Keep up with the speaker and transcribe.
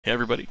Hey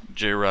everybody,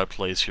 J-Rod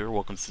Plays here.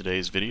 Welcome to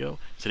today's video.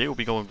 Today we'll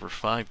be going over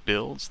 5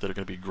 builds that are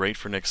going to be great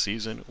for next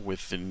season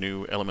with the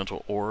new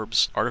elemental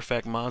orbs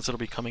artifact mods that'll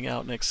be coming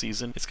out next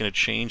season. It's going to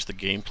change the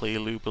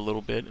gameplay loop a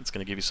little bit. It's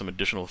going to give you some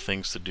additional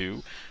things to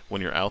do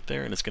when you're out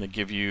there, and it's going to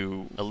give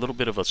you a little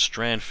bit of a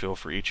strand feel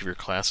for each of your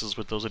classes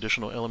with those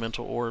additional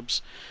elemental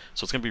orbs.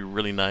 So it's going to be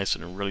really nice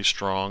and really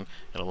strong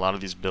in a lot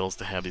of these builds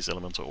to have these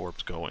elemental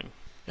orbs going.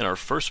 In our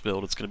first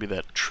build, it's going to be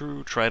that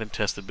true tried and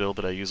tested build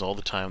that I use all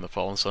the time, the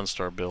Fallen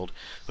Sunstar build,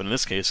 but in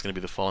this case it's going to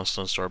be the Fallen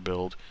Sunstar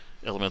build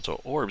Elemental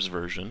Orbs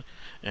version,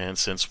 and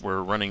since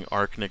we're running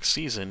Arc next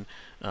season,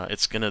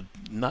 it's going to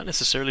not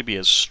necessarily be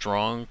as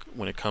strong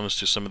when it comes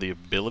to some of the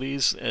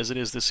abilities as it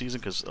is this season,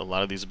 because a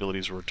lot of these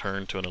abilities will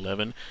return to an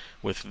 11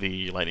 with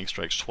the Lightning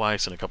Strikes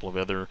Twice and a couple of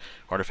other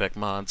artifact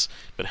mods,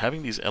 but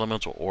having these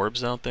elemental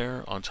orbs out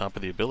there on top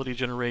of the ability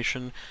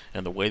generation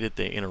and the way that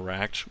they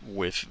interact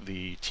with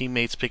the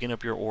teammates picking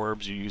up your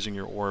orbs, you using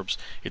your orbs,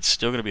 it's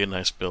still going to be a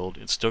nice build.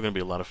 It's still going to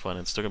be a lot of fun.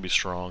 It's still going to be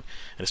strong,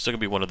 and it's still going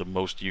to be one of the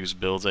most used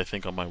builds, I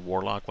think, on my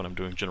Warlock when I'm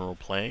doing general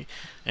play,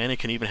 and it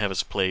can even have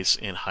its place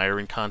in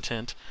higher-end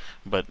content,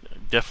 but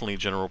definitely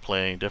general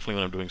play, definitely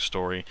when I'm doing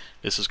story,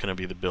 this is going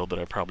to be the build that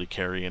I probably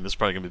carry, and this is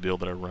probably going to be the build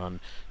that I run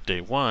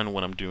day one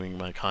when I'm doing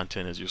my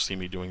content. As you'll see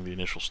me doing the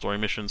initial story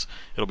missions,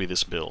 it'll be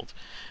this build.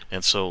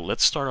 And so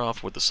let's start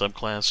off with the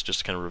subclass, just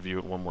to kind of review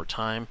it one more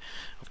time.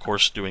 Of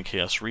course, doing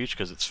Chaos Reach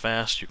because it's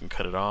fast, you can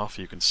cut it off,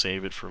 you can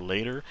save it for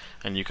later,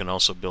 and you can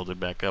also build it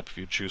back up if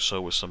you choose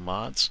so with some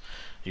mods.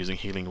 Using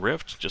Healing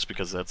Rift, just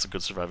because that's a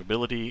good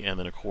survivability, and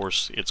then of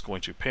course it's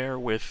going to pair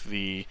with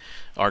the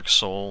Arc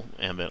Soul,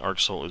 and that Arc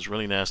Soul is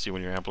really nasty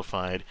when you're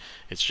amplified.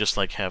 It's just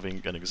like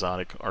having an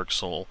exotic Arc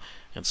Soul,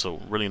 and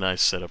so really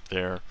nice setup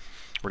there.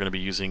 We're going to be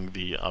using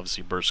the,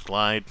 obviously, Burst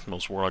Glide.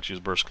 Most Warlocks use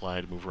Burst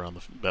Glide to move around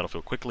the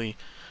battlefield quickly.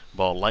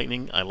 Ball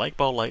Lightning. I like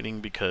Ball Lightning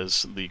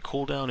because the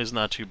cooldown is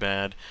not too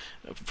bad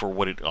for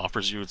what it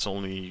offers you. It's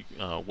only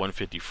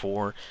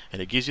 154,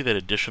 and it gives you that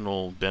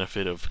additional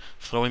benefit of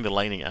throwing the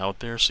lightning out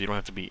there so you don't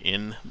have to be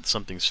in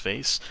something's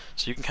face.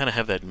 So you can kind of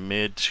have that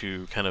mid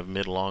to kind of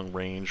mid-long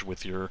range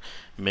with your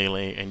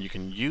melee, and you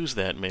can use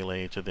that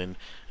melee to then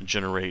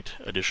generate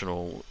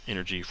additional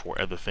energy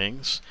for other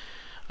things.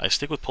 I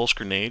stick with Pulse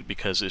Grenade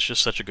because it's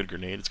just such a good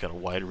grenade. It's got a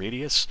wide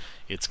radius.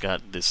 It's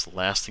got this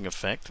lasting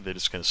effect that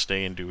it's going to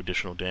stay and do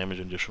additional damage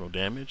and additional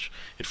damage.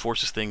 It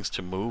forces things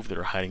to move that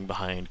are hiding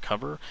behind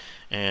cover,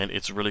 and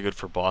it's really good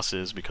for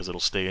bosses because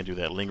it'll stay and do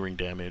that lingering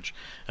damage.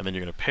 And then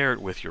you're going to pair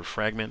it with your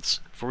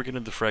fragments. Before we get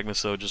into the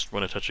fragments though, just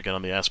want to touch again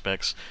on the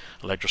aspects.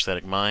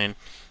 Electrostatic Mine,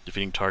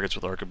 defeating targets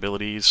with arc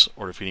abilities,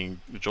 or defeating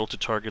jolted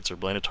targets or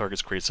blinded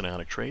targets creates an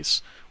ionic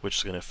trace, which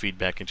is going to feed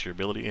back into your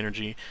ability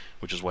energy,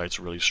 which is why it's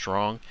really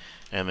strong.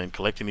 And then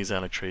collecting these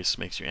ionic traces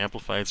makes you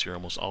amplified, so you're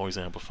almost always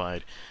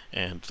amplified,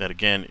 and that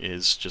again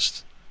is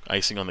just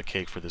icing on the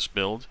cake for this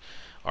build.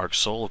 Arc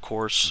Soul, of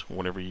course,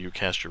 whenever you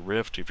cast your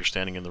Rift, if you're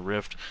standing in the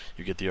Rift,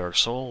 you get the Arc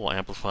Soul. While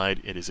amplified,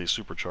 it is a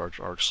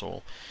supercharged Arc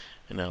Soul.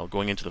 And now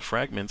going into the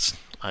fragments,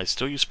 I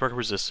still use Spark of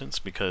Resistance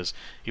because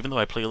even though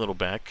I play a little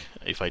back,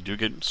 if I do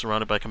get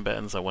surrounded by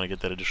combatants, I want to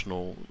get that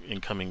additional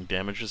incoming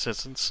damage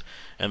resistance,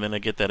 and then I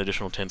get that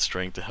additional 10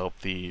 strength to help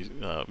the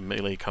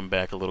melee come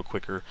back a little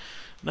quicker.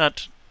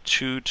 Not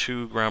too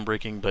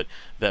groundbreaking, but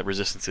that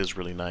resistance is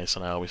really nice,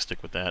 and I always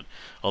stick with that.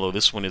 Although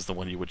this one is the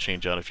one you would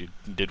change out if you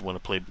did want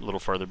to play a little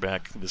farther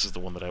back. This is the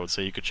one that I would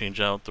say you could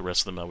change out. The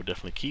rest of them I would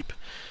definitely keep.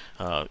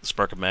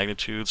 Spark of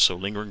Magnitude, so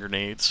lingering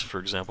grenades, for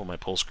example, my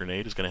Pulse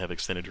Grenade is going to have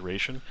extended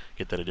duration,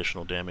 get that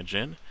additional damage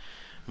in.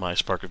 My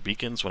Spark of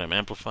Beacons, when I'm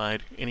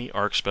amplified, any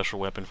arc special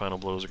weapon final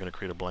blows are going to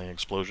create a blind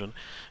explosion,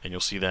 and you'll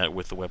see that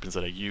with the weapons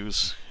that I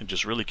use. It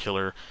just really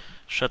killer,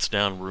 shuts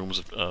down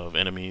rooms of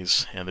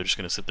enemies, and they're just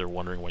going to sit there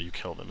wondering why you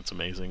kill them. It's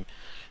amazing.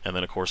 And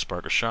then of course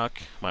Spark of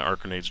Shock, my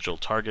arc grenades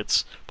jolt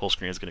targets. Pulse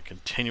Grenade is going to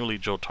continually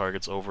jolt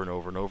targets over and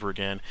over and over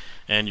again,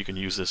 and you can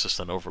use this to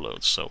stun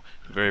overloads. So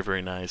very,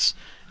 very nice.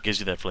 Gives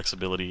you that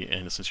flexibility,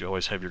 and since you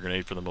always have your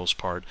grenade for the most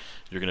part,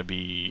 you're going to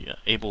be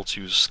able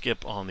to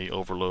skip on the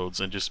overloads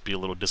and just be a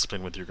little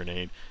disciplined with your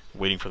grenade,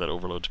 waiting for that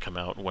overload to come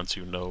out once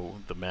you know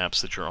the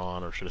maps that you're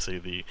on, or should I say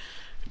the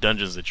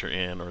dungeons that you're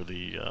in, or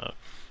the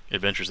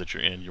adventures that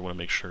you're in. You want to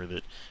make sure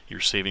that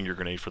you're saving your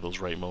grenade for those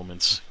right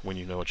moments when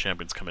you know a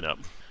champion's coming up.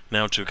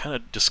 Now, to kind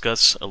of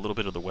discuss a little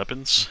bit of the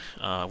weapons,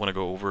 I want to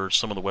go over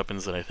some of the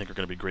weapons that I think are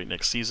going to be great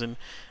next season,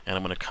 and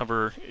I'm going to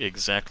cover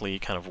exactly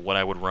kind of what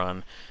I would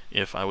run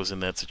if I was in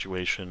that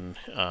situation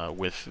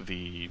with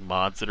the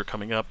mods that are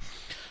coming up.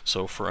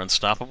 So for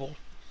Unstoppable,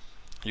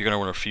 you're going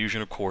to run a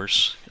Fusion, of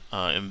course.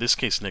 In this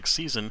case, next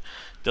season,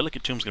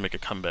 Delicate Tomb is going to make a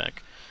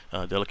comeback.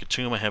 Delicate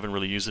Tomb, I haven't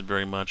really used it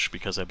very much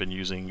because I've been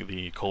using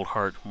the Cold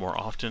Heart more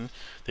often.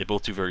 They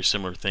both do very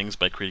similar things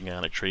by creating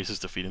ionic traces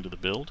to feed into the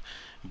build,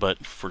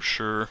 but for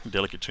sure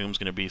Delicate Tomb is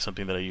going to be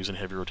something that I use in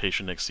heavy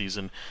rotation next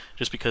season,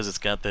 just because it's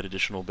got that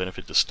additional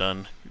benefit to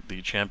stun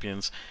the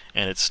champions,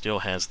 and it still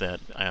has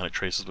that ionic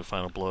traces with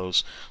final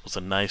blows. So it's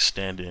a nice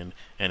stand-in,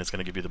 and it's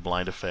going to give you the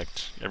blind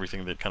effect,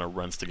 everything that kind of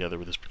runs together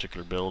with this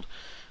particular build.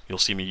 you'll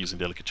see me using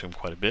Delicate Tomb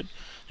quite a bit.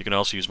 You can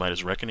also use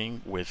Midas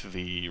Reckoning with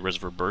the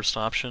Reservoir Burst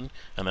option,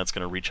 and that's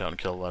going to reach out and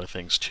kill a lot of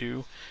things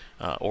too.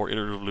 Or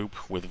Iterative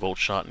Loop with Volt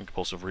Shot and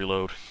Compulsive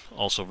Reload,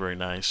 also very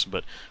nice,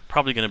 but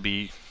probably going to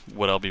be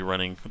what I'll be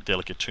running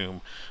Delicate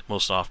Tomb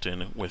most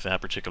often with that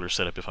particular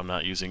setup if I'm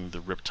not using the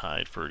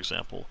Riptide, for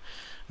example.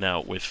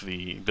 Now, with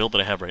the build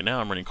that I have right now,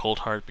 I'm running Cold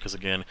Heart because,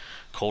 again,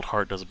 Cold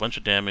Heart does a bunch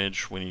of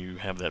damage when you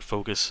have that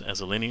focus as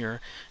a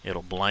linear.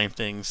 It'll blind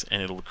things,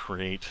 and it'll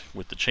create,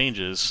 with the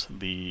changes,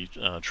 the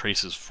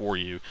traces for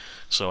you.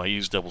 So I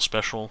use Double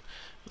Special.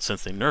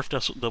 Since they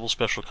nerfed Double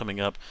Special coming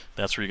up,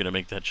 that's where you're going to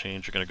make that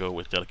change. You're going to go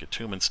with Delicate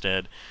Tomb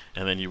instead,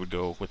 and then you would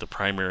go with the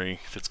primary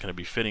if it's going to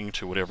be fitting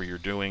to whatever you're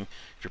doing.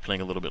 If you're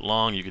playing a little bit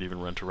long, you could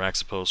even run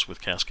Taraxipos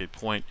with Cascade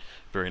Point.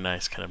 Very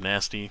nice, kind of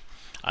nasty.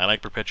 I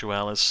like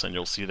Perpetualis, and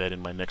you'll see that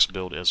in my next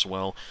build as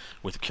well.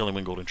 With the Killing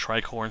Wind Golden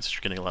Tricorn, since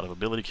you're getting a lot of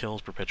ability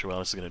kills,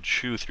 Perpetualis is going to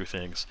chew through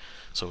things,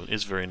 so it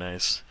is very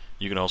nice.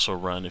 You can also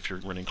run, if you're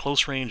running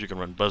close range, you can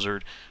run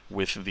Buzzard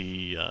with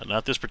the,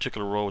 not this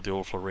particular roll with the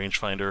Overflow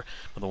Rangefinder,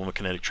 but the one with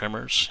Kinetic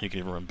Tremors. You can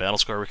even run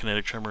Battlescar with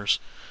Kinetic Tremors.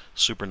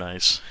 Super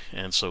nice.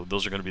 And so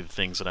those are going to be the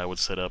things that I would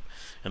set up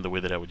and the way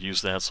that I would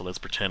use that. So let's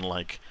pretend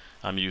like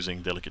I'm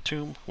using Delicate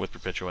Tomb with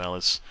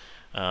Perpetualis.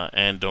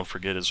 And don't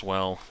forget as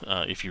well,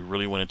 if you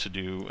really wanted to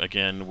do,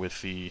 again,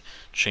 with the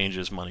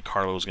changes, Monte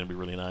Carlo is going to be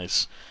really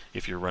nice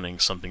if you're running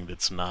something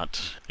that's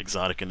not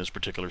exotic in this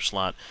particular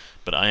slot.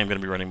 But I am going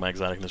to be running my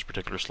exotic in this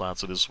particular slot,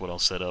 so this is what I'll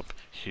set up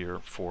here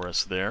for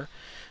us there.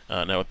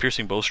 Now with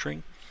Piercing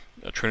Bowstring,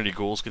 Trinity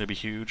Ghoul is going to be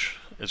huge.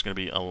 There's going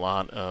to be a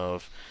lot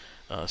of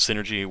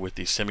synergy with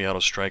the Semi-Auto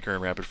Striker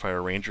and Rapid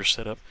Fire Ranger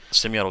setup.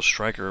 Semi-Auto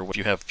Striker, if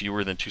you have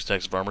fewer than 2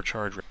 stacks of armor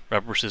charge,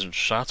 Rapid Precision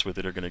shots with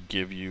it are going to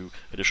give you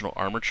additional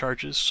armor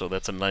charges, so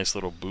that's a nice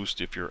little boost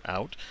if you're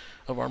out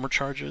of armor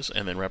charges.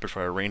 And then Rapid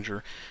Fire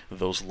Ranger,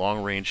 those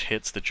long range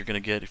hits that you're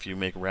going to get if you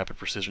make rapid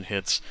precision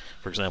hits.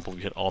 For example, if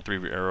you hit all 3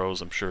 of your arrows,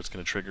 I'm sure it's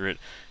going to trigger it.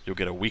 You'll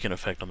get a weaken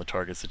effect on the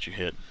targets that you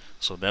hit,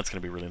 so that's going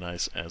to be really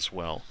nice as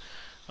well.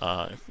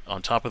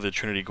 On top of the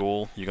Trinity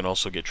Ghoul, you can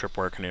also get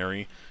Tripwire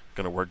Canary.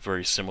 Going to work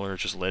very similar,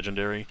 it's just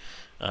legendary.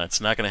 It's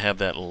not going to have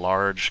that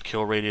large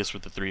kill radius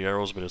with the 3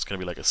 arrows, but it's going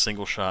to be like a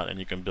single shot, and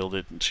you can build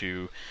it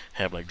to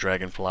have like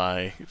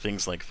Dragonfly,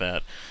 things like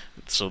that,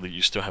 so that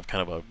you still have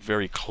kind of a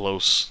very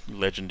close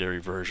legendary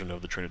version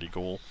of the Trinity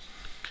Ghoul.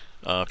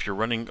 If you're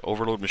running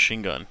Overload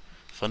Machine Gun,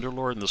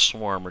 Thunderlord and the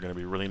Swarm are going to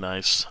be really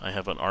nice. I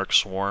have an Arc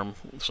Swarm,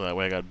 so that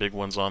way I got big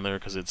ones on there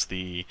because it's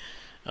the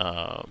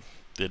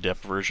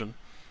Adept version.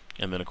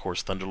 And then of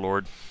course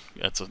Thunderlord,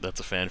 that's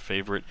a fan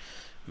favorite.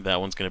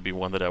 That one's going to be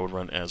one that I would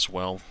run as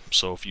well.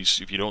 So if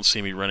you don't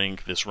see me running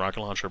this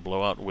rocket launcher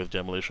blowout with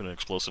Demolition and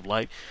Explosive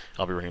Light,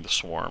 I'll be running the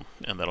Swarm,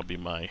 and that'll be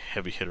my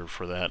heavy hitter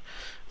for that,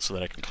 so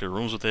that I can clear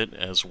rooms with it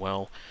as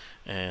well.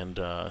 And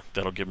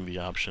that'll give me the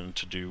option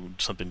to do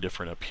something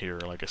different up here,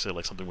 like I said,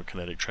 like something with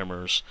Kinetic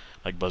Tremors,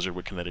 like Buzzard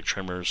with Kinetic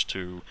Tremors,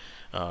 to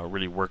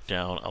really work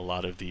down a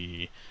lot of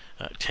the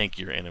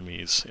tankier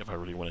enemies if I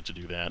really wanted to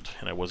do that,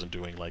 and I wasn't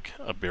doing like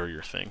a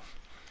barrier thing.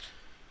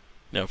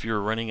 Now, if you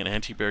were running an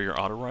anti-barrier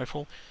auto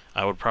rifle,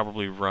 I would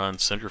probably run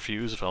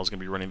Centrifuge if I was going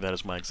to be running that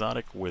as my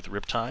exotic with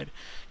Riptide,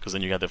 because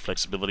then you got that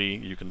flexibility.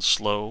 You can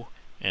slow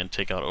and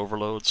take out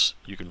overloads,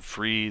 you can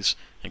freeze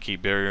and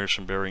keep barriers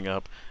from burying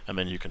up, and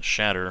then you can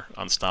shatter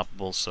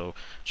Unstoppable. So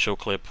Show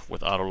Clip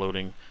with auto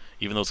loading,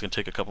 even though it's going to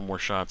take a couple more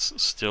shots,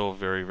 still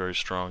very, very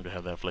strong to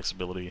have that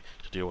flexibility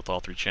to deal with all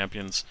 3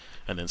 champions.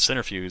 And then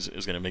Centrifuge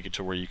is going to make it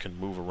to where you can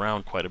move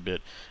around quite a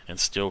bit and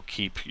still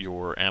keep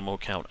your ammo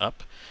count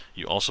up.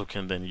 You also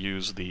can then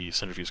use the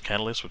Centrifuge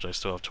Catalyst, which I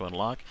still have to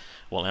unlock,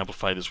 while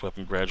Amplify this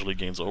weapon gradually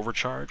gains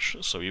overcharge.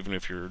 So even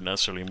if you're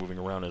necessarily moving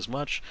around as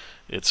much,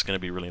 it's going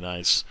to be really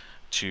nice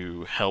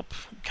to help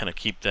kind of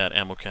keep that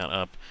ammo count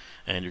up,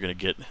 and you're going to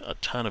get a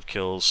ton of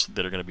kills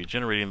that are going to be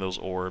generating those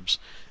orbs,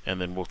 and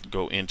then we'll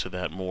go into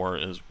that more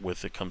as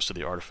with it comes to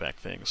the artifact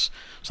things.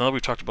 So now that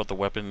we've talked about the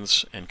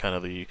weapons and kind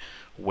of the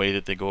way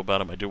that they go about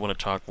them, I do want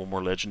to talk one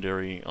more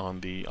legendary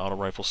on the auto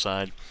rifle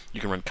side. You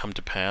can run Come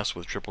to Pass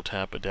with triple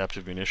tap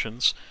adaptive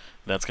munitions.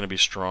 That's going to be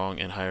strong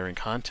and higher in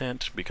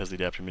content because of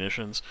the adaptive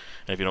munitions,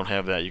 and if you don't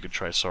have that, you could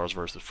try SARS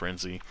versus the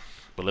Frenzy.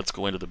 But let's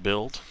go into the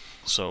build.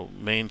 So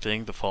main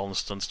thing, the Fallen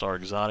Sunstar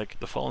Exotic.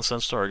 The Fallen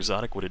Sunstar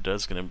Exotic, what it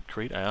does is going to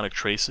create ionic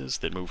traces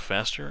that move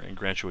faster and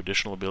grant you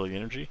additional ability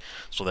energy.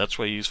 So that's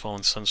why I use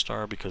Fallen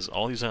Sunstar, because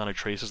all these ionic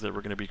traces that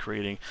we're going to be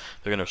creating,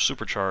 they're going to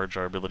supercharge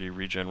our ability to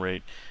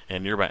regenerate,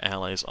 and nearby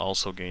allies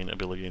also gain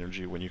ability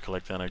energy when you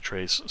collect the ionic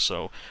trace.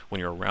 So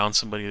when you're around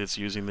somebody that's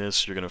using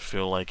this, you're going to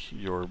feel like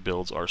your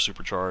builds are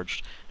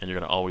supercharged, and you're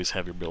going to always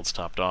have your builds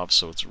topped off.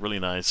 So it's really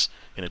nice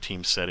in a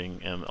team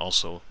setting, and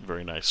also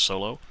very nice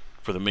solo.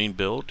 For the main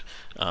build,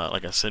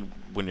 like I said,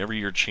 whenever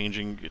you're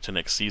changing to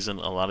next season,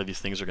 a lot of these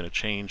things are going to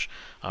change.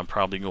 I'm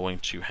probably going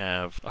to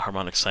have a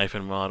Harmonic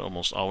Siphon mod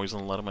almost always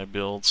on a lot of my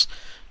builds,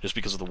 just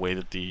because of the way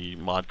that the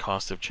mod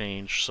costs have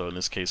changed. So in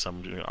this case,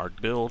 I'm doing an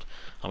arc build.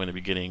 I'm going to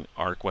be getting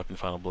arc weapon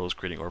final blows,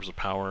 creating orbs of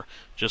power,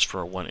 just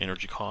for a 1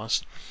 energy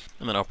cost.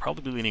 And then I'll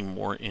probably be leaning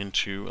more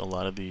into a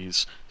lot of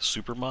these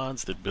super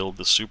mods that build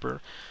the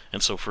super.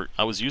 And so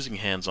I was using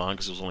hands-on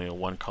because it was only a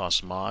 1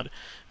 cost mod,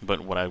 but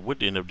what I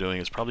would end up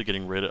doing is probably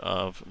getting rid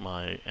of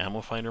my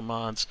ammo finder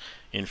mods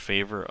in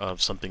favor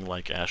of something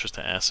like Ashes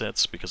to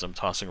Assets, because I'm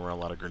tossing around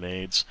a lot of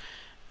grenades,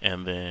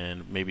 and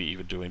then maybe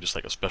even doing just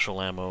like a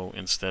special ammo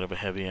instead of a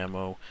heavy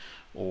ammo,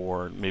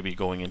 or maybe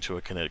going into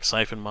a kinetic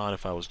siphon mod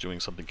if I was doing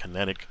something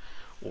kinetic,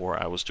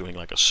 or I was doing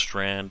like a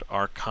Strand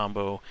arc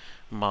combo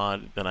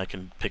mod. Then I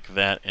can pick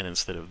that, and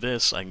instead of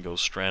this I can go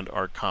Strand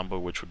arc combo,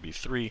 which would be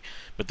 3,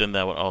 but then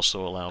that would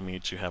also allow me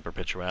to have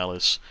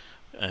Perpetualis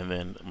and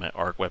then my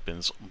arc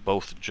weapons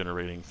both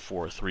generating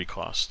for 3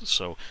 costs.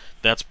 So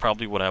that's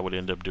probably what I would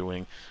end up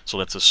doing. So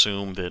let's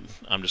assume that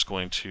I'm just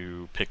going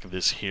to pick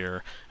this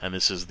here, and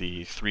this is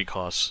the 3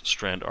 cost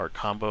Strand arc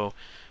combo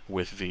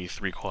with the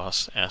 3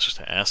 cost Ashes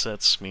to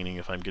Assets, meaning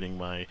if I'm getting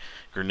my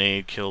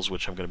grenade kills,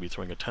 which I'm going to be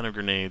throwing a ton of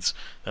grenades,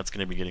 that's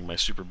going to be getting my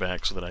super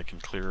back so that I can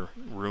clear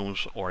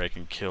rooms or I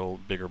can kill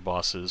bigger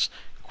bosses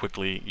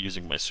quickly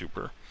using my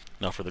super.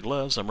 Now for the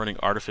gloves, I'm running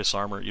Artifice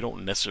Armor. You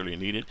don't necessarily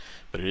need it,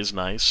 but it is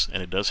nice,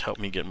 and it does help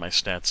me get my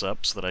stats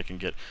up so that I can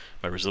get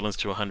my Resilience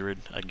to 100,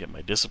 I can get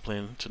my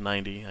Discipline to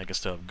 90, I can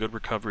still have good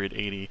recovery at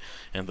 80,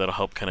 and that'll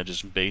help kind of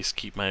just base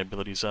keep my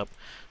abilities up.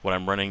 What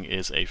I'm running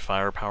is a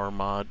Firepower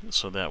mod,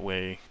 so that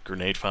way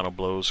Grenade Final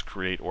Blows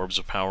create Orbs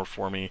of Power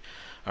for me.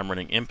 I'm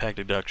running Impact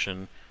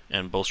Deduction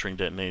and Bolstering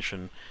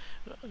Detonation.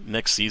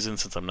 Next season,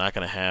 since I'm not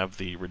going to have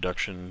the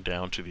reduction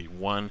down to the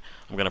 1,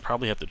 I'm going to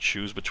probably have to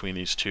choose between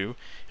these two.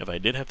 If I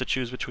did have to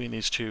choose between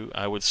these two,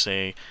 I would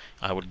say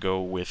I would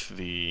go with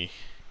the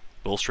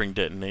Bolstering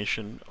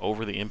Detonation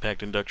over the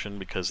Impact Induction,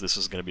 because this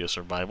is going to be a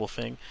survival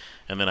thing,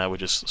 and then I would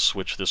just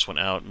switch this one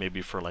out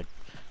maybe for like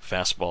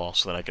fastball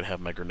so that I could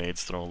have my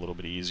grenades thrown a little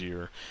bit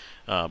easier.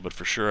 But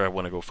for sure I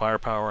want to go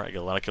Firepower. I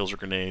get a lot of kills with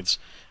grenades,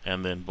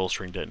 and then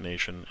Bolstering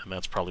Detonation, and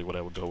that's probably what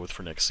I would go with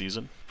for next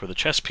season. For the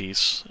chest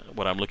piece,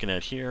 what I'm looking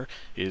at here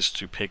is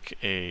to pick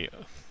a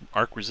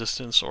arc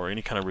resistance or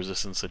any kind of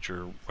resistance that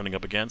you're running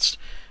up against,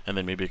 and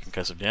then maybe a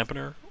concussive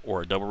dampener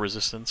or a double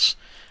resistance,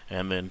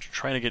 and then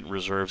trying to get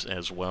reserves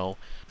as well.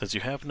 Since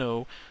you have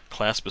no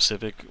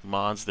class-specific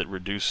mods that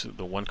reduce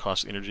the 1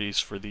 cost energies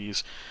for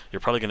these, you're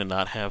probably going to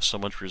not have so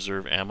much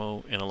reserve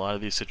ammo in a lot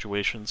of these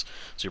situations,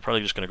 so you're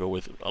probably just going to go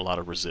with a lot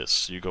of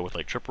resists. You go with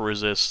like triple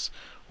resists,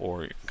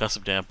 or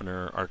concussive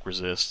dampener, arc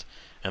resist,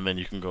 and then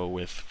you can go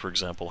with, for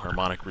example,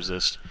 harmonic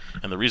resist.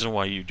 And the reason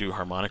why you do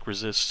harmonic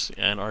resist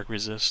and arc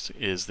resist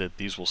is that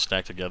these will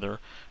stack together.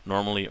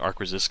 Normally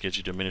arc resist gives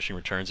you diminishing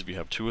returns if you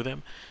have 2 of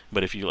them,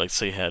 but if you, like,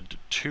 say had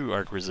 2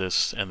 arc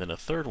resists and then a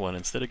third one,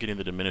 instead of getting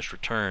the diminished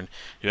return,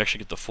 you actually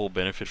get the full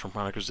benefit from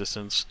harmonic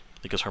resistance,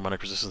 because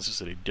harmonic resistance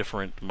is a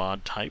different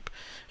mod type,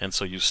 and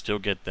so you still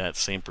get that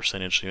same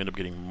percentage, so you end up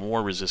getting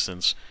more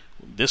resistance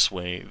this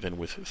way than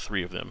with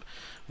 3 of them.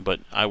 But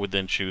I would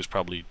then choose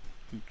probably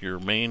your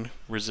main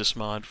resist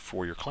mod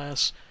for your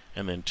class,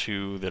 and then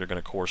 2 that are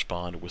going to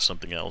correspond with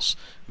something else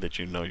that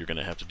you know you're going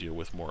to have to deal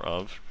with more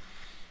of.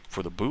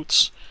 For the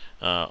boots,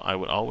 I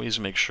would always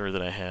make sure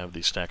that I have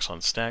these stacks on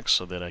stacks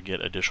so that I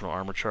get additional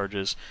armor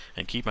charges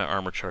and keep my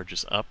armor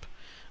charges up.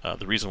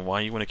 The reason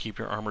why you want to keep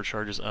your armor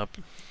charges up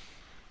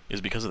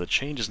is because of the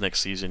changes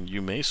next season.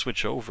 You may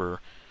switch over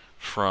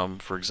from,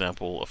 for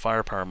example, a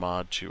Firepower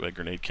mod to a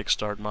Grenade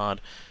Kickstart mod,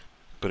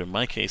 but in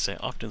my case I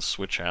often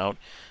switch out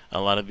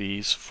a lot of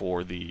these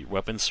for the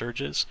weapon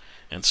surges,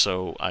 and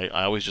so I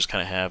always just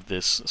kind of have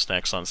this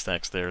stacks on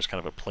stacks there as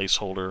kind of a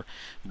placeholder.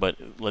 But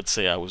let's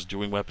say I was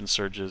doing weapon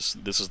surges,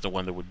 this is the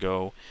one that would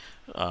go.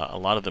 A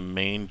lot of the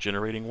main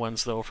generating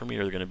ones though for me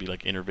are going to be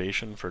like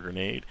Innervation for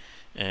grenade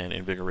and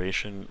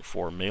Invigoration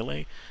for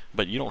melee,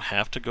 but you don't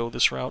have to go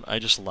this route. I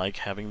just like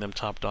having them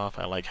topped off.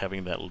 I like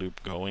having that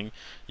loop going.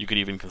 You could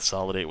even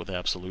consolidate with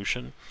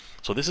Absolution.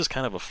 So this is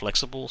kind of a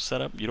flexible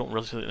setup. You don't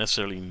really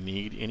necessarily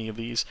need any of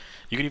these.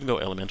 You could even go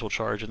Elemental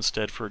Charge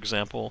instead, for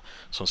example.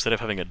 So instead of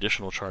having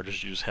additional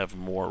charges, you just have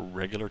more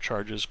regular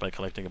charges by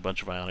collecting a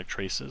bunch of Ionic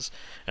Traces.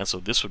 And so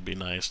this would be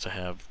nice to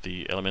have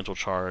the Elemental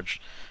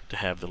Charge, to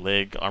have the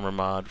leg armor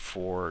mod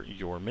for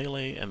your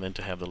melee, and then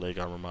to have the leg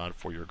armor mod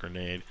for your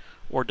grenade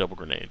or double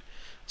grenade.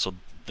 So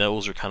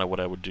those are kind of what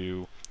I would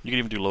do. You can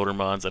even do loader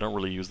mods. I don't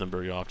really use them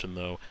very often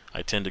though.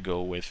 I tend to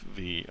go with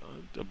the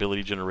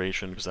ability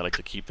generation because I like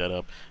to keep that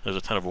up. There's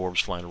a ton of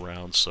orbs flying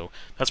around, so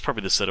that's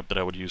probably the setup that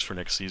I would use for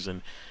next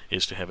season,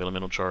 is to have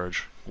Elemental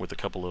Charge with a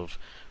couple of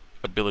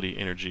ability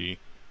energy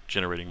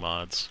generating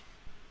mods.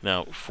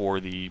 Now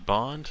for the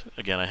bond,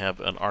 again I have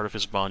an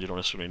Artifice bond. You don't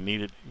necessarily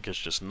need it, it's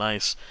just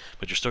nice,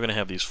 but you're still going to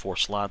have these 4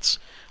 slots.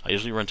 I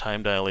usually run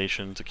Time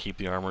Dilation to keep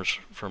the armors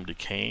from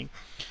decaying.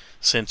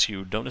 since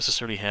you don't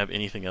necessarily have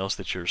anything else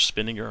that you're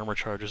spending your armor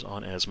charges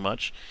on as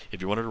much,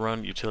 if you wanted to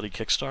run utility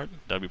kickstart,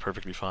 that'd be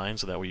perfectly fine.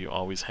 So that way you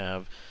always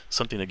have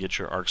something to get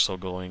your arc soul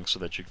going, so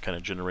that you can kind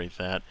of generate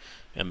that,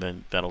 and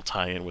then that'll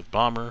tie in with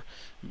bomber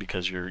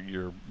because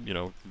you're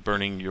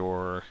burning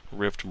your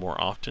rift more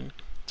often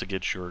to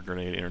get your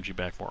grenade energy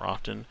back more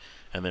often,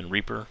 and then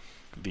Reaper.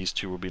 These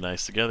two will be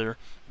nice together.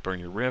 Burn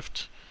your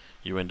rift.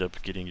 You end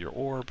up getting your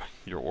orb.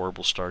 Your orb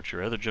will start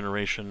your other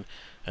generation,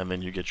 and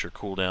then you get your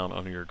cooldown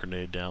on your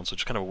grenade down. So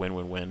it's kind of a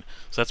win-win-win.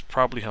 So that's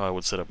probably how I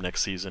would set up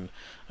next season.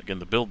 Again,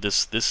 the build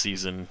this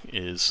season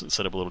is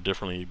set up a little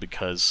differently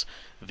because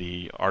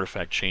the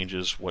artifact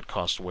changes what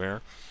cost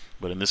where.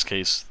 But in this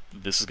case,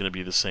 this is going to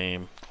be the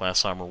same: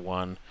 class armor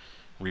 1,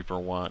 Reaper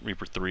 1,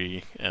 Reaper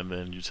 3, and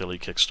then utility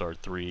kickstart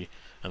 3.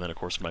 And then of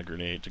course my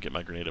grenade, to get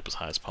my grenade up as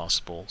high as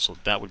possible. So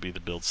that would be the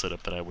build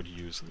setup that I would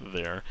use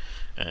there.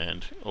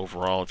 And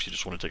overall, if you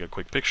just want to take a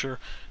quick picture,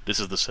 this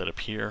is the setup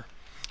here.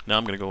 Now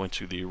I'm going to go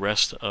into the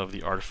rest of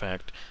the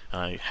artifact.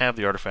 I have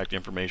the artifact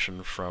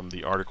information from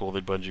the article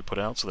that Bungie put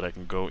out, so that I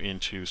can go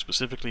into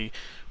specifically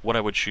what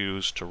I would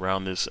choose to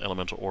round this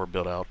elemental orb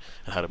build out,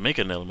 and how to make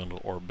an elemental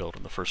orb build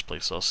in the first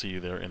place. So I'll see you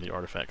there in the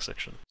artifact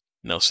section.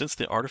 Now, since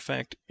the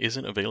artifact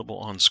isn't available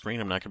on screen,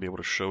 I'm not going to be able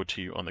to show it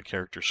to you on the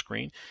character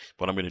screen.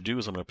 What I'm going to do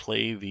is I'm going to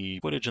play the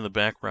footage in the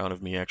background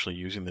of me actually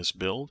using this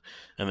build,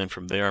 and then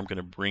from there I'm going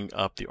to bring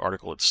up the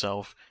article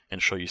itself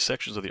and show you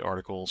sections of the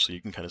article so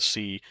you can kind of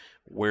see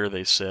where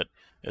they sit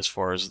as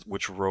far as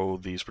which row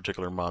these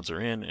particular mods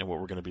are in and what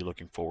we're going to be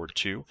looking forward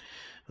to.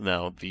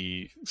 Now,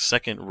 the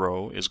second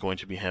row is going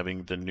to be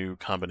having the new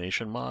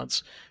combination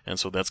mods, and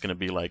so that's going to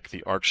be like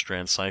the Arc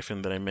Strand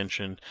Siphon that I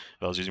mentioned.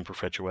 If I was using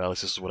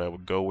Perpetualis, this is what I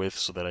would go with,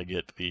 so that I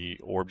get the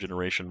orb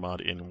generation mod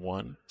in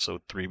one,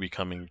 so 3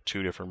 becoming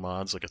 2 different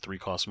mods, like a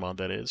 3-cost mod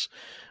that is.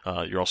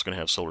 You're also going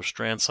to have Solar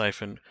Strand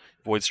Siphon,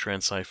 Void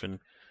Strand Siphon.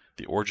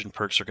 The Origin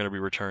perks are going to be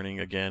returning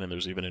again, and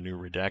there's even a new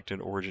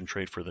redacted Origin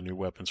trait for the new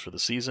weapons for the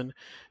season,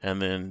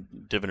 and then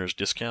Diviner's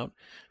Discount.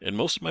 In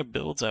most of my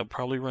builds, I'll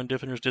probably run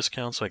Diviner's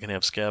Discount so I can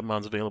have scab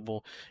mods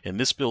available. In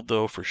this build,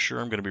 though, for sure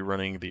I'm going to be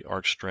running the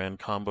Arc Strand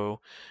combo,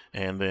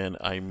 and then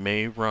I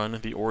may run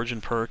the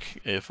Origin perk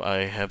if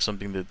I have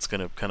something that's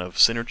going to kind of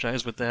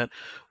synergize with that,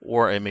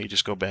 or I may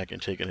just go back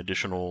and take an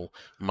additional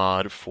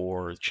mod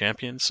for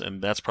champions,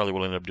 and that's probably what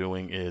I'll end up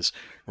doing, is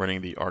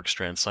running the Arc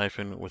Strand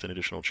Siphon with an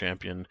additional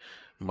champion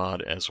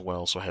mod as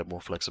well, so I have more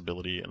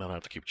flexibility and I don't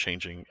have to keep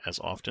changing as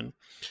often.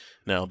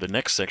 Now, the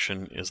next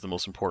section is the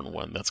most important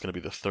one. That's going to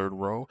be the third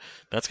row.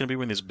 That's going to be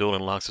when this build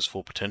unlocks its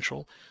full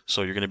potential.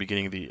 So you're going to be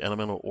getting the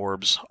Elemental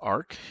Orbs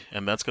Arc,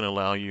 and that's going to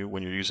allow you,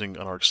 when you're using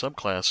an Arc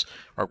subclass,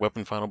 Arc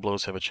Weapon Final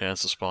Blows have a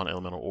chance to spawn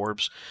Elemental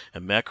Orbs,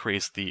 and that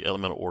creates the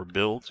Elemental Orb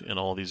build in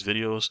all these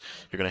videos.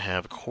 You're going to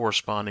have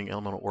corresponding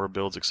Elemental Orb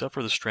builds, except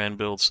for the Strand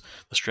builds.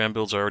 The Strand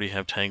builds already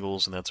have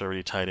Tangles, and that's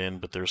already tied in,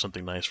 but there's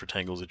something nice for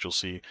Tangles that you'll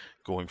see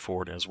going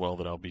forward as well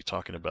that I'll be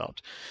talking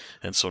about.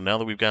 And so now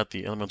that we've got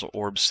the Elemental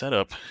Orb set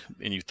up,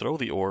 and you throw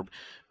the orb,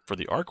 for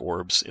the arc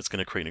orbs, it's going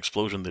to create an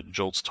explosion that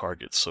jolts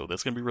targets. So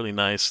that's going to be really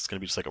nice. It's going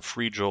to be just like a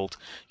free jolt.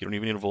 You don't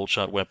even need a volt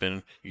shot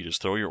weapon. You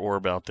just throw your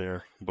orb out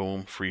there,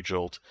 boom, free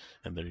jolt,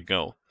 and there you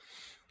go.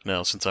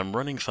 Now, since I'm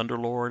running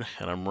Thunderlord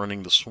and I'm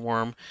running the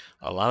Swarm,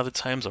 a lot of the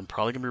times I'm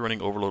probably going to be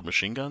running Overload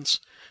machine guns,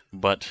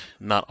 but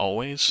not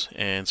always,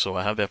 and so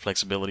I have that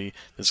flexibility.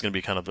 This is going to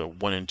be kind of the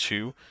 1 and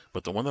 2,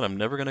 but the one that I'm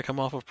never going to come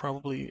off of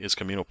probably is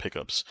Communal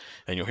Pickups.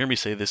 And you'll hear me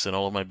say this in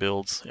all of my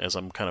builds as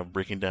I'm kind of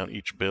breaking down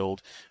each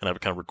build, and I've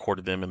kind of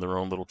recorded them in their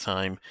own little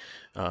time.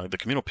 The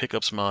Communal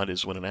Pickups mod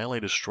is when an ally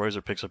destroys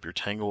or picks up your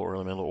Tangle or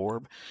Elemental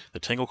Orb. The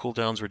Tangle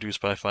cooldown is reduced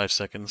by 5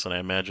 seconds, and I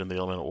imagine the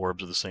Elemental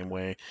Orbs are the same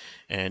way,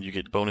 and you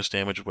get bonus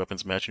damage with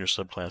weapons matching your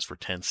subclass for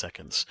 10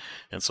 seconds.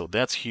 And so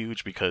that's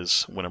huge,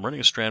 because when I'm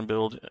running a Strand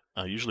build,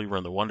 I usually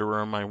run the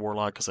Wanderer on my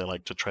Warlock, because I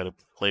like to try to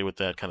play with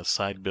that kind of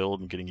side build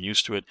and getting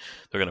used to it.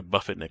 They're going to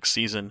buff it next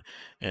season,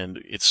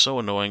 and it's so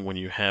annoying when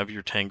you have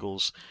your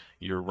Tangles,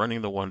 you're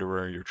running the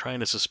Wanderer, you're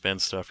trying to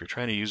suspend stuff, you're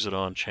trying to use it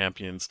on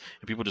champions,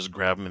 and people just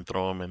grab them and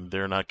throw them, and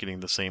they're not getting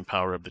the same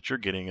power up that you're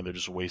getting, and they're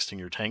just wasting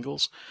your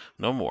Tangles.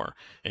 No more.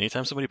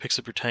 Anytime somebody picks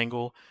up your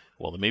Tangle,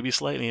 while it may be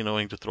slightly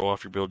annoying to throw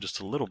off your build just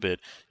a little bit,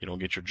 you don't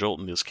get your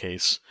Jolt in this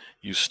case,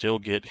 you still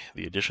get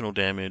the additional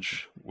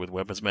damage with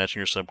weapons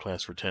matching your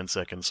subclass for 10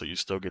 seconds, so you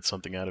still get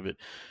something out of it.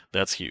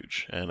 That's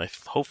huge, and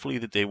hopefully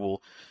that they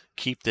will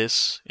keep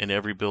this in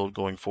every build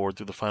going forward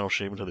through the final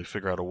shape until they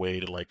figure out a way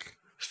to, like,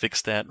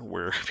 fix that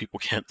where people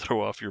can't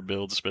throw off your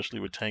builds, especially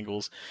with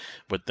Tangles,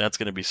 but that's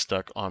going to be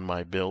stuck on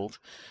my build.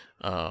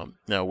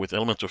 Now with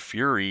Elemental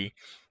Fury,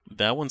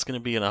 that one's going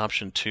to be an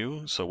option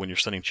too. So when you're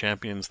stunning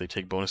champions, they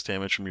take bonus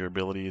damage from your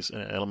abilities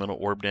and elemental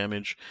orb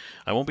damage.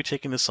 I won't be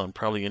taking this on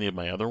probably any of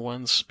my other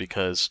ones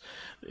because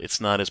it's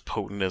not as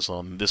potent as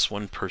on this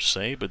one per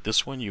se, but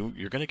this one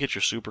you're going to get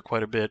your super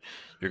quite a bit.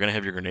 You're going to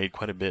have your grenade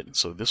quite a bit,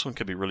 so this one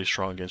could be really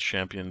strong against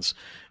champions.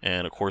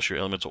 And of course your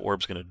elemental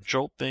orb's going to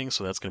jolt things,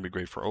 so that's going to be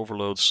great for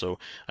overloads. So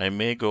I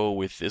may go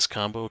with this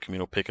combo,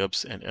 Communal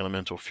Pickups and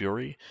Elemental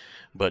Fury,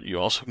 but you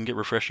also can get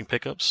refreshing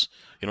pickups.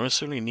 You don't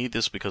necessarily need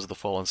this because of the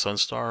Fallen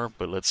Sunstar, are,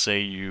 but let's say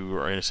you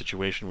are in a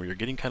situation where you're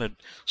getting kind of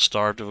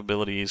starved of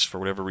abilities for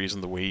whatever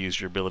reason. The way you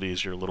use your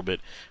abilities, you're a little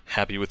bit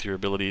happy with your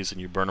abilities and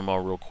you burn them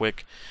all real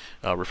quick.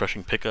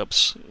 Refreshing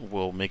pickups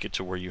will make it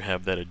to where you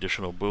have that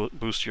additional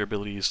boost to your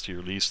abilities, to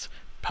your least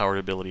powered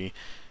ability,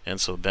 and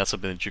so that's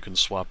something that you can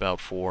swap out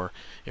for.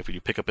 If you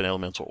pick up an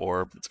elemental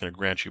orb, it's going to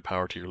grant you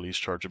power to your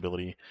least charge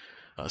ability.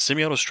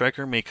 Semi-auto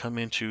striker may come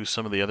into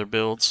some of the other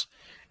builds,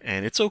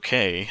 and it's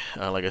okay.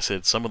 Like I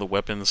said, some of the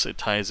weapons it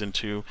ties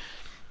into,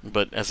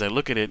 but as I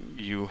look at it,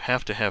 you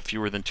have to have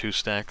fewer than 2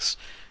 stacks,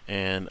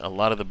 and a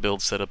lot of the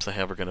build setups I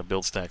have are going to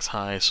build stacks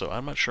high, so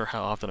I'm not sure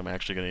how often I'm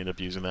actually going to end up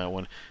using that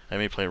one. I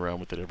may play around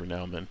with it every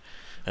now and then.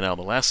 And now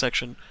the last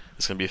section,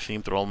 it's going to be a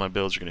theme through all my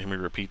builds. You're going to hear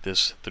me repeat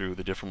this through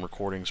the different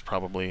recordings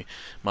probably.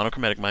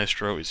 Monochromatic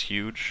Maestro is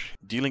huge.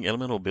 Dealing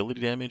elemental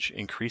ability damage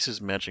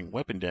increases matching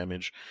weapon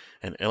damage,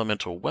 and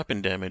elemental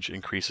weapon damage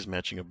increases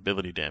matching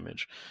ability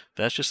damage.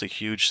 That's just a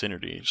huge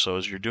synergy. So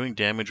as you're doing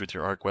damage with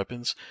your arc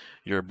weapons,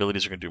 your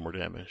abilities are going to do more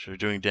damage. If you're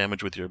doing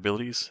damage with your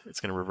abilities, it's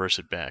going to reverse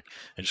it back.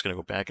 And just going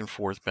to go back and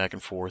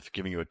forth,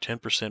 giving you a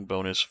 10%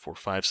 bonus for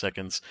 5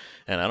 seconds.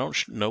 And I don't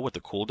know what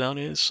the cooldown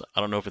is.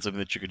 I don't know if it's something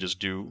that you could just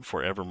do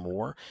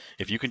forevermore.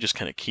 If you can just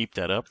kind of keep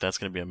that up, that's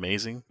going to be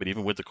amazing. But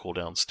even with the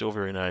cooldown, still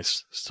very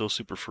nice, still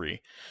super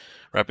free.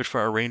 Rapid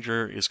Fire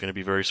Ranger is going to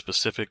be very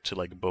specific to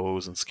like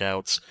bows and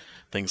scouts,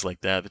 things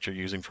like that that you're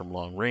using from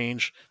long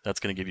range. That's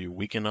going to give you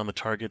weaken on the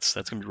targets.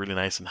 That's going to be really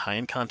nice and high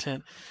in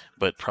content,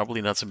 but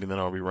probably not something that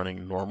I'll be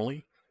running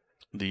normally.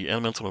 The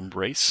Elemental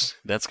Embrace,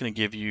 that's going to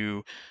give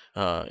you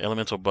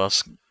Elemental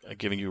Buffs,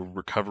 giving you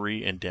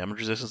recovery and damage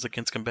resistance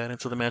against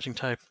combatants of the matching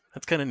type.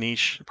 That's kind of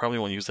niche. Probably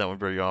won't use that one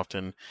very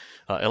often.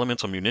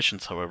 Elemental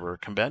Munitions, however,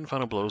 combatant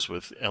final blows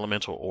with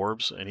Elemental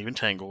Orbs and even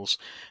Tangles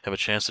have a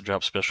chance to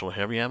drop special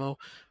heavy ammo.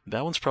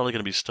 That one's probably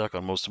going to be stuck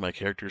on most of my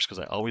characters because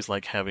I always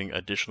like having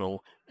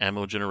additional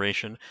ammo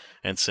generation,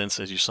 and since,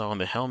 as you saw on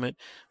the helmet,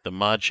 the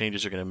mod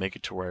changes are going to make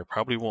it to where I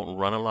probably won't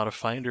run a lot of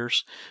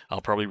finders,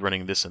 I'll probably be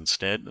running this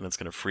instead, and it's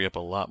going to free up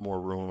a lot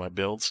more room in my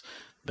builds.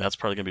 That's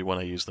probably going to be one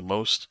I use the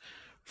most.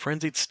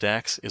 Frenzied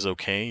Stacks is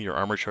okay. Your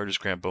armor charges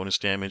grant bonus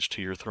damage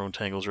to your thrown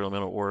tangles or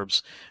elemental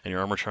orbs, and your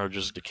armor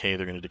charges decay.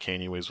 They're going to decay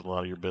anyways with a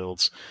lot of your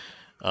builds.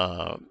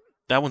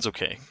 That one's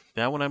okay.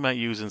 That one I might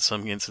use in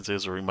some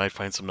instances, or we might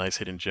find some nice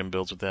hidden gem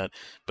builds with that,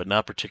 but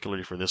not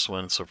particularly for this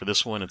one. So for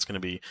this one, it's going to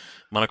be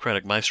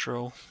Monochromatic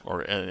Maestro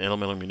or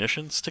Elemental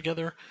Munitions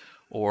together,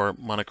 or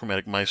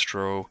Monochromatic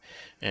Maestro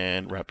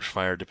and Rapid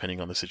Fire,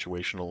 depending on the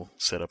situational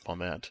setup on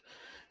that.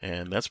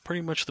 And that's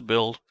pretty much the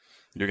build.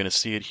 You're going to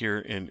see it here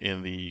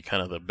in the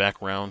kind of the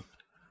background.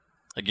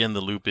 Again,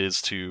 the loop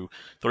is to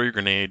throw your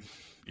grenade,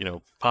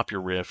 pop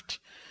your rift,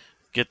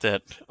 get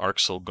that arc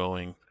soul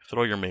going,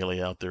 throw your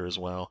melee out there as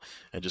well,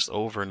 and just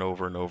over and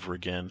over and over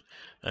again.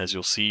 As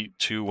you'll see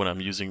too, when I'm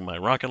using my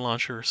rocket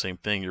launcher, same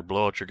thing. Your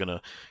blowout, you're going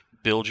to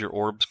build your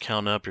orbs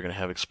count up, you're going to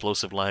have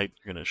explosive light,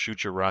 you're going to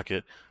shoot your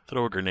rocket,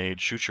 throw a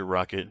grenade, shoot your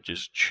rocket,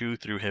 just chew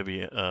through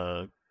heavy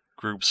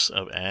groups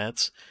of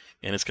adds.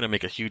 And it's going to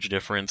make a huge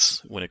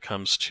difference when it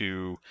comes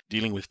to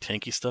dealing with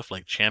tanky stuff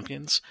like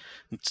champions.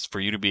 It's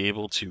for you to be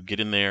able to get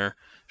in there,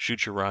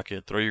 shoot your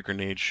rocket, throw your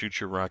grenade, shoot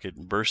your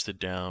rocket, burst it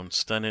down,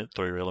 stun it,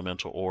 throw your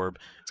elemental orb.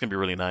 It's going to be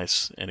really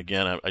nice. And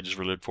again, I just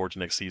really look forward to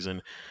next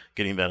season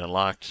getting that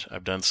unlocked.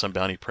 I've done some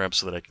bounty prep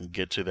so that I can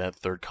get to that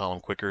third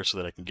column quicker so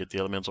that I can get the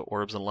elemental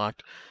orbs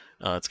unlocked.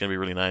 It's going to be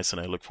really nice, and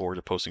I look forward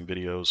to posting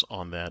videos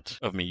on that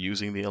of me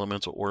using the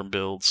elemental orb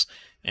builds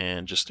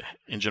and just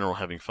in general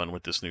having fun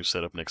with this new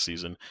setup next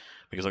season,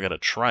 because I got to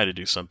try to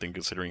do something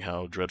considering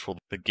how dreadful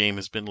the game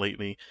has been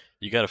lately.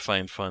 You got to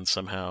find fun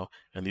somehow,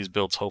 and these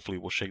builds hopefully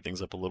will shake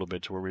things up a little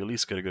bit to where we at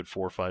least get a good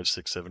 4, 5,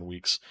 6, 7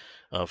 weeks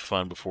of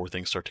fun before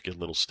things start to get a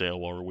little stale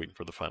while we're waiting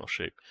for the final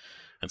shape.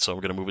 And so we're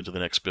going to move into the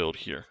next build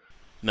here.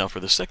 Now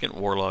for the second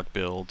Warlock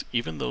build,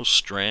 even though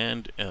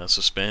Strand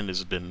Suspend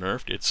has been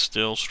nerfed, it's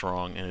still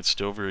strong and it's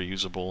still very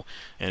usable,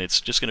 and it's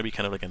just going to be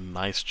kind of like a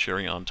nice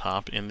cherry on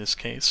top in this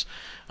case.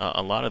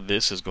 A lot of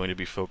this is going to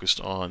be focused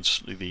on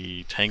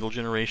the tangle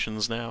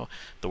generations now,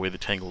 the way the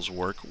tangles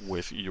work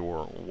with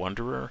your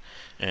Wanderer,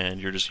 and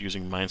you're just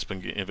using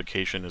Mindspin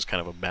Invocation as kind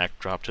of a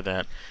backdrop to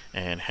that,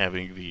 and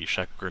having the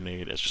Shackle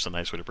Grenade as just a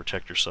nice way to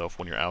protect yourself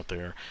when you're out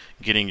there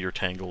getting your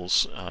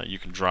tangles. You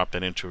can drop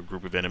that into a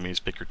group of enemies,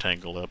 pick your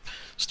tangle up,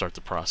 start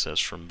the process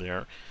from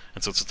there.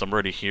 And so since I'm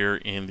already here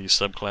in the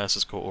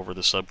subclasses, go over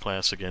the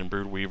subclass again.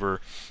 Broodweaver,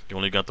 you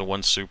only got the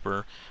one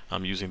super.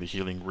 I'm using the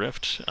Healing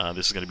Rift.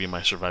 This is going to be my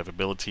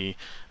survivability.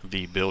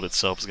 The build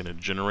itself is going to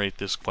generate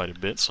this quite a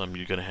bit, so I'm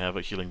going to have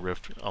a Healing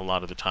Rift a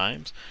lot of the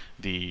times.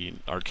 The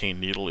Arcane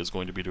Needle is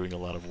going to be doing a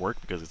lot of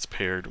work because it's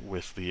paired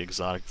with the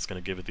exotic that's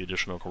going to give it the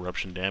additional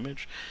corruption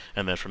damage.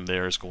 And then from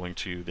there is going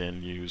to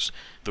then use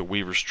the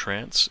Weaver's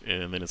Trance,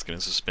 and then it's going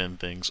to suspend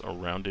things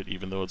around it.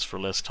 Even though it's for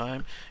less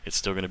time, it's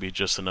still going to be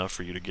just enough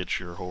for you to get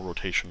your whole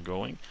rotation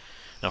going.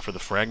 Now for the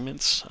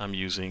fragments, I'm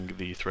using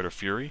the Thread of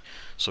Fury,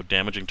 so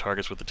damaging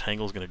targets with the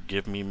Tangle is going to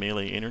give me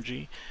melee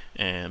energy,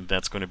 and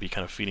that's going to be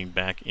kind of feeding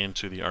back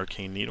into the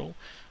Arcane Needle.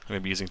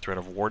 going to be using Threat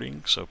of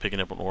Warding, so picking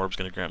up an orb is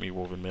going to grant me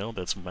Woven Mail.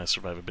 That's my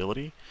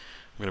survivability.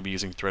 I'm going to be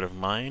using Threat of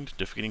Mind.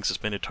 Defeating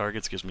suspended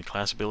targets gives me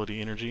class ability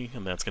energy,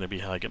 and that's going to be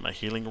how I get my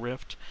Healing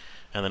Rift.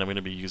 And then I'm going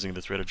to be using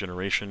the Threat of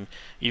Generation.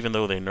 Even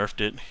though they nerfed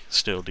it,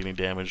 still dealing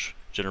damage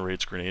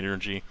generates grenade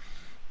energy.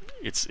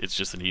 It's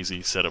just an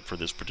easy setup for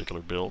this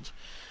particular build.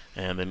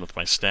 And then with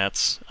my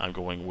stats, I'm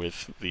going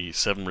with the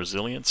 7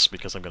 Resilience,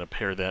 because I'm going to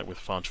pair that with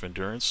Font of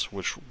Endurance,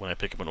 which when I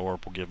pick up an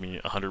orb will give me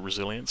 100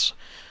 Resilience.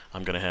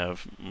 I'm going to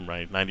have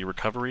my 90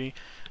 Recovery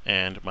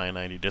and my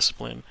 90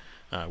 Discipline.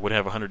 Would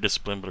have 100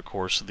 Discipline, but of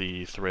course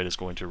the threat is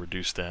going to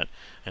reduce that,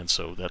 and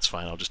so that's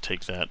fine. I'll just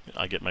take that.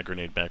 I get my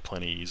grenade back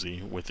plenty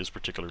easy with this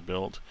particular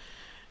build.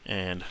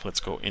 And let's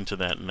go into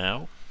that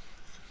now.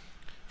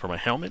 For my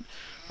helmet,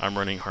 I'm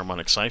running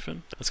Harmonic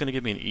Siphon. That's going to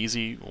give me an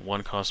easy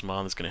 1-cost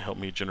mod that's going to help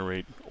me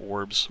generate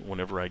orbs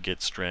whenever I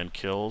get Strand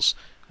kills,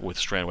 with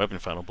Strand Weapon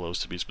Final Blows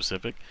to be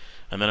specific.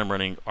 And then I'm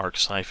running Arc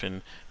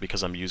Siphon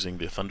because I'm using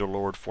the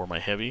Thunderlord for my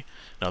heavy.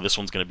 Now this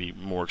one's going to be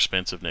more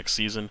expensive next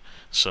season,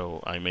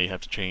 so I may have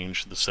to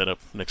change the setup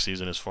next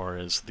season as far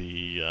as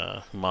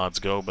the mods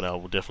go, but I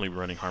will definitely be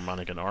running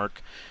Harmonic and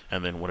Arc,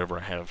 and then whatever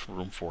I have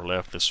room for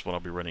left, this is what I'll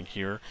be running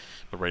here.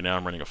 But right now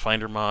I'm running a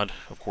Finder mod.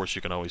 Of course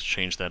you can always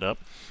change that up.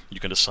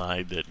 You can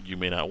decide that you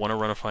may not want to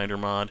run a Finder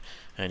mod,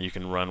 and you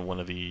can run one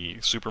of the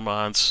super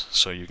mods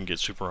so you can get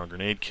super on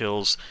grenade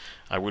kills.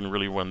 I wouldn't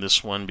really run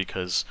this one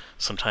because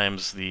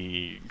sometimes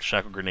the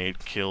shackle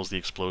grenade kills, the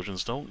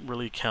explosions, don't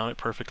really count it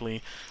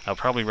perfectly. I'd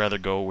probably rather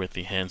go with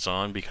the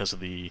hands-on because of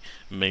the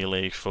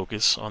melee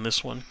focus on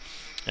this one.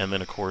 And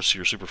then of course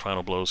your super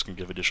final blows can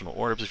give additional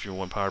orbs if you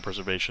want power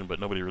preservation, but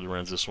nobody really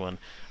runs this one.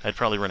 I'd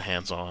probably run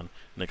hands-on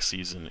next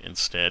season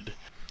instead.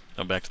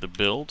 Now back to the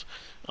build.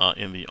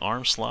 In the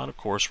arm slot, of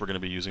course, we're going to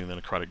be using the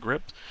Necrotic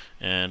Grip,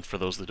 and for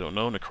those that don't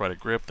know, Necrotic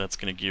Grip, that's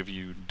going to give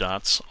you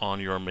dots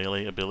on your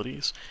melee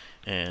abilities,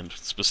 and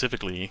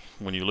specifically,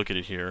 when you look at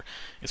it here,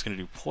 it's going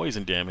to do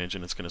poison damage,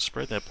 and it's going to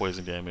spread that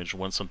poison damage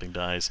once something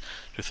dies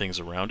to things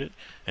around it,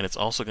 and it's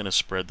also going to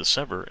spread the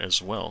Sever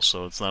as well,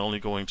 so it's not only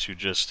going to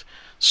just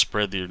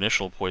spread the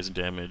initial poison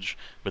damage,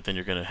 but then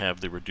you're going to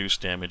have the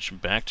reduced damage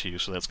back to you,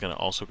 so that's going to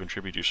also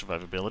contribute to your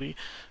survivability.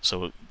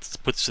 So it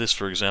puts this,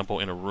 for example,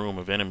 in a room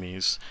of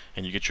enemies,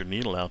 and you get your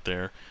needle out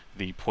there,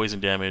 the poison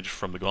damage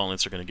from the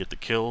gauntlets are going to get the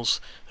kills,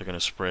 they're going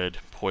to spread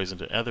poison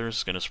to others,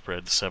 it's going to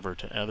spread the Sever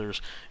to others.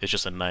 It's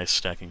just a nice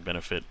stacking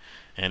benefit,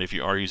 and if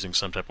you are using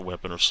some type of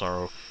weapon of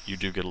sorrow, you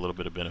do get a little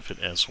bit of benefit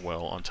as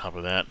well on top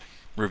of that.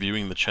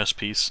 Reviewing the chest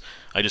piece,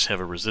 I just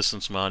have a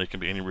resistance mod. It can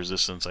be any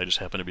resistance. I just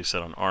happen to be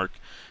set on Arc.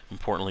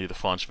 Importantly, the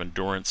Font of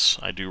Endurance.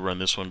 I do run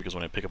this one because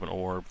when I pick up an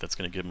orb, that's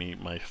going to give me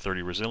my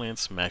 30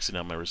 resilience, maxing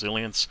out my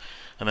resilience.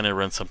 And then I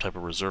run some type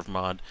of reserve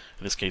mod.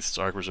 In this case, it's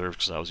Arc Reserve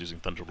because I was using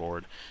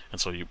Thunderlord.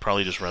 And so you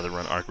probably just rather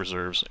run Arc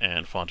Reserves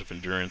and Font of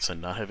Endurance and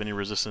not have any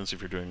resistance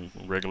if you're doing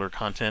regular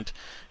content.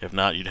 If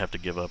not, you'd have to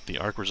give up the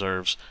Arc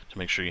Reserves to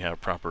make sure you have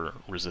proper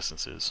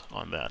resistances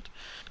on that.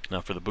 Now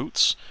for the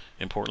boots,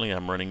 importantly,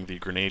 I'm running the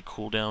grenade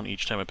cooldown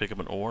each time I pick up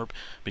an orb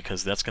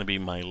because that's going to be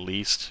my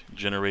least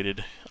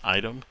generated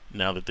item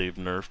now that they've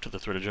nerfed the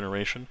threat of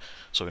generation,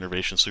 so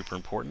innervation is super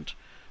important.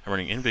 I'm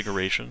running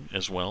invigoration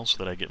as well so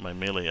that I get my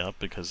melee up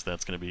because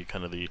that's going to be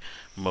kind of the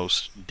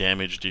most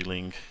damage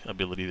dealing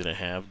ability that I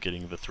have,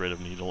 getting the threat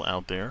of needle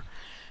out there.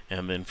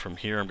 And then from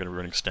here I'm going to be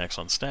running stacks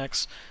on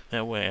stacks.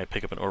 That way I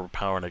pick up an orb of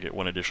power and I get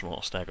one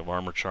additional stack of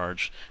armor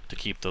charge to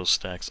keep those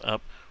stacks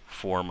up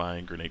for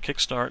my grenade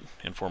kickstart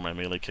and for my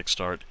melee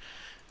kickstart.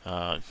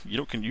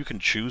 You can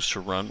choose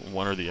to run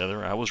one or the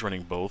other. I was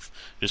running both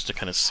just to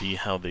kind of see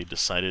how they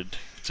decided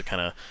to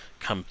kind of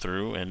come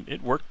through, and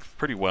it worked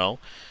pretty well.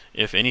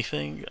 If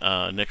anything,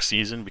 next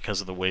season, because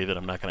of the way that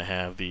I'm not going to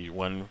have the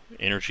 1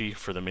 energy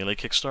for the melee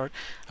kickstart,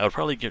 I would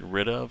probably get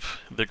rid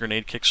of the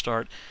grenade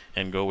kickstart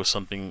and go with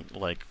something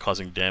like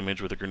causing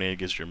damage with a grenade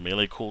gives your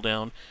melee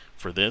cooldown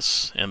for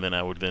this, and then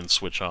I would then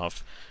switch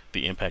off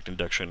the impact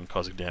induction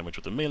causing damage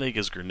with the melee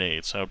gives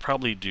grenades. So I would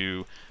probably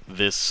do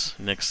this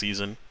next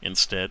season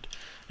instead,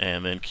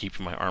 and then keep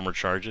my armor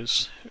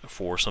charges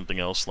for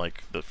something else,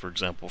 like for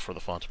example for the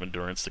Font of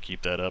Endurance, to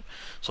keep that up.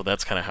 So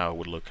that's kind of how it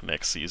would look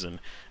next season,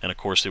 and of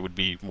course it would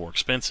be more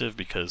expensive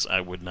because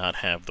I would not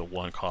have the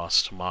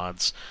 1-cost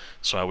mods,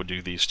 so I would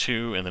do these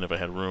 2, and then if I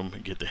had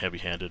room, get the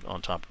heavy-handed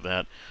on top of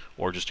that,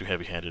 or just do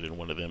heavy-handed in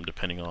one of them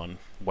depending on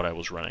what I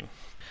was running.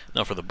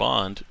 Now for the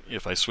bond,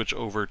 if I switch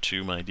over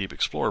to my Deep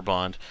Explorer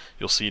bond,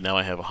 you'll see now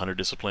I have 100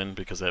 discipline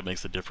because that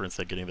makes the difference,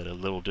 that getting that a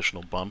little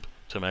additional bump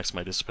to max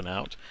my discipline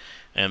out.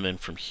 And then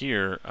from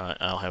here,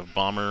 I'll have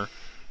Bomber,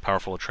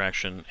 Powerful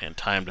Attraction, and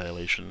Time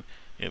Dilation.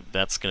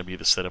 That's going to be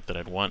the setup that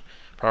I'd want.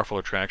 Powerful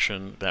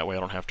Attraction, that way I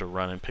don't have to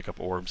run and pick up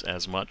orbs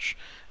as much.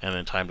 And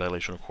then Time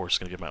Dilation, of course, is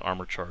going to give my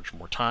armor charge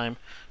more time,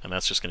 and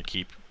that's just going to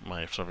keep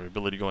my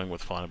survivability going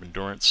with Font of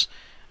Endurance.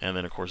 And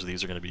then of course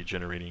these are going to be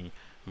generating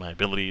my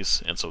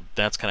abilities, and so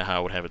that's kind of how I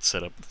would have it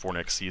set up for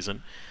next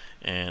season.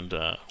 And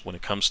when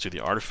it comes to the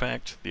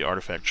artifact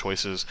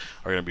choices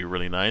are going to be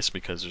really nice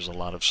because there's a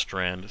lot of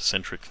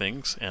strand-centric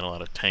things and a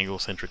lot of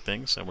tangle-centric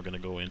things, and we're going to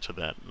go into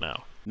that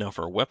now. Now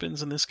for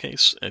weapons in this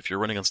case, if you're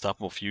running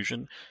Unstoppable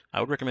Fusion, I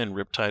would recommend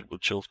Riptide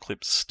with Chill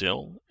Clip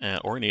still,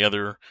 or any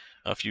other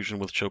fusion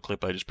with Chill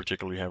Clip. I just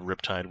particularly have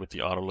Riptide with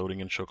the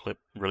auto-loading and Chill Clip.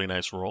 Really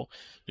nice roll.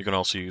 You can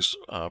also use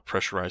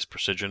Pressurized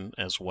Precision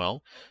as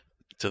well.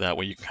 So that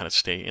way you can kind of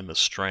stay in the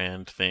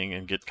strand thing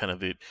and get kind of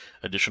the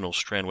additional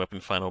strand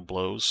weapon final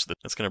blows.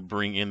 That's going to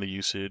bring in the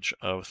usage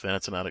of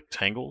Thanatotic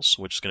Tangles,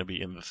 which is going to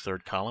be in the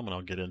third column, and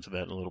I'll get into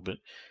that in a little bit.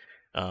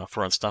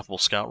 For Unstoppable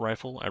Scout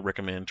Rifle, I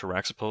recommend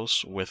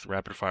Taraxipos with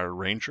Rapid Fire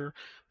Ranger.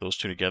 Those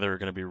two together are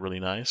going to be really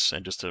nice.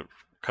 And just to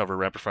cover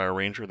Rapid Fire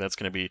Ranger, that's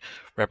going to be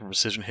rapid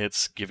precision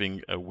hits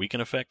giving a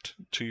weaken effect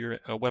to your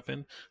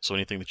weapon. So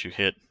anything that you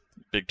hit,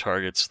 big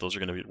targets, those are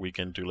going to be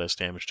weakened, do less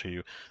damage to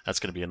you.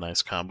 That's going to be a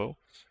nice combo.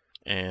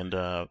 And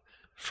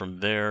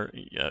from there,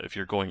 if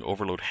you're going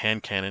Overload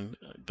Hand Cannon,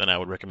 then I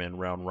would recommend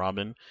Round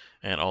Robin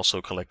and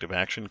also Collective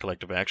Action.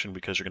 Collective Action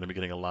because you're going to be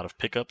getting a lot of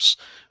pickups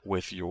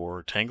with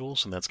your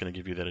Tangles, and that's going to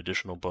give you that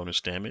additional bonus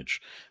damage.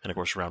 And of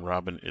course, Round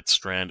Robin, it's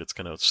Strand, it's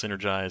going to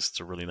synergize, it's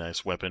a really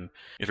nice weapon.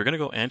 If you're going to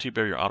go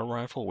Anti-Barrier Auto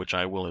Rifle, which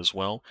I will as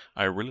well,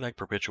 I really like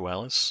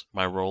Perpetualis.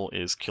 My role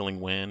is Killing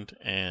Wind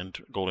and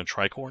Golden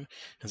Tricorn,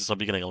 and since I'll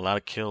be getting a lot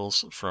of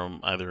kills from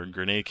either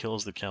grenade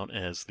kills that count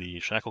as the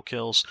shackle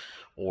kills,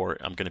 or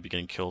I'm going to be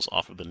getting kills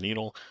off of the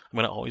needle, I'm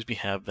going to always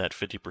have that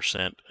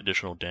 50%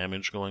 additional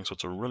damage going, so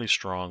it's a really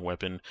strong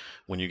weapon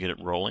when you get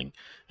it rolling.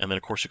 And then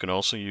of course you can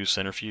also use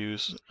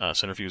Centrifuge.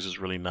 Centrifuge is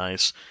really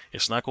nice.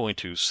 It's not going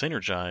to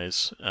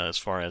synergize as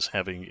far as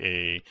having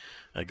a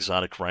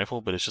exotic rifle,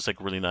 but it's just like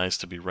really nice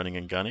to be running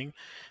and gunning.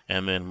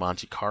 And then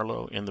Monte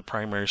Carlo in the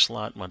primary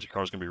slot. Monte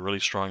Carlo is going to be really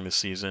strong this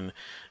season.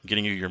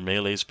 Getting you your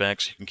melees back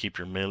so you can keep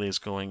your melees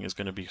going is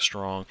going to be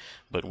strong.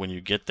 But when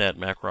you get that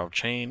Makarov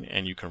chain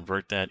and you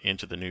convert that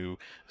into the new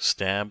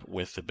stab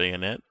with the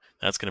bayonet,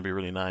 that's going to be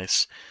really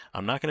nice.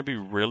 I'm not going to be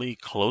really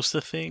close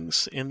to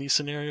things in these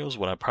scenarios.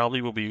 What I probably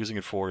will be using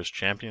it for is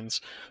champions.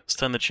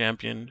 Stun the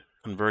champion,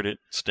 convert it,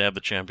 stab the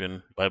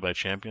champion, bye-bye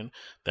champion.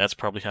 That's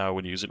probably how I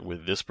would use it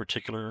with this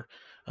particular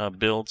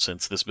build,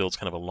 since this build's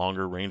kind of a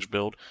longer range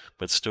build,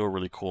 but still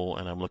really cool,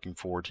 and I'm looking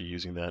forward to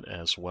using that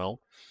as well.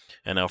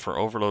 And now for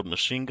overload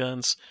machine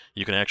guns,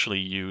 you can actually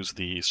use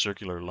the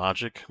circular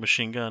logic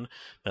machine gun.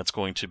 That's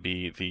going to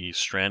be the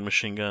Strand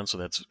machine gun, so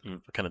that's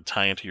kind of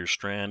tie into your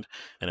Strand.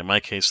 And in my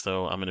case,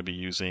 though, I'm going to be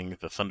using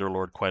the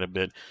Thunderlord quite a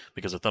bit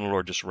because the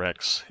Thunderlord just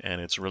wrecks,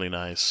 and it's really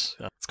nice.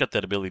 It's got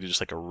that ability to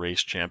just like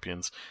erase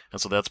champions,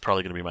 and so that's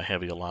probably going to be my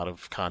heavy. A lot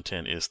of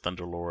content is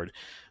Thunderlord,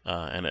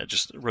 and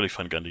just a really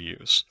fun gun to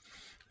use.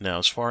 Now,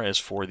 as far as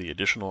for the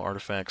additional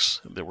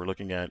artifacts that we're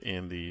looking at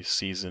in the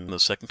season, the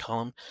second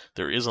column,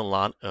 there is a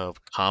lot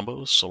of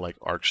combos. So like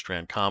Arc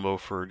Strand combo,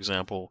 for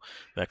example,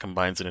 that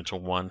combines it into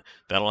one.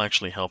 That'll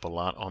actually help a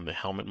lot on the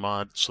helmet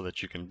mod so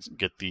that you can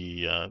get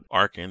the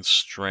Arc and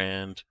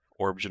Strand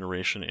orb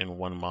generation in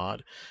one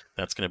mod.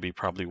 That's going to be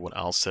probably what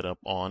I'll set up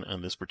on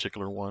this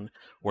particular one,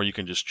 or you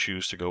can just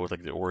choose to go with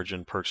like the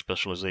origin perk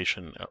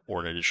specialization or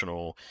an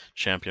additional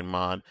champion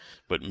mod.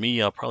 But me,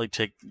 I'll probably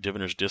take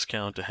Diviner's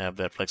Discount to have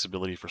that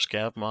flexibility for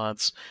scav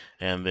mods,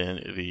 and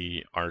then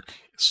the Arc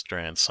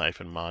Strand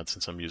Siphon mod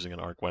since I'm using an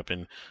Arc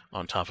weapon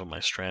on top of my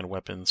Strand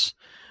weapons.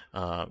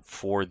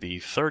 For the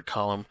third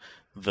column,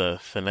 the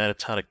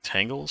Thanatotic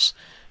Tangles,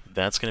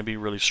 that's going to be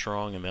really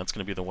strong, and that's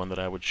going to be the one that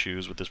I would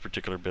choose with this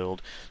particular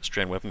build.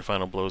 Strand Weapon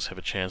Final Blows have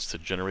a chance to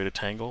generate a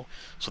tangle,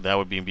 so that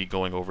would be me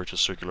going over to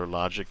Circular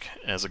Logic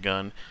as a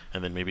gun,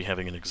 and then maybe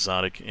having an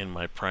exotic in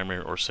my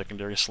primary or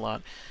secondary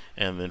slot,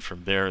 and then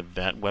from there,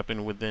 that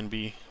weapon would then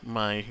be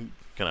my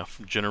kind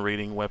of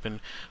generating weapon.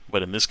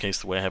 But in this case,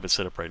 the way I have it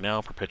set up right now,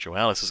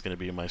 Perpetualis is going to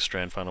be my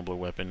Strand Final Blow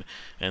weapon,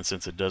 and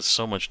since it does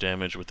so much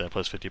damage with that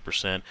plus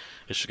 50%,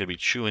 it's just going to be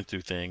chewing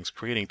through things,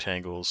 creating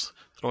tangles,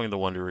 throwing the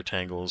Wanderer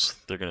tangles.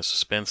 They're going to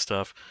suspend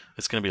stuff.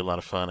 It's going to be a lot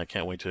of fun. I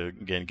can't wait to,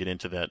 again, get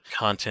into that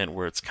content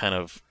where it's kind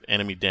of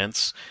enemy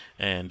dense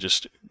and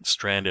just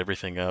strand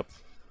everything up,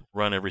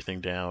 run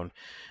everything down,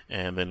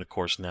 and then of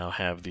course now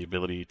have the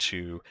ability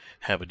to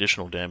have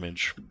additional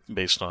damage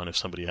based on if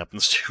somebody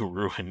happens to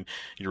ruin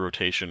your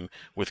rotation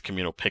with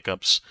communal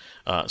pickups.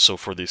 So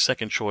for the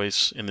second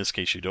choice, in this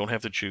case you don't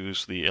have to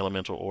choose the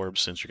elemental orb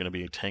since you're going to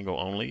be tango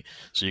only,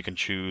 so you can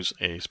choose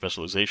a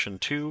specialization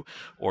 2,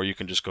 or you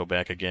can just go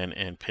back again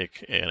and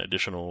pick an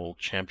additional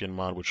champion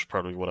mod, which is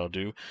probably what I'll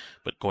do.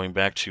 But going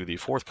back to the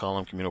fourth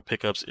column, communal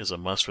pickups is a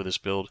must for this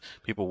build.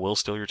 People will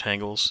steal your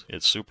tangles.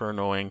 It's super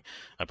annoying.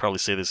 I probably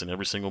say this in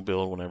every single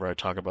build whenever I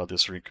talk about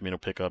this communal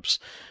pickups,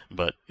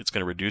 but it's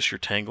going to reduce your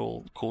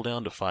tangle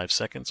cooldown to 5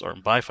 seconds, or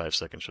by 5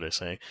 seconds should I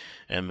say,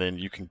 and then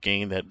you can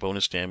gain that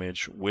bonus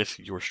damage with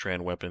your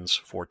Strand weapons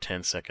for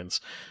 10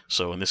 seconds.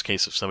 So in this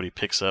case, if somebody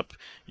picks up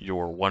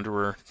your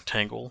Wanderer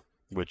tangle,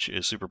 which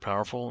is super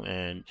powerful,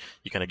 and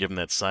you kind of give them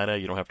that side eye,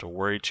 you don't have to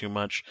worry too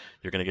much.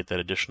 You're going to get that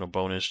additional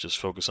bonus. Just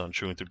focus on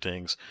chewing through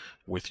things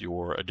with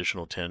your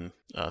additional 10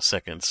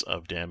 seconds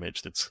of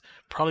damage. That's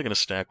probably going to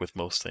stack with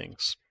most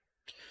things.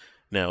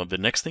 Now, the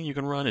next thing you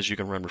can run is you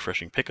can run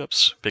refreshing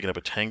pickups. Picking up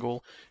a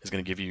Tangle is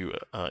going to give you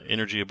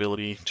energy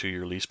ability to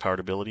your least powered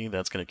ability.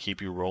 That's going to keep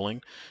you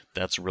rolling.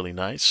 That's really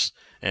nice.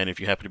 And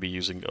if you happen to be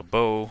using a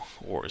bow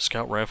or a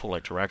scout rifle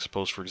like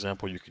Taraxipos, for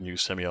example, you can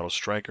use Semi-Auto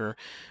Striker,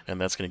 and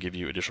that's going to give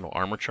you additional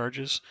armor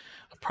charges.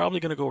 I'm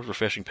probably going to go with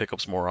refreshing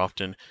pickups more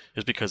often,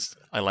 just because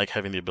I like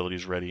having the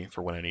abilities ready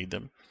for when I need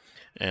them.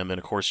 And then,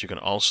 of course, you can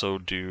also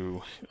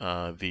do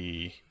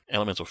the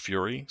Elemental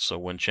Fury. So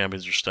when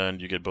champions are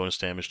stunned, you get bonus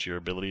damage to your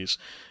abilities,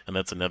 and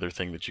that's another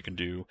thing that you can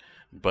do.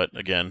 But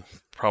again,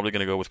 probably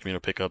going to go with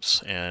Communal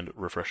Pickups and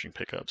Refreshing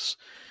Pickups.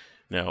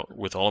 Now,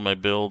 with all of my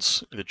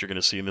builds that you're going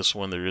to see in this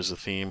one, there is a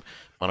theme.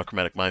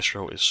 Monochromatic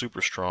Maestro is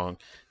super strong,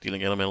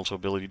 dealing elemental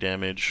ability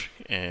damage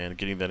and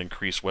getting that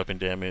increased weapon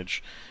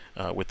damage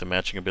with the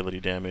matching ability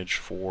damage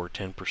for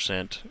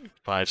 10%,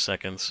 5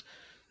 seconds.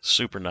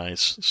 Super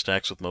nice,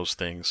 stacks with most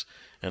things,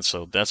 and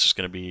so that's just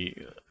going to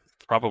be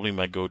probably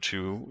my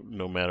go-to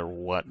no matter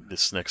what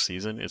this next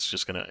season. It's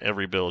just going to,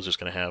 every build is just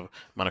going to have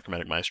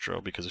Monochromatic Maestro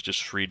because it's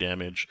just free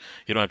damage.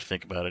 You don't have to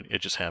think about it,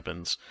 it just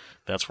happens.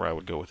 That's where I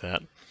would go with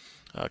that.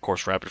 Of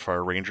course, Rapid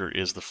Fire Ranger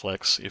is the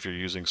flex if you're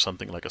using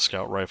something like a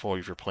Scout Rifle.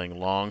 If you're playing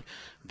long,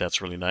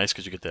 that's really nice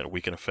because you get that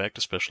weaken effect,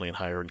 especially in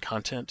higher end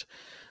content.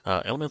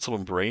 Elemental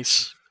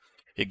Embrace,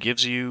 it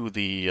gives you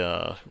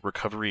the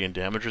recovery and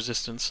damage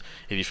resistance.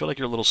 If you feel like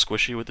you're a little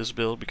squishy with this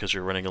build because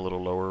you're running a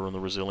little lower on the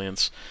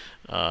resilience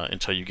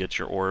until you get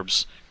your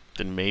orbs,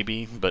 then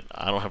maybe, but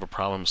I don't have a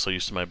problem. I'm so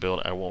used to my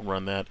build, I won't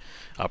run that.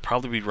 I'll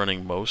probably be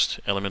running most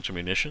Elemental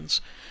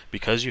Munitions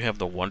because you have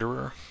the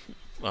Wanderer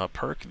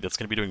perk that's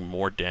going to be doing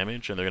more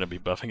damage, and they're going to be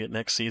buffing it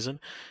next season,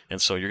 and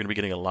so you're going to be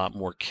getting a lot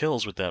more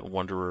kills with that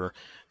Wanderer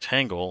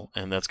Tangle,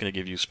 and that's going to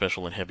give you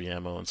special and heavy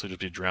ammo, and so just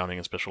be drowning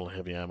in special and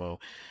heavy ammo,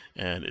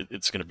 and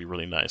it's going to be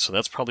really nice. So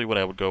that's probably what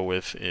I would go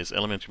with, is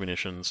Elemental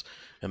Munitions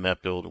and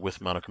that build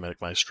with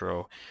Monochromatic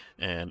Maestro,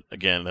 and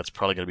again, that's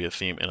probably going to be a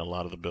theme in a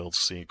lot of the builds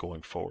see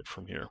going forward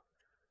from here.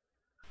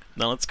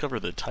 Now let's cover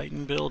the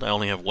Titan build. I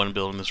only have one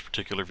build in this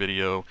particular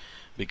video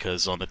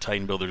because on the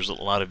Titan build there's a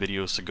lot of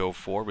videos to go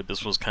for, but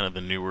this was kind of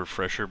the newer,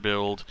 fresher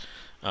build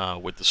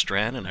with the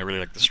Strand, and I really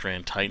like the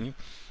Strand Titan.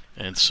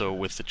 And so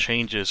with the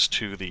changes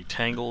to the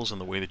tangles and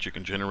the way that you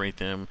can generate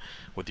them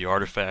with the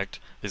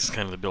artifact, this is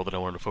kind of the build that I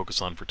wanted to focus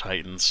on for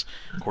Titans.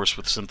 Of course,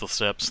 with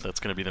Synthoceps,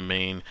 that's going to be the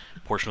main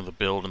portion of the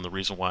build, and the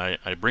reason why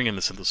I bring in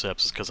the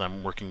Synthoceps is because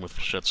I'm working with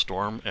Flechette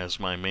Storm as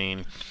my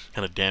main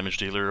kind of damage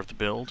dealer of the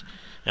build.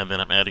 And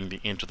then I'm adding the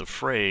Into the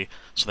Fray,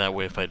 so that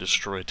way if I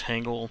destroy a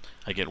Tangle,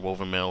 I get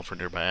Woven Mail for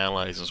nearby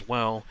allies as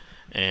well.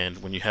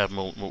 And when you have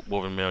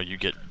Woven Mail, you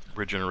get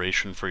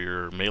regeneration for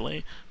your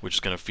melee, which is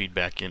going to feed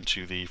back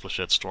into the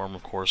Flechette Storm,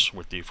 of course,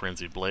 with the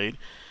Frenzied Blade.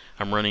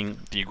 I'm running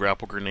the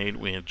Grapple Grenade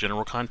with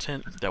general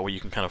content, that way you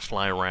can kind of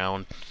fly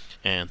around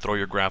and throw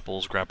your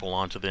grapples, grapple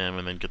onto them,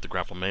 and then get the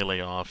grapple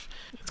melee off.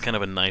 It's kind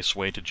of a nice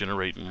way to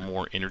generate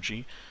more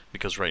energy,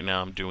 because right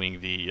now I'm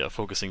doing the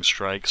Focusing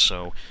Strike,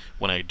 so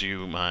when I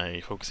do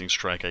my Focusing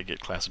Strike I get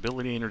class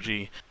ability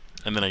energy,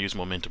 and then I use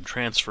Momentum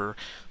Transfer,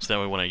 so that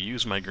way when I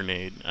use my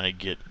grenade I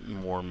get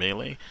more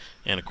melee.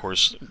 And of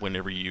course,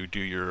 whenever you do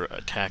your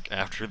attack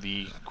after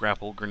the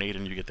grapple grenade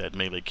and you get that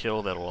melee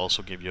kill, that'll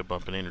also give you a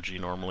bump in energy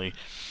normally.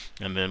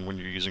 And then when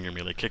you're using your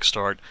melee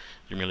kickstart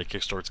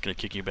is going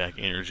to kick you back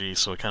energy,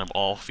 so it kind of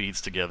all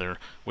feeds together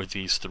with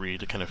these three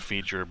to kind of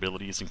feed your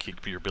abilities and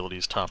keep your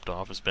abilities topped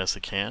off as best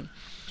it can.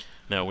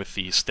 Now with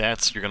the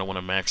stats, you're going to want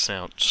to max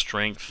out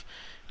Strength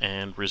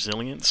and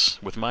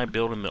Resilience. With my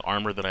build and the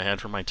armor that I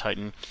had for my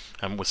Titan,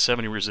 I'm with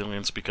 70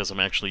 Resilience because I'm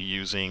actually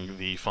using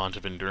the Font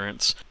of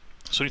Endurance.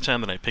 So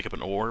anytime that I pick up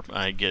an orb,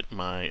 I get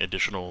my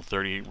additional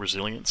 30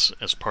 resilience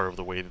as part of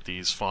the way that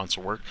these fonts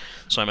work.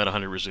 So I'm at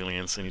 100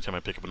 resilience anytime I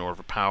pick up an orb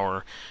of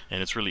power,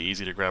 and it's really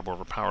easy to grab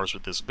orb of powers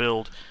with this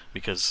build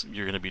because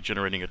you're going to be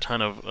generating a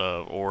ton of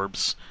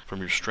orbs from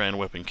your Strand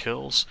weapon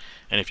kills.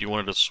 And if you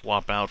wanted to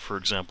swap out, for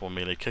example,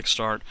 melee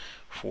kickstart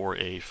for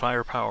a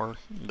firepower,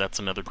 that's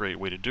another great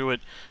way to do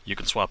it. You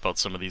can swap out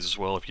some of these as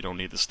well if you don't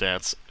need the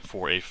stats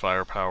for a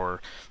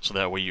firepower, so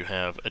that way you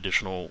have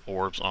additional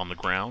orbs on the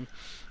ground.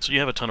 So you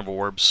have a ton of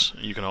orbs.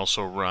 You can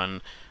also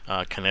run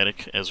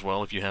kinetic as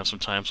well if you have some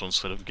time, so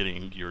instead of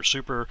getting your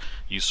super,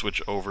 you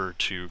switch over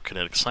to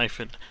kinetic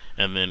siphon.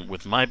 And then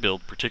with my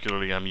build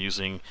particularly, I'm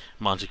using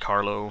Monte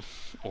Carlo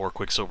or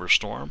Quicksilver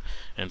Storm,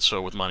 and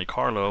so with Monte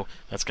Carlo,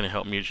 that's going to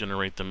help me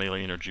generate the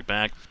melee energy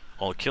back.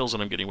 All the kills that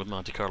I'm getting with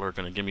Monte Carlo are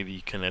going to give me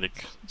the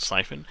kinetic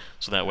siphon,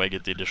 so that way I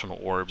get the additional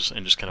orbs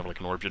and just kind of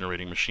like an orb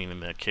generating machine in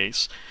that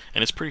case.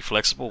 And it's pretty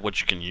flexible what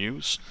you can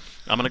use.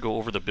 I'm going to go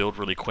over the build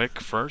really quick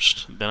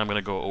first, then I'm going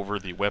to go over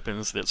the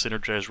weapons that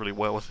synergize really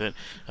well with it,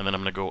 and then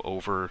I'm going to go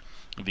over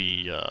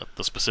the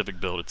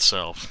specific build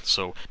itself.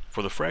 So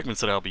for the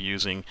fragments that I'll be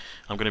using,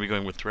 I'm going to be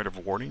going with Thread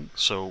of Warding.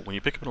 So when you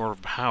pick up an Orb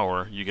of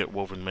Power, you get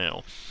Woven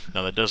Mail.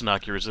 Now that does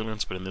knock your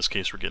resilience, but in this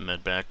case we're getting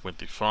that back with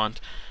the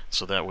font.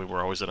 so that way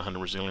we're always at 100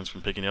 resilience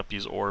from picking up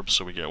these orbs.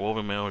 So we get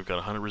woven mail, we've got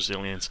 100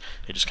 resilience.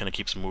 It just kind of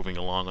keeps moving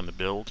along on the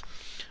build.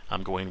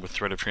 I'm going with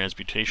Thread of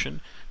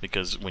Transmutation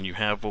because when you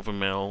have woven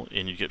mail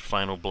and you get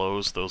final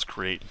blows, those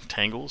create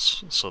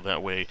tangles. So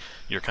that way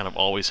you're kind of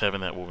always having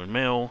that woven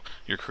mail.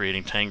 You're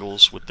creating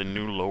tangles with the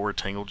new lower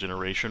tangle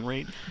generation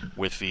rate,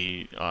 with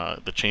the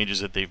changes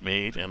that they've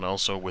made, and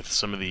also with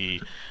some of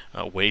the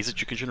ways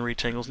that you can generate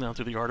tangles now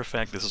through the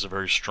artifact. This is a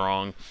very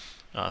strong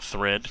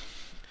thread.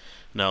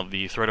 Now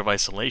the Thread of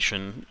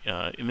Isolation,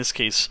 in this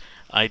case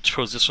I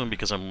chose this one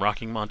because I'm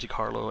rocking Monte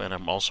Carlo and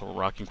I'm also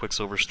rocking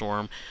Quicksilver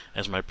Storm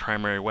as my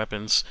primary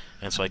weapons,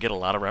 and so I get a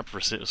lot of rapid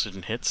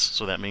precision hits,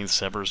 so that means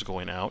Sever's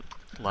going out.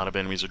 A lot of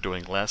enemies are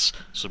doing less,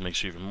 so it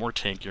makes you even more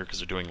tankier because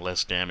they're doing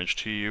less damage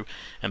to you,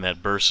 and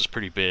that burst is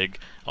pretty big.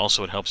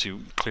 Also, it helps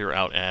you clear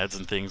out adds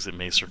and things that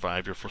may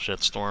survive your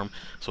Flechette Storm,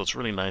 so it's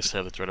really nice to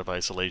have the Thread of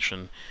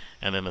Isolation.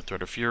 And then the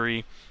Thread of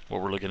Fury,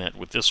 what we're looking at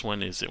with this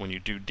one is that when you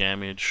do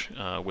damage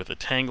with a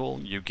tangle,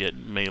 you get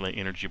melee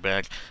energy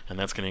back, and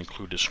that's going to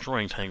include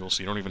destroying tangles,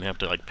 so you don't even have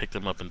to like pick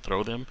them up and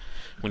throw them.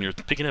 When you're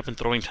picking up and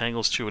throwing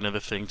tangles too, another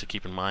thing to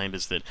keep in mind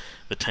is that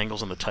the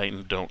tangles on the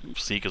Titan don't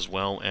seek as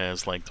well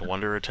as like the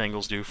Wanderer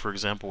tangles do, for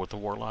example, with the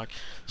Warlock.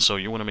 So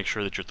you want to make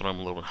sure that you're throwing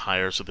them a little bit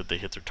higher so that they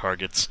hit their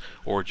targets,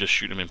 or just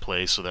shoot them in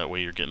place so that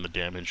way you're getting the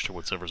damage to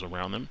whatever's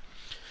around them.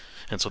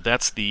 And so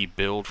that's the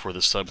build for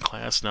the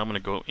subclass. Now I'm going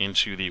to go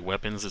into the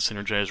weapons that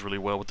synergize really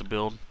well with the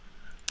build.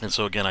 And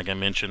so again, like I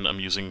mentioned, I'm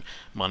using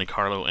Monte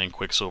Carlo and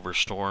Quicksilver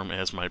Storm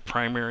as my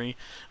primary.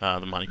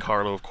 The Monte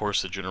Carlo, of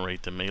course, to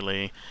generate the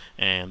melee,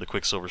 and the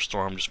Quicksilver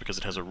Storm just because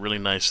it has a really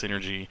nice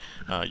synergy.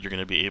 You're going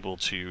to be able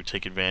to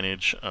take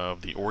advantage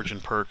of the Origin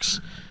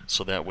perks,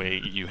 so that way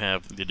you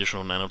have the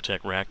additional nanotech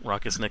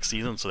rockets next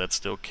season, so that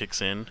still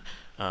kicks in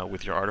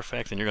with your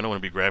artifact, and you're going to want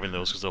to be grabbing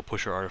those because they'll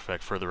push your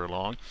artifact further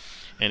along.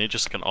 And it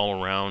just can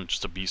all around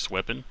just a beast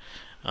weapon.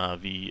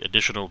 The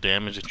additional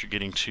damage that you're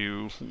getting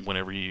to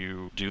whenever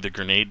you do the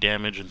grenade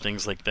damage and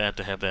things like that,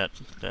 to have that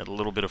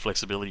little bit of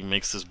flexibility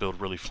makes this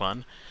build really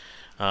fun.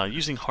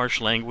 Using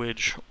harsh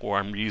language, or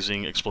I'm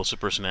using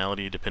explosive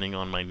personality depending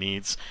on my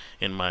needs.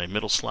 In my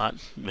middle slot,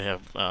 they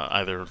have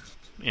either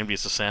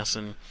Envious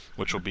Assassin,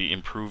 which will be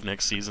improved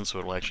next season, so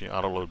it'll actually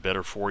auto-load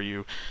better for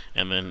you,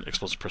 and then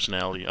Explosive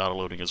Personality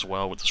auto-loading as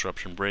well with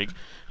Disruption Break.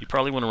 You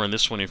probably want to run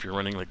this one if you're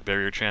running like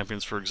Barrier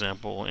Champions, for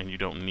example, and you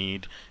don't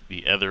need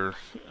the other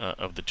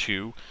of the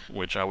two,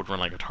 which I would run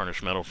like a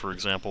Tarnished Metal, for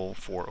example,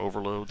 for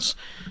overloads.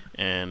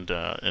 And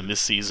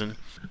this season,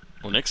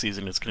 well, next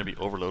season, it's going to be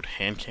Overload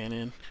Hand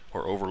Cannon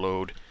or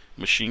Overload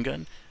Machine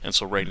Gun. And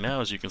so right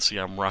now, as you can see,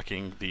 I'm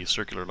rocking the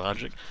Circular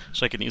Logic,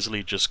 so I can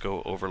easily just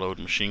go Overload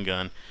Machine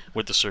Gun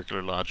with the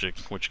Circular Logic,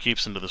 which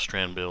keeps into the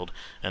Strand build,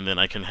 and then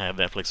I can have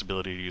that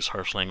flexibility to use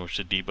Harsh Language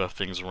to debuff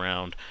things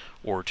around,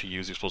 or to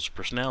use Explosive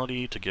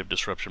Personality to give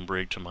Disruption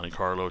Break to Monte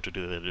Carlo to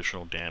do the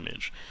additional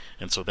damage.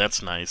 And so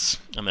that's nice,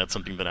 and that's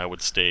something that I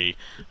would stay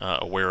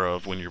aware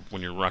of when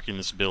you're rocking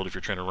this build. If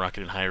you're trying to rock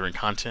it in higher end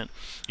content,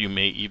 you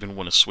may even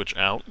want to switch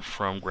out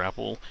from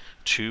Grapple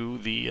to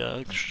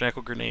the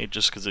Shackle Grenade,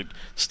 just because it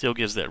still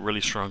gives that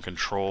really strong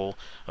control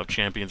of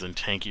champions and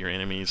tankier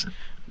enemies.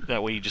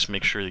 That way you just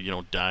make sure that you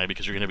don't die,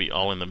 because you're going to be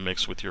all in the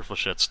mix with your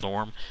Flechette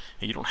Storm.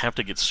 And you don't have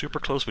to get super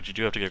close, but you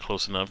do have to get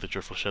close enough that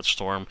your Flechette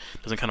Storm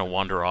doesn't kind of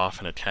wander off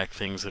and attack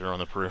things that are on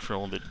the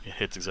peripheral, that it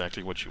hits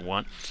exactly what you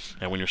want.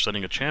 And when you're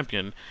studying a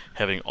champion,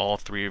 having all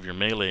three of your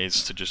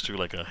melees to just do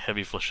like a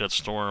heavy Flechette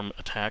Storm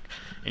attack,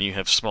 and you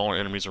have smaller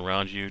enemies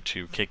around you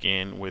to kick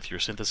in with your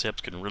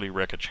Syntheseps, can really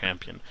wreck a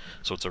champion.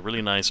 So it's a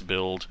really nice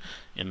build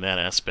in that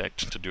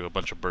aspect, to do a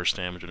bunch of burst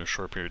damage in a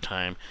short period of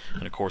time.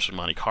 And of course with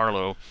Monte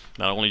Carlo,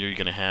 not only are you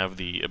going to have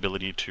the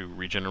ability to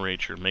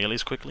regenerate your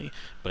melees quickly,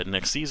 but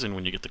next season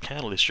when you get the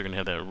Catalyst, you're going to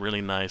have that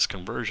really nice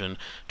conversion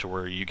to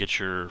where you get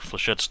your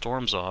Flechette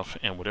Storms off,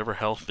 and whatever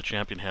health the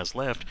champion has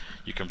left,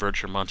 you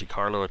convert your Monte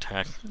Carlo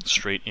attack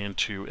straight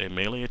into a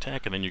melee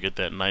attack, and then you get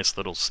that nice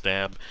little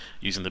stab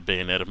using the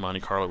bayonet of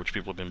Monte Carlo, which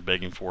people have been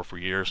begging for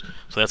years.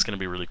 So that's going to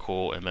be really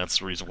cool, and that's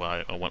the reason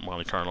why I want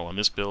Monte Carlo on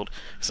this build,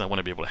 because I want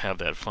to be able to have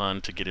that fun,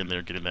 to get in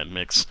there, get in that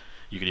mix.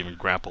 You can even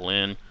grapple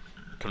in,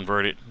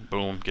 convert it,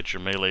 boom, get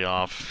your melee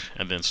off,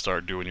 and then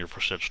start doing your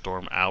Flechette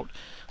Storm out.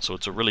 So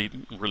it's a really,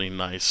 really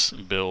nice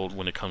build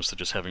when it comes to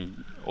just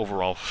having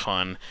overall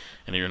fun,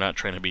 and you're not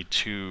trying to be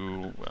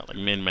too like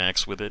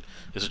min-max with it.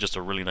 This is just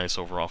a really nice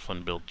overall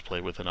fun build to play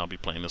with, and I'll be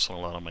playing this one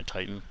a lot on my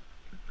Titan.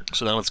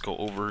 So now let's go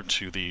over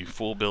to the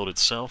full build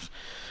itself.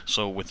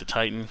 So with the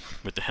Titan,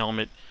 with the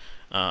helmet,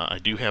 I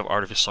do have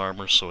Artifice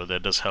Armor, so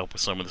that does help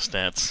with some of the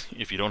stats.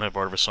 If you don't have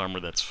Artifice Armor,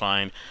 that's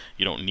fine.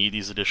 You don't need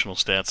these additional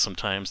stats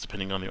sometimes,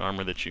 depending on the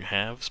armor that you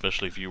have,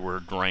 especially if you were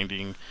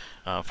grinding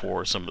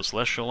for some of the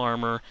Celestial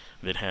Armor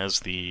that has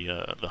the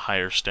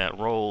higher stat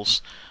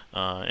rolls.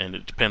 And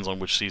it depends on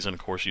which season, of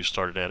course, you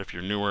started at. If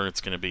you're newer,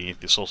 it's going to be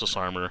the Solstice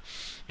Armor.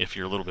 If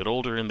you're a little bit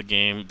older in the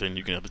game, then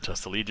you can have the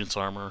Test Allegiance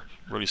Armor.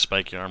 Really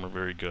spiky armor,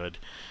 very good.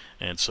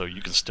 And so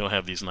you can still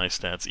have these nice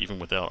stats even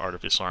without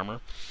Artifice Armor.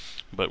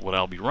 But what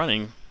I'll be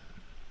running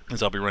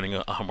is I'll be running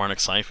a harmonic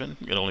siphon.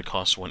 It only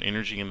costs 1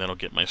 energy, and that'll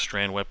get my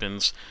strand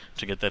weapons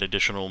to get that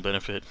additional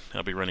benefit.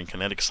 I'll be running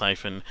kinetic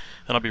siphon,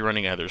 and I'll be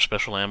running either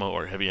special ammo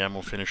or heavy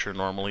ammo finisher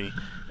normally.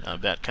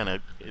 That kind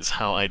of is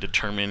how I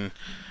determine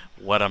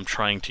what I'm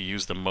trying to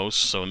use the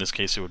most. So in this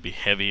case it would be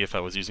heavy if I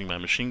was using my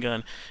machine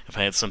gun. If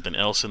I had something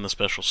else in the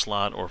special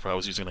slot, or if I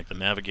was using like the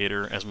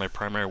navigator as my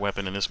primary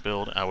weapon in this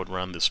build, I would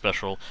run the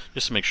special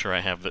just to make sure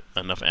I have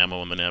enough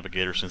ammo in the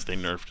navigator, since they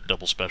nerfed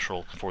double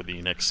special for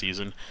the next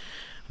season.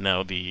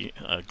 Now the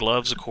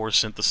gloves, of course,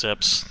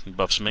 Syntheseps,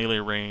 buffs melee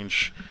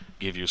range,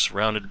 give you a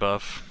surrounded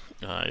buff.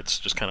 It's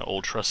just kind of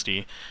old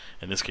trusty.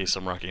 In this case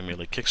I'm rocking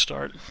melee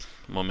kickstart.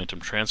 Momentum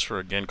transfer,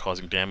 again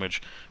causing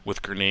damage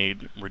with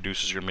grenade,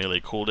 reduces your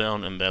melee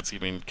cooldown, and that's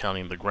even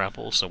counting the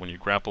grapple. So when you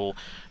grapple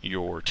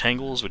your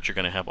tangles, which you're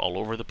going to have all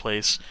over the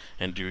place,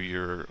 and do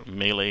your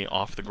melee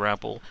off the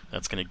grapple,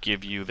 that's going to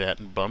give you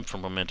that bump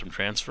from momentum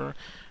transfer.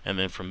 And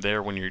then from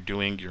there, when you're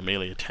doing your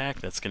melee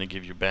attack, that's going to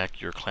give you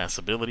back your class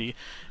ability,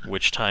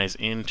 which ties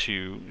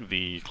into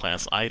the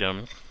class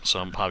item. So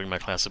I'm popping my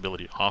class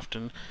ability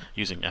often,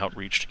 using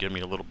outreach to give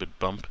me a little bit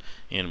bump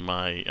in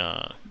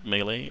my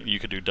melee. You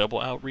could do double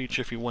outreach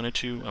if you wanted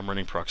to. I'm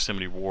running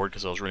proximity ward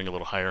because I was running a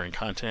little higher in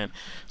content,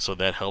 so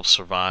that helps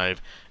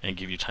survive and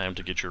give you time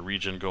to get your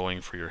regen going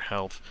for your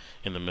health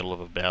in the middle of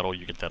a battle.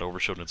 You get that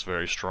overshoot and it's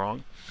very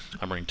strong.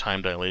 I'm running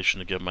time dilation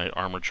to give my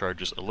armor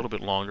charges a little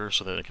bit longer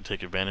so that I can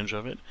take advantage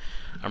of it.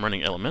 I'm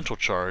running elemental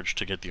charge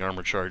to get the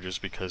armor charges,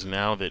 because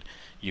now that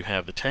you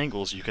have the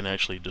tangles, you can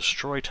actually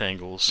destroy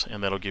tangles,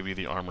 and that'll give you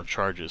the armor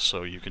charges.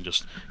 So you can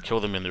just kill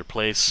them in their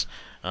place.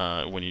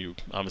 When you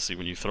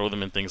throw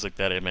them and things like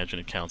that, I imagine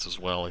it counts as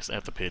well. I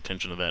have to pay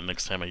attention to that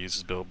next time I use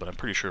this build, but I'm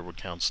pretty sure it would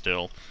count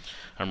still.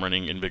 I'm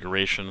running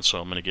invigoration, so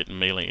I'm going to get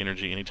melee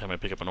energy anytime I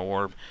pick up an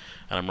orb,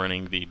 and I'm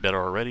running the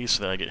better already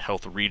so that I get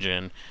health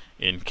regen.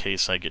 In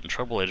case I get in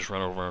trouble, I just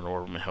run over an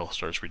orb and my health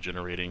starts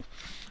regenerating.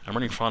 I'm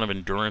running Fawn of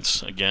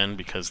Endurance again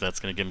because that's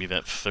going to give me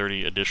that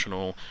 30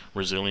 additional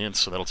resilience,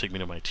 so that'll take me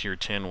to my tier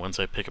 10 once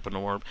I pick up an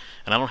orb.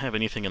 And I don't have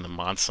anything in the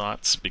mod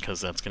slots because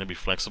that's going to be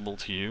flexible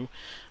to you.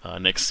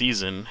 Next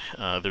season,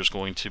 there's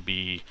going to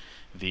be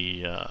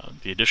the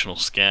additional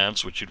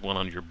scabs, which you'd want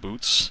on your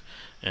boots.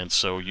 And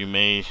so you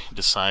may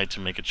decide to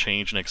make a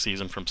change next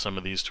season from some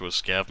of these to a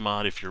scav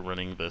mod if you're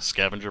running the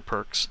scavenger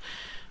perks.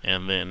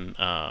 And then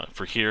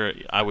for here,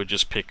 I would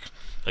just pick,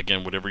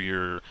 again, whatever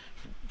you're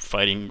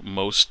fighting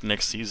most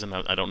next season.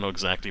 I don't know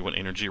exactly what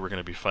energy we're going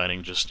to be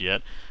fighting just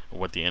yet, or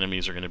what the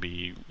enemies are going to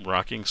be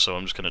rocking, so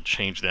I'm just going to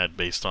change that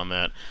based on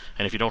that.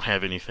 And if you don't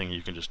have anything,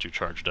 you can just do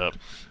charged up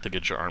to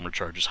get your armor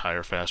charges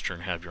higher faster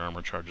and have your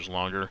armor charges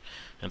longer.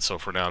 And so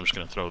for now I'm just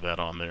going to throw that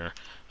on there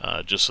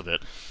just so that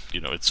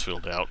it's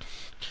filled out.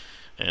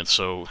 And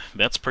so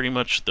that's pretty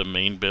much the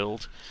main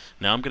build.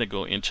 Now I'm going to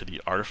go into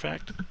the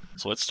artifact.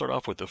 So let's start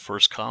off with the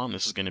first column.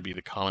 This is going to be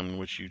the column in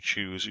which you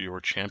choose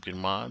your champion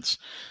mods.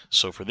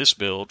 So for this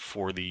build,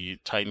 for the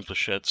Titan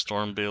Flechette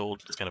Storm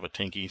build, it's kind of a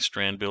tanky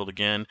Strand build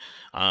again.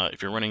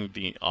 If you're running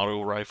the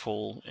auto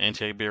rifle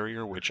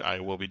anti-barrier, which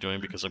I will be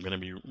doing because I'm going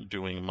to be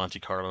doing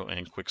Monte Carlo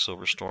and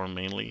Quicksilver Storm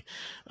mainly,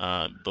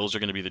 those are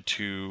going to be the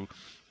two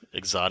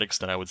exotics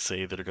that I would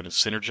say that are going to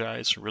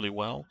synergize really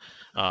well.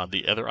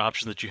 The other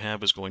option that you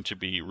have is going to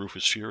be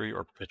Rufus Fury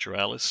or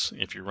Perpetualis.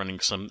 If you're running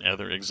some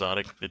other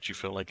exotic that you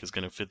feel like is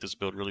going to fit this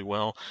build really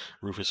well,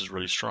 Rufus is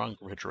really strong.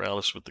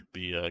 Perpetualis with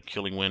the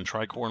Killing Wind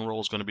Tricorn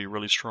roll is going to be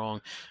really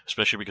strong,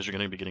 especially because you're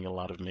going to be getting a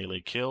lot of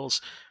melee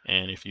kills.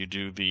 And if you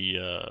do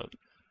the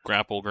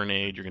grapple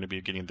grenade, you're going to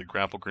be getting the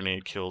grapple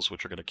grenade kills,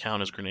 which are going to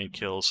count as grenade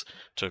kills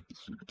to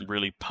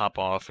really pop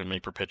off and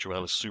make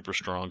Perpetualis super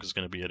strong, because it's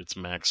going to be at its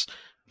max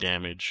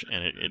damage,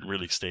 and it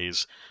really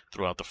stays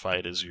throughout the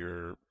fight as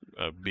you're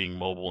being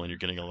mobile and you're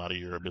getting a lot of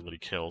your ability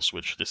kills,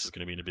 which this is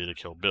going to be an ability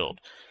kill build.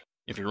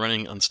 If you're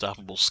running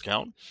Unstoppable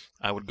Scout,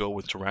 I would go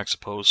with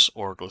Taraxipos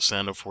or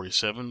Glissando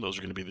 47. Those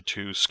are going to be the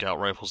two scout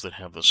rifles that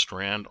have the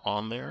Strand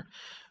on there.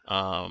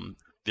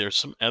 There's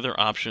some other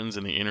options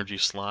in the energy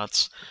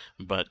slots,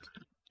 but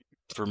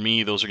for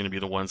me, those are going to be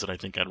the ones that I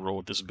think I'd roll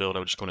with this build.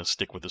 I'm just going to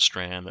stick with the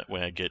Strand. That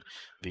way I get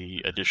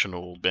the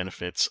additional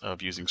benefits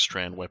of using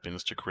Strand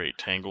weapons to create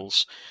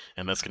tangles,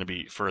 and that's going to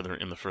be further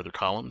in the further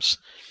columns.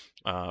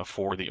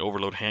 For the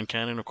Overload hand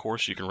cannon, of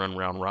course, you can run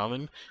round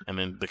robin, and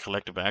then the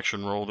collective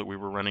action roll that we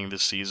were running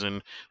this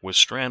season with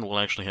Strand will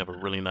actually have a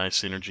really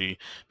nice synergy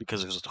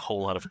because there's a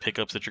whole lot of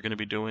pickups that you're going to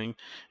be doing,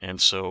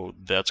 and so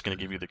that's going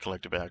to give you the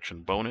collective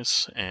action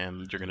bonus,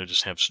 and you're going to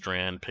just have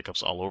Strand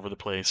pickups all over the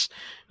place.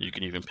 You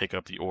can even pick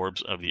up the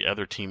orbs of the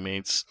other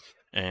teammates,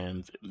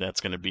 and that's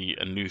going to be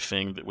a new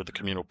thing with the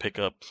communal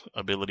pickup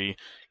ability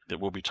that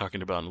we'll be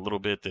talking about in a little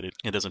bit, that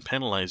it doesn't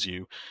penalize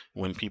you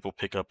when people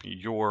pick up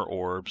your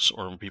orbs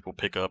or when people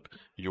pick up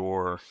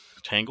your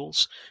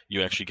tangles.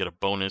 You actually get a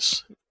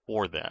bonus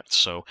for that.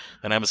 So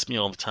that happens to me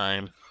all the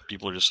time.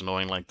 People are just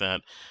annoying like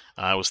that.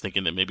 I was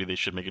thinking that maybe they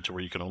should make it to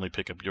where you can only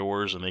pick up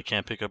yours and they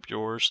can't pick up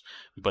yours,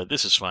 but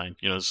this is fine.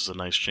 This is a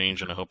nice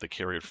change, and I hope they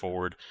carry it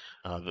forward,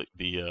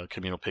 the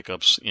communal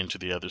pickups into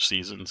the other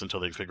seasons until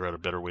they figure out a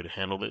better way to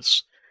handle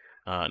this.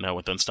 Now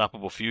with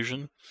Unstoppable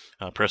Fusion,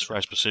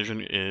 Pressurized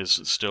Precision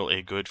is still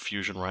a good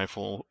fusion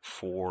rifle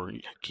for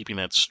keeping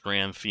that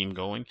Strand theme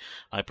going.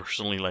 I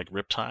personally like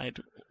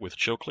Riptide with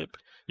Choke Clip.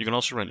 You can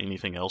also run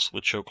anything else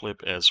with Choke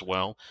Clip as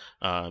well.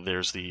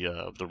 There's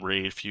the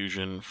Raid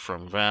Fusion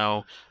from Vow,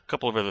 a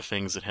couple of other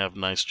things that have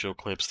nice Choke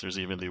Clips. There's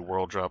even the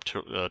World Drop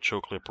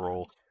Choke Clip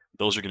roll.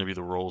 Those are going to be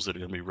the rolls that are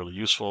going to be really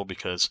useful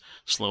because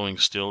slowing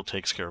still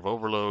takes care of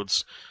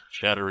overloads,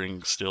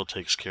 shattering still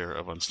takes care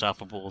of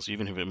unstoppables,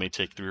 even if it may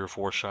take 3 or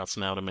 4 shots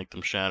now to make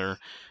them shatter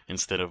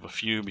instead of a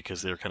few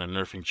because they're kind of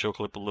nerfing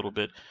Chokelip a little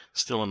bit.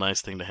 Still a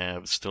nice thing to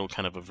have, still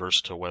kind of a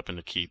versatile weapon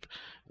to keep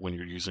when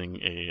you're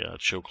using a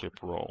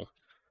Chokelip roll.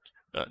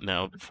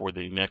 Now, for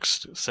the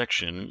next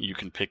section, you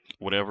can pick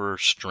whatever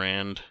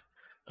strand,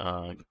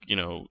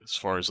 as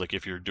far as like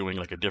if you're doing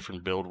like a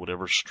different build,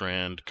 whatever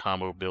strand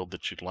combo build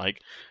that you'd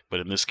like. But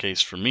in this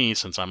case, for me,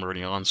 since I'm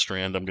already on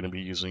strand, I'm going to be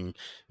using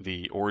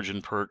the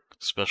Origin perk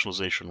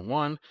Specialization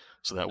 1,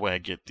 so that way I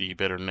get the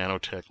better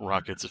nanotech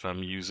rockets if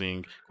I'm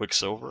using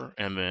Quicksilver,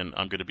 and then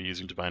I'm going to be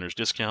using Diviner's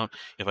Discount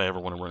if I ever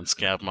want to run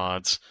scav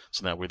mods,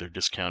 so that way they're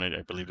discounted.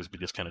 I believe it's be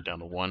discounted down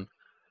to 1.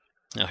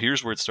 Now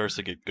here's where it starts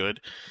to get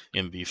good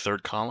in the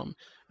third column.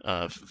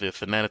 The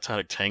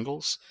Thanatotic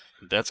Tangles,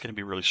 that's going to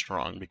be really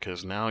strong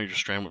because now your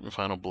Strand Weapon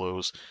Final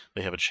Blows,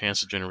 they have a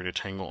chance to generate a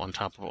tangle on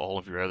top of all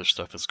of your other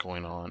stuff that's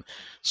going on.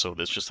 So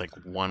there's just like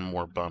one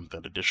more bump,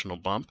 that additional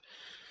bump.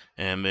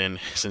 And then,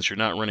 since you're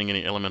not running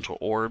any elemental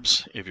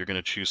orbs, if you're going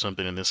to choose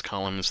something in this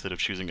column instead of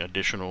choosing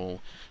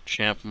additional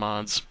champ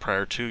mods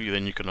prior to,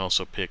 then you can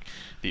also pick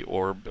the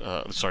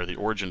the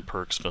Origin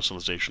perk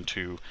Specialization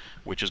 2,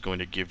 which is going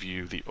to give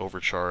you the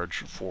overcharge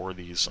for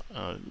these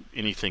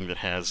anything that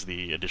has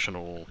the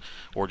additional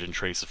Origin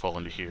traits that fall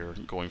into here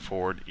going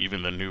forward.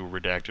 Even the new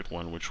redacted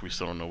one, which we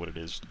still don't know what it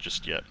is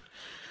just yet.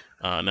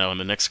 Now in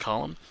the next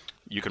column,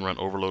 you can run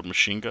Overload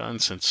Machine Gun.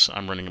 Since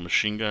I'm running a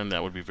machine gun,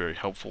 that would be very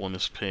helpful in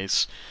this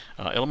case.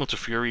 Elemental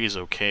Fury is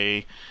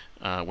okay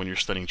when you're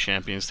studying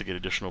champions to get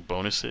additional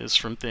bonuses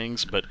from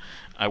things, but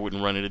I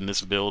wouldn't run it in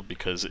this build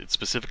because it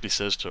specifically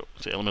says to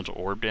elemental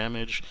orb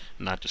damage,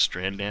 not to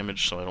strand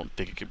damage, so I don't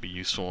think it could be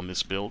useful in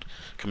this build.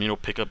 Communal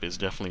Pickup is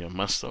definitely a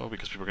must though,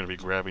 because people are going to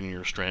be grabbing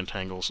your strand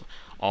tangles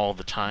all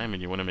the time,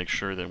 and you want to make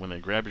sure that when they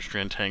grab your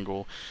strand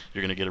tangle,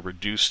 you're going to get a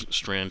reduced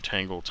strand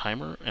tangle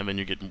timer, and then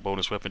you get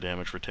bonus weapon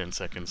damage for 10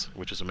 seconds,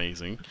 which is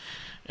amazing.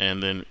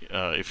 And then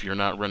if you're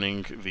not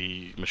running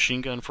the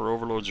machine gun for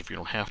overloads, if you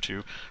don't have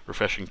to,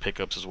 Refreshing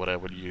Pickups is what I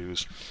would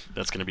use.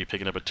 That's going to be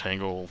picking up a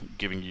tangle,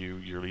 giving you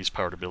your least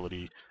powered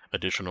ability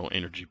additional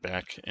energy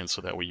back, and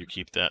so that way you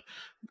keep that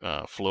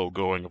flow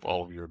going of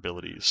all of your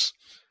abilities.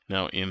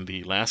 Now in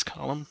the last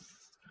column,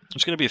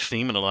 there's going to be a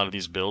theme in a lot of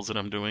these builds that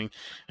I'm doing,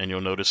 and you'll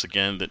notice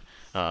again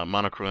that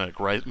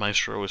Monochromatic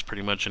Maestro is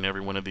pretty much in every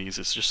one of these.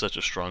 It's just such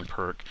a strong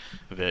perk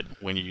that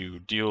when you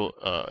deal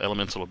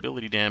elemental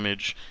ability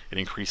damage, it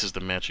increases the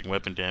matching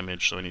weapon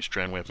damage, so any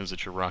strand weapons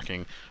that you're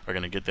rocking are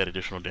going to get that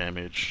additional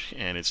damage,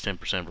 and it's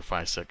 10% for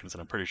 5 seconds, and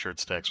I'm pretty sure it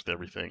stacks with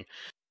everything.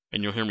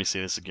 And you'll hear me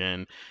say this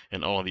again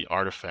in all of the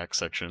artifact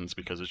sections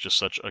because it's just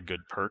such a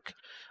good perk.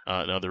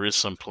 Now there is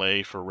some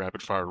play for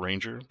Rapid Fire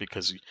Ranger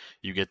because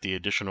you get the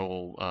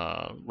additional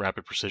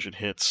rapid precision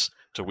hits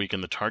to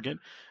weaken the target.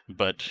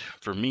 But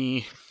for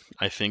me,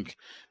 I think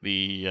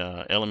the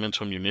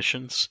elemental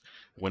munitions,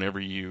 whenever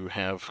you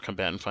have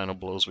combatant final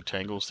blows with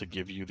tangles to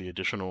give you the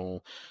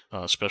additional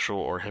special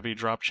or heavy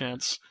drop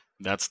chance,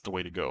 that's the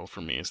way to go for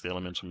me, is the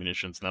elemental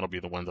munitions, and that'll be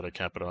the one that I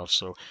cap it off.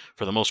 So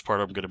for the most part,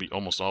 I'm going to be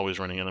almost always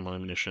running elemental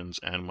munitions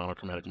and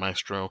Monochromatic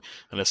Maestro,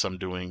 unless I'm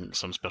doing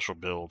some special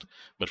build.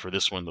 But for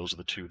this one, those are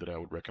the two that I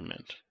would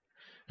recommend.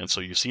 And so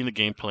you've seen the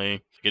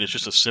gameplay. Again, it's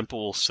just a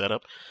simple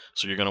setup.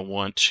 So you're going to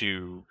want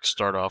to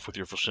start off with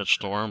your Flechette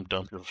Storm,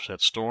 dump your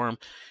Flechette Storm.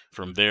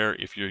 From there,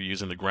 if you're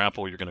using the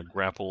grapple, you're going to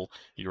grapple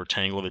your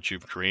tangle that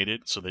you've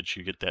created so that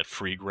you get that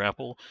free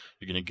grapple.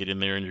 You're going to get in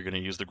there and you're going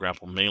to use the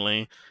grapple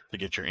melee to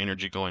get your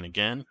energy going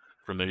again.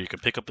 From there, you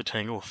can pick up the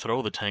tangle,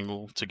 throw the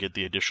tangle to get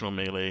the additional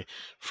melee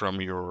from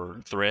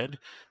your thread.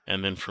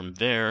 And then from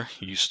there,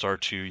 you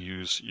start to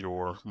use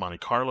your Monte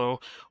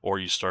Carlo, or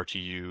you start to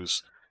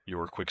use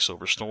your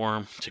Quicksilver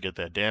Storm to get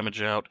that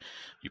damage out.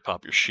 You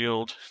pop your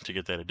shield to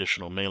get that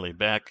additional melee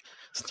back.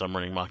 Since I'm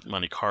running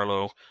Monte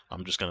Carlo,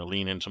 I'm just going to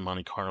lean into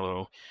Monte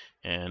Carlo,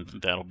 and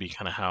that'll be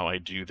kind of how I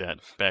do that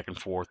back and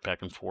forth,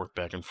 back and forth,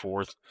 back and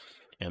forth.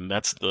 And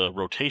that's the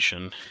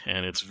rotation,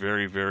 and it's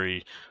very,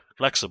 very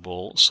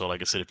flexible. So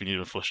like I said, if you need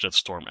to flush that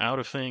storm out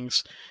of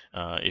things,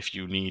 if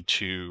you need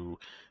to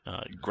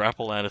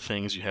grapple out of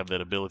things, you have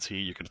that ability.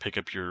 You can pick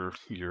up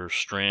your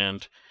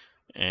strand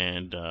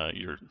and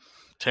your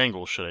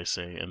tangle, should I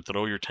say, and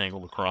throw your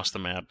tangle across the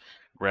map,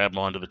 grab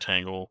onto the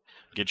tangle,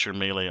 get your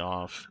melee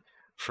off.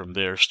 From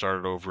there, start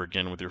it over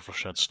again with your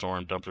Flechette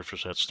Storm, dump your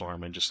Flechette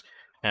Storm, and just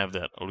have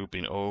that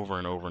looping over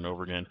and over and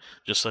over again.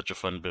 Just such a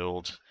fun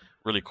build.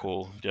 Really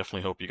cool.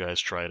 Definitely hope you guys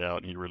try it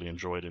out and you really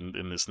enjoy it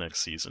in this next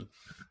season.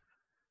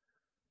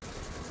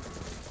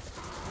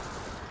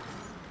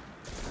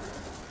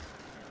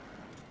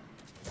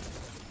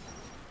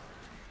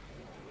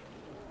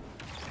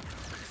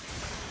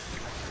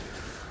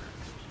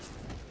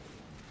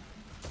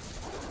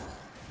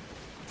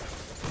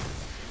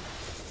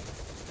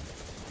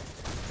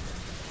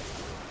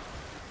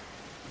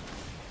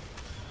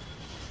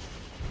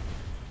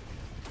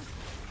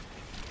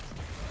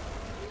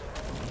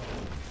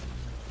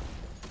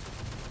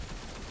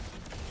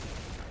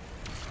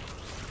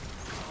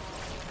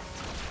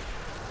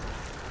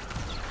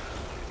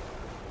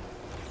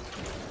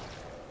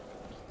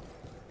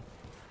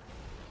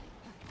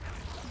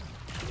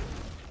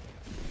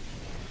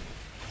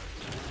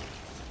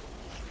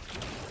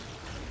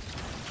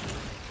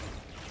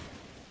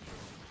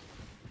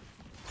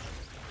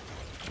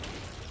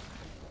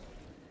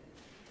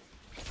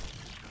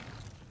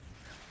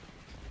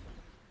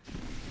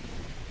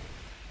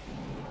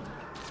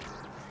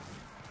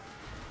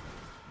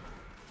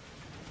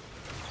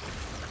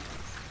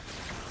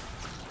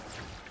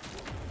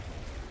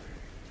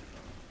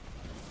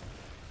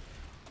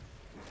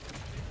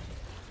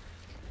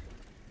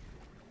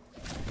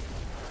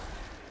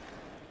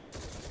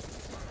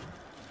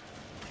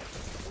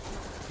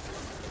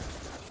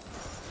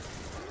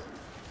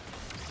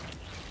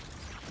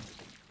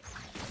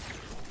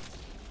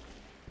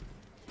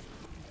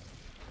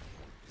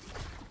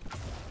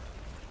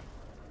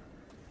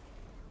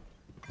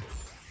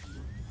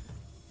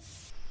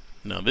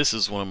 Now this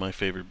is one of my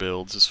favorite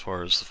builds as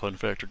far as the fun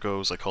factor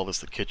goes. I call this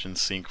the kitchen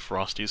sink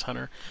Frosty's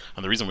Hunter.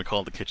 And the reason we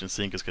call it the kitchen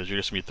sink is because you're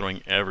just going to be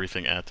throwing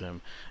everything at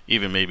them,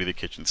 even maybe the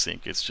kitchen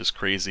sink. It's just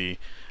crazy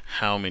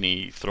how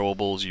many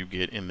throwables you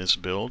get in this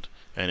build,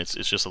 and it's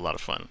just a lot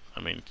of fun. I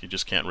mean, you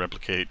just can't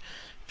replicate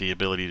the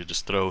ability to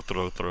just throw,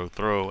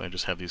 and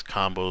just have these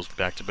combos,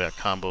 back-to-back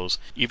combos.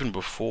 Even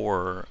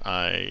before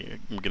I'm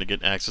going to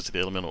get access to the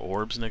elemental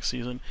orbs next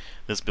season,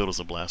 this build is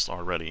a blast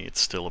already. It's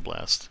still a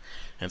blast.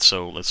 And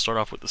so let's start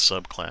off with the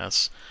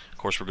subclass. Of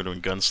course, we're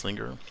doing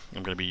Gunslinger.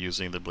 I'm going to be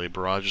using the Blade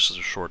Barrage. This is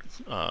a short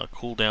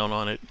cooldown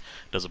on it.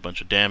 Does a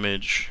bunch of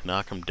damage,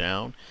 knock them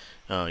down.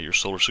 Your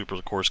Solar Super,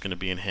 of course, going to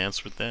be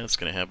enhanced with that. It's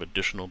going to have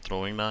additional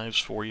throwing knives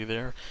for you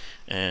there.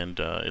 And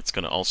it's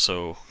going to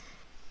also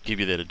give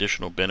you that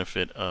additional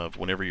benefit of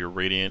whenever you're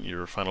radiant,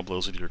 your final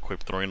blows with your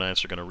equipped throwing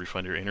knives are going to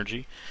refund your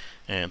energy.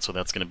 And so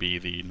that's going to be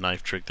the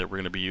knife trick that we're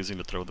going to be using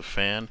to throw the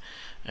fan,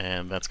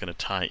 and that's going to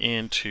tie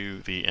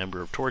into the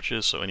Ember of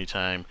Torches. So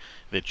anytime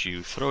that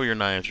you throw your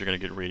knives, you're going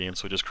to get radiant.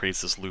 So it just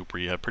creates this loop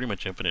where you have pretty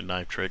much infinite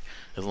knife trick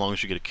as long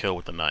as you get a kill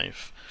with the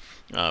knife.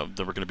 Then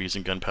we're going to be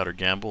using Gunpowder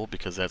Gamble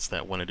because that's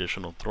that one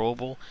additional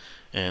throwable,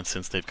 and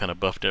since they've kind of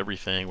buffed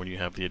everything, when you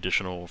have the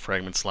additional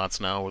fragment slots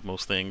now with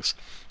most things,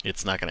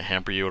 it's not going to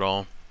hamper you at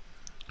all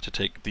to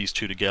take these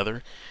two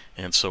together.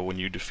 And so when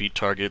you defeat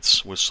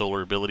targets with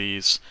solar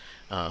abilities,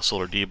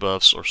 solar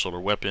debuffs, or solar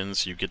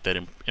weapons, you get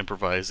that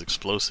improvised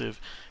explosive.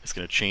 It's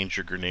going to change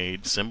your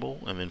grenade symbol,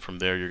 and then from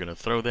there you're going to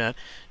throw that.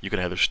 You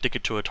can either stick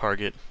it to a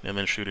target and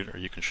then shoot it, or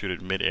you can shoot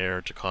it mid-air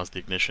to cause the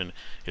ignition.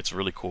 It's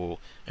really cool,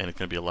 and it's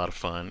going to be a lot of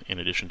fun in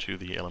addition to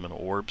the elemental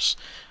orbs.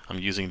 I'm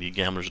using the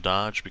Gambler's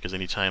Dodge because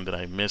anytime that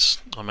I miss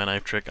on my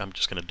knife trick, I'm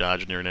just going to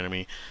dodge near an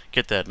enemy,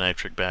 get that knife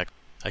trick back.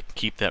 I can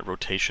keep that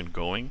rotation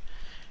going.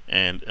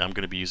 And I'm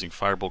going to be using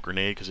Firebolt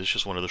Grenade because it's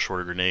just one of the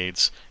shorter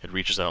grenades. It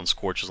reaches out and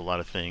scorches a lot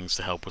of things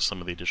to help with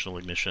some of the additional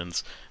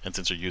ignitions. And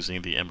since you're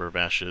using the Ember of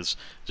Ashes,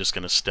 just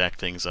going to stack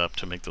things up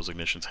to make those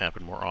ignitions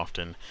happen more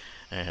often.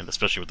 And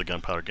especially with the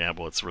Gunpowder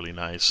Gamble, it's really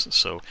nice.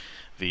 So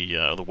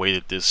the way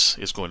that this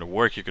is going to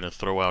work, you're going to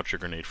throw out your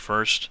grenade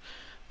first.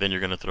 Then you're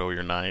going to throw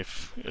your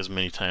knife as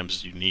many times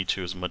as you need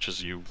to, as much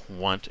as you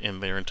want in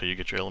there until you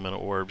get your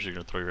elemental orbs. You're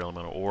going to throw your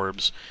elemental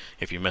orbs.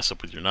 If you mess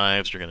up with your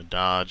knives, you're going to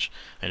dodge,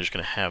 and you're just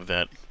going to have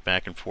that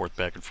back and forth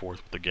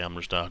with the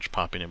Gambler's Dodge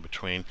popping in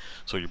between.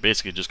 So you're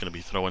basically just going to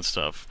be throwing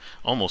stuff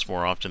almost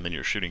more often than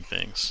you're shooting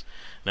things.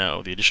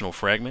 Now, the additional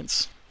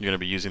fragments, you're going to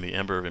be using the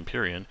Ember of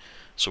Empyrean.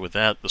 So with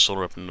that, the Solar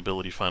Weapon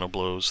ability Final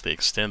Blows, they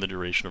extend the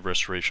duration of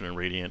Restoration and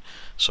Radiant.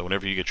 So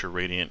whenever you get your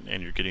Radiant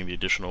and you're getting the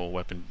additional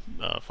weapon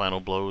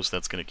Final Blows,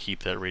 that's going to keep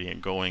that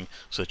Radiant going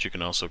so that you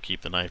can also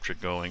keep the knife trick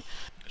going.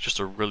 It's just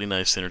a really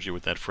nice synergy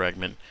with that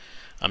fragment.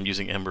 I'm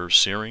using Ember of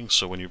Searing,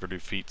 so when you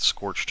defeat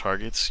scorched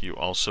targets, you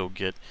also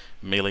get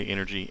melee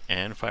energy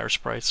and fire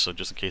sprites. So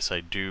just in case I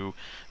do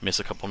miss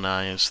a couple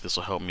knives, this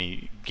will help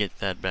me get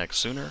that back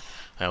sooner.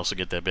 I also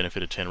get that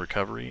benefit of 10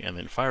 recovery, and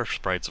then fire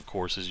sprites, of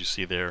course, as you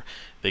see there,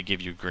 they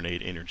give you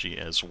grenade energy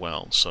as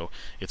well. So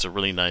it's a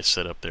really nice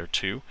setup there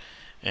too.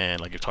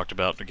 And like I talked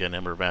about, again,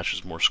 Ember of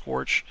Ashes more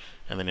Scorch,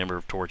 and then Ember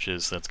of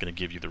Torches, that's going to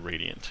give you the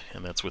Radiant.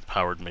 And that's with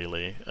powered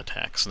melee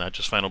attacks. Not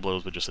just Final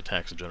Blows, but just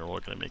attacks in general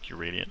are going to make you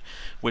Radiant.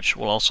 Which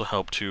will also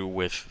help too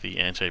with the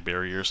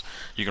anti-barriers.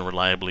 You can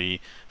reliably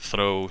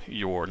throw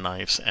your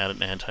knives at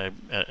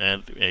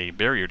a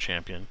barrier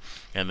champion,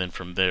 and then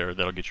from there,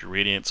 that'll get you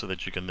Radiant so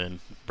that you can then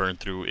burn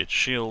through its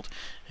shield,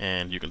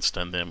 and you can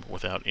stun them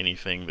without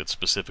anything that's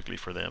specifically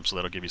for them. So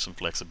that'll give you some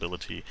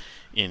flexibility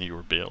in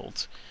your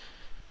build.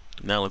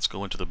 Now let's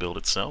go into the build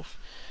itself.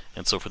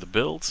 And so for the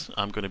build,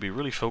 I'm going to be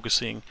really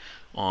focusing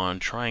on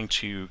trying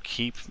to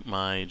keep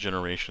my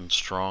generation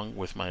strong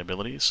with my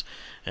abilities.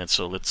 And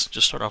so let's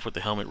just start off with the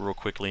helmet real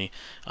quickly.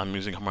 I'm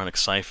using Harmonic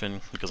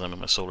Siphon because I'm in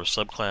my solar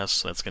subclass,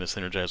 so that's going to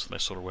synergize with my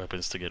solar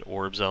weapons to get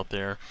orbs out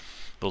there.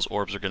 Those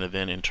orbs are going to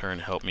then in turn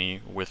help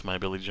me with my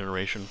ability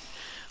generation.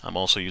 I'm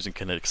also using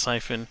Kinetic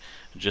Siphon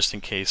just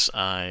in case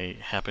I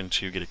happen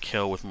to get a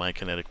kill with my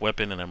kinetic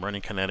weapon and I'm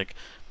running kinetic.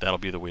 That'll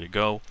be the way to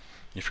go.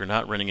 If you're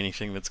not running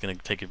anything that's going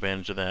to take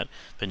advantage of that,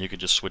 then you could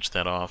just switch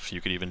that off.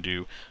 You could even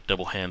do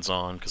double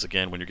hands-on, because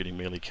again, when you're getting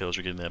melee kills,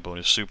 you're getting that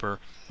bonus super,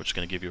 which is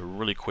going to give you a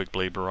really quick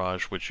Blade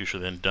Barrage, which you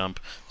should then dump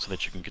so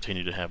that you can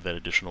continue to have that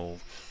additional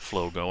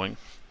flow going.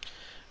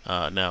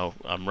 Now,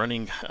 I'm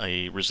running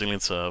a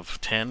resilience of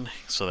 10,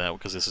 so that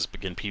because this is,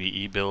 again,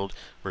 PvE build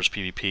versus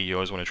PvP, you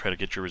always want to try to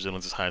get your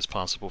resilience as high as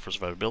possible for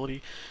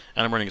survivability.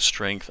 And I'm running a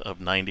strength of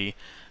 90.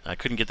 I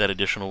couldn't get that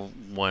additional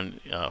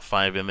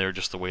 5 in there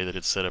just the way that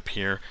it's set up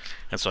here,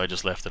 and so I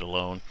just left it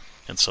alone.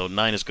 And so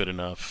 9 is good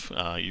enough.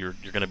 You're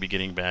going to be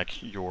getting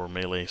back your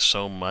melee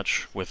so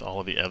much with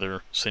all of the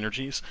other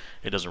synergies.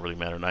 It doesn't really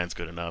matter. 9's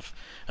good enough.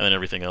 And then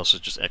everything else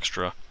is just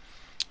extra.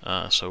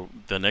 So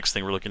the next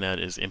thing we're looking at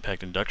is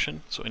Impact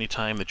Induction. So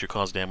anytime that you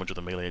cause damage with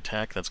a melee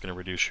attack, that's going to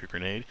reduce your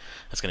grenade.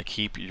 That's going to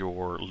keep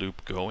your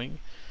loop going.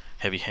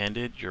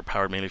 Heavy-handed, your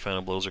powered melee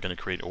final blows are going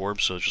to create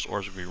orbs, so just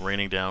orbs will be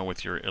raining down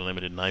with your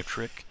unlimited knife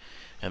trick.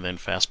 And then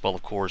fastball,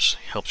 of course,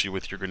 helps you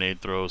with your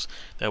grenade throws.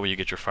 That way you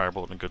get your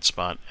firebolt in a good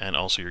spot, and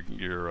also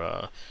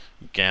your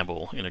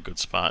gamble in a good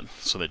spot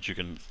so that you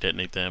can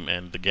detonate them.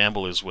 And the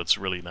gamble is what's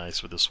really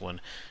nice with this one,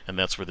 and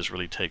that's where this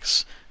really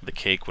takes the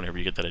cake whenever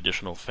you get that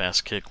additional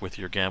fast kick with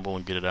your gamble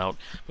and get it out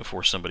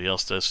before somebody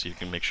else does, so you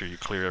can make sure you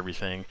clear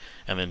everything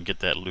and then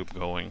get that loop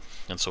going.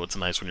 And so it's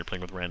nice when you're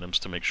playing with randoms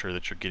to make sure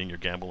that you're getting your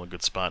gamble in a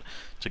good spot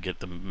to get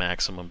the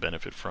maximum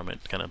benefit from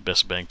it, kind of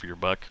best bang for your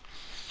buck.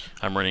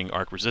 I'm running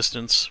arc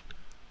resistance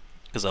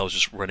because I was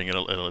just running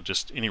it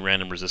just any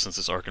random resistance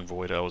is arc and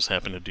void. I was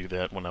happening to do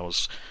that when I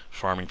was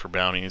farming for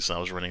bounties. I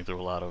was running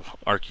through a lot of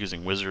arc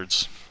using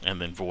wizards,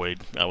 and then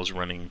void I was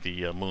running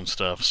the moon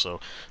stuff, so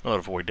a lot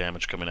of void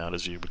damage coming out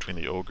as you between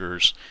the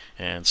ogres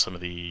and some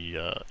of the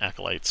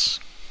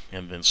acolytes.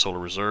 And then solar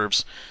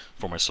reserves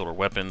for my solar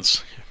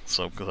weapons.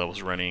 So because I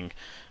was running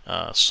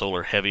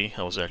solar heavy,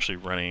 I was actually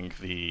running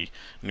the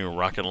new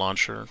rocket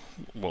launcher,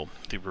 well,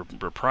 the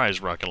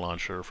reprised rocket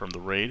launcher from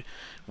the raid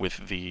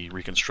with the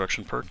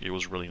reconstruction perk. It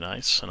was really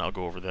nice, and I'll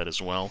go over that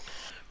as well.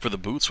 For the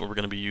boots, what we're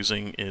going to be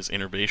using is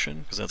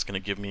Innervation, because that's going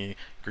to give me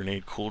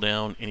grenade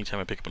cooldown anytime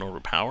I pick up an orb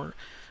of power.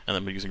 And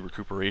then I'm using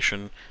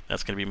recuperation.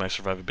 That's going to be my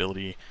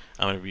survivability.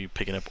 I'm going to be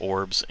picking up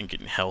orbs and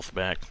getting health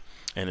back.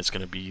 And it's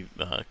going to be,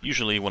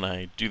 usually when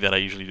I do that, I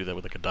usually do that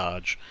with like a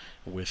dodge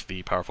with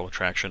the powerful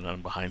attraction, and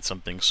I'm behind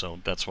something, so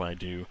that's why I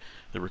do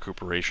the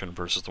recuperation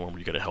versus the one where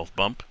you get a health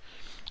bump.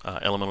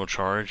 Elemental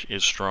charge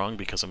is strong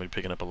because I'm going to be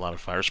picking up a lot of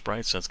fire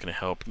sprites. That's going to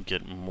help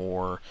get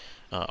more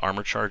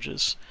armor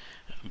charges.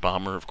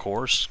 Bomber, of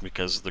course,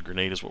 because the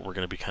grenade is what we're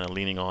going to be kind of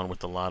leaning on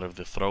with a lot of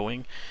the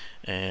throwing,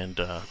 and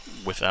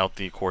without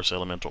the, of course,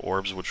 elemental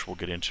orbs, which we'll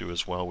get into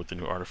as well with the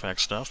new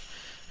artifact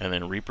stuff. And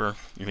then Reaper,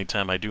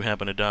 anytime I do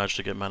happen to dodge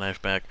to get my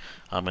knife back,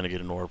 I'm going to get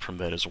an orb from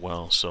that as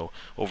well. So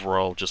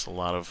overall, just a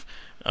lot of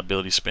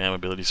ability spam,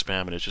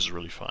 and it's just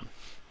really fun.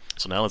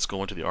 So now let's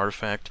go into the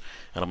artifact,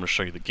 and I'm going to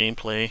show you the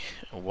gameplay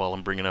while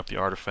I'm bringing up the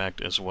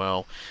artifact as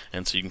well,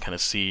 and so you can kind of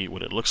see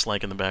what it looks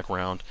like in the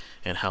background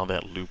and how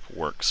that loop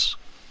works.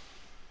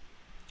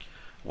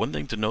 One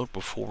thing to note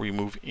before we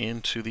move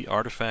into the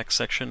artifact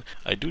section,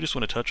 I do just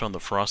want to touch on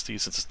the Frosty,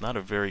 since it's not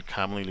a very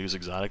commonly used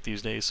exotic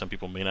these days. Some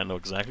people may not know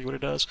exactly what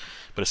it does,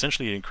 but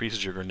essentially it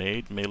increases your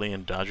grenade, melee,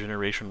 and dodge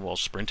generation while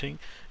sprinting,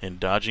 and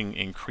dodging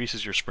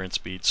increases your sprint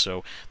speed.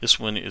 So this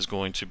one is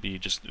going to be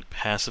just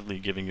passively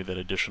giving you that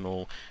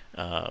additional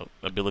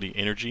ability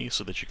energy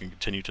so that you can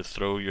continue to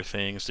throw your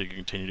things, so you can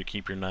continue to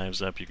keep your knives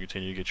up, you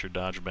continue to get your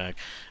dodge back,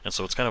 and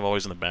so it's kind of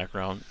always in the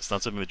background. It's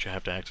not something that you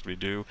have to actively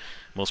do.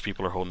 Most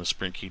people are holding the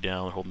sprint key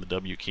down, holding the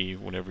W key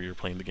whenever you're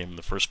playing the game in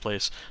the first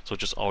place, so it's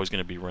just always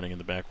going to be running in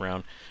the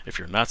background. If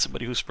you're not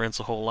somebody who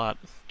sprints a whole lot,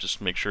 just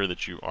make sure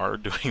that you are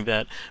doing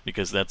that,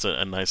 because that's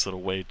a nice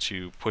little way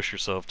to push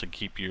yourself to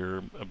keep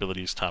your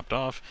abilities topped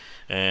off.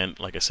 And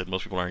like I said,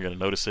 most people aren't going to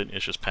notice it.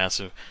 It's just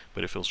passive,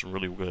 but it feels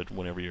really good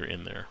whenever you're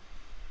in there.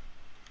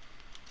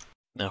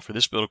 Now for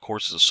this build, of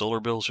course, is a solar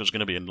build, so there's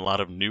going to be a lot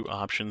of new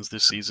options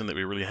this season that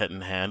we really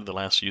hadn't had the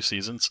last few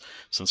seasons,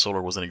 since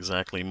solar wasn't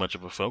exactly much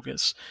of a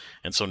focus.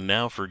 And so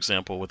now, for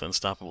example, with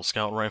Unstoppable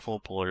Scout Rifle,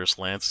 Polaris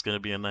Lance is going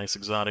to be a nice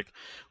exotic,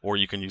 or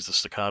you can use the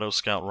Staccato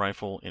Scout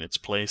Rifle in its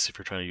place if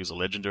you're trying to use a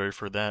legendary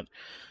for that.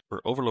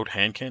 For Overload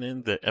Hand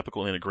Cannon, the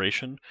Epical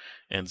Integration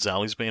and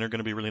Zali's Bane are going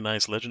to be really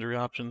nice legendary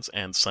options,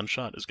 and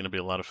Sunshot is going to be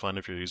a lot of fun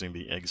if you're using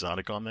the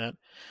exotic on that.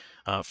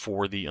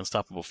 For the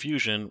Unstoppable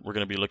Fusion, we're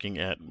going to be looking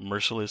at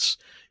Merciless,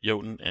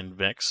 Jotun, and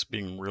Vex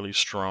being really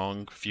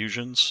strong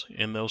fusions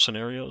in those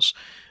scenarios.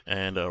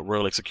 And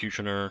Royal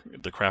Executioner,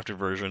 the crafted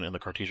version, and the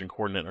Cartesian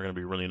Coordinate are going to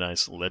be really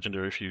nice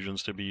legendary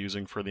fusions to be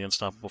using for the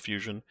Unstoppable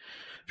Fusion.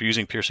 If you're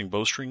using Piercing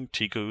Bowstring,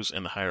 Tico's,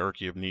 and the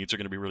Hierarchy of Needs are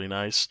going to be really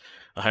nice.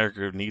 The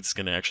Hierarchy of Needs is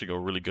going to actually go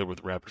really good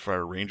with Rapid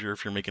Fire Ranger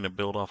if you're making a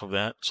build off of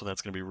that, so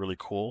that's going to be really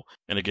cool.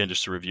 And again,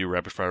 just to review,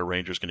 Rapid Fire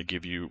Ranger is going to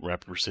give you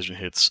rapid precision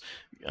hits,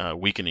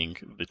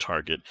 weakening the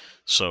target,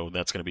 so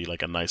that's going to be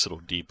like a nice little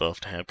debuff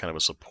to have kind of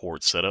a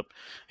support setup.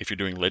 If you're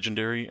doing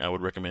legendary, I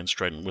would recommend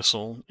Strident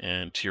Whistle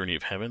and Tyranny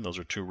of Heaven. Those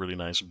are two really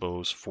nice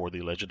bows for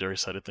the legendary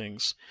side of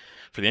things.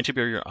 For the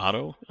anti-barrier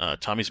auto,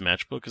 Tommy's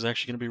Matchbook is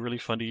actually going to be really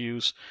fun to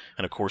use,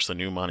 and of course the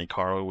new Monte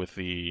Carlo with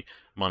the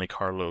Monte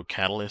Carlo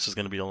Catalyst is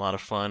going to be a lot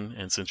of fun.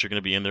 And since you're going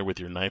to be in there with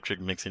your knife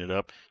trick mixing it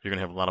up, you're going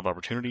to have a lot of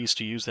opportunities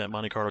to use that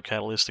Monte Carlo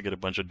Catalyst to get a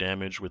bunch of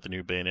damage with the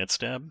new bayonet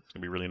stab. It's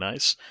going to be really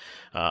nice.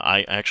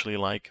 I actually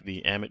like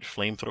the Amit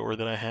flamethrower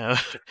that I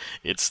have.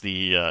 It's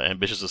the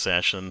Ambitious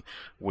Assassin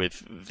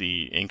with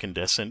the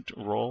incandescent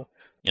roll,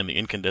 and the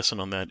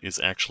incandescent on that is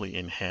actually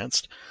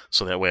enhanced,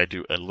 so that way I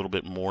do a little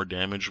bit more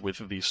damage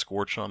with the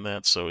Scorch on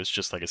that. So it's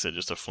just, like I said,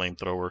 just a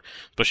flamethrower.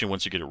 Especially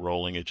once you get it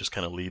rolling, it just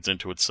kind of leads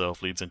into itself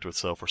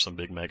for some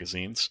big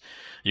magazines.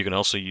 You can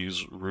also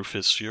use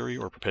Rufus Fury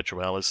or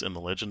Perpetualis in the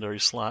legendary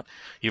slot,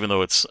 even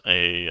though it's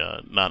a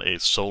not a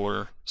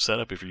solar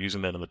setup, if you're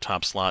using that in the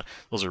top slot,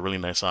 those are really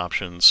nice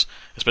options,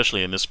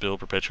 especially in this build.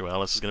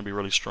 Perpetualis is going to be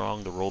really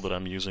strong. The role that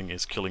I'm using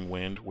is Killing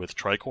Wind with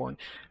Tricorn,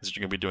 is that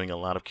you're going to be doing a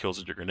lot of kills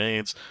with your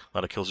grenades, a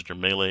lot of kills with your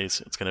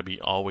melees. It's going to be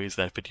always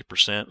that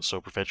 50%,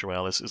 so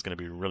Perpetualis is going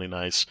to be really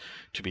nice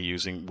to be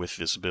using with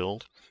this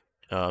build.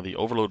 The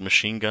Overload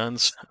machine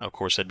guns, of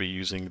course, I'd be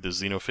using the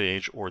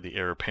Xenophage or the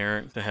Heir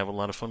Apparent to have a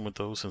lot of fun with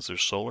those since they're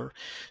solar.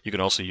 You can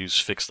also use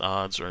Fixed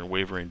Odds or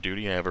Unwavering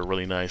Duty. I have a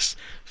really nice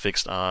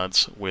Fixed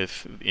Odds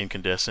with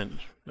Incandescent,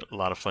 a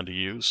lot of fun to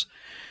use.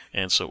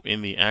 And so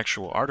in the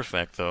actual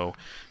artifact, though,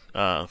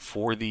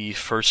 for the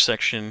first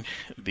section,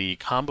 the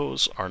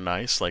combos are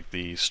nice, like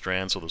the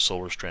Strand, so the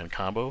Solar Strand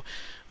combo.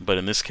 But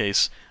in this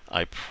case,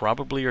 I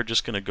probably are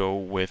just going to go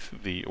with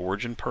the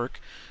Origin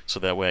perk, so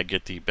that way I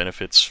get the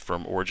benefits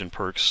from Origin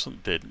perks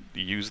that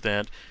use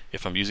that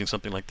if I'm using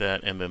something like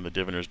that, and then the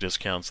Diviner's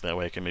discounts, that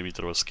way I can maybe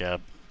throw a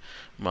Scab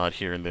mod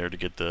here and there to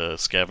get the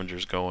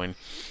Scavengers going.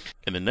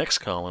 In the next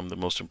column, the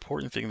most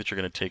important thing that you're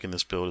going to take in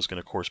this build is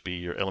going to, of course, be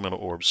your Elemental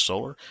Orbs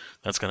Solar.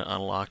 That's going to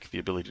unlock the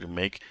ability to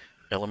make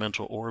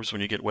elemental orbs when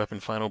you get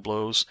weapon final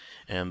blows,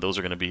 and those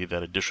are going to be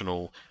that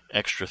additional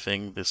extra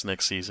thing this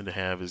next season to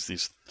have, is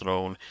these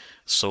thrown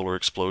solar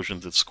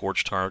explosions that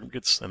scorch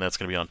targets, and that's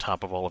going to be on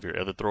top of all of your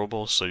other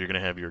throwables. So you're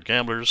going to have your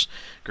Gambler's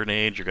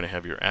Grenade, you're going to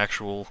have your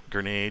actual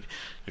grenade,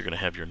 you're going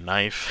to have your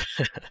knife,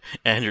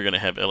 and you're going to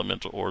have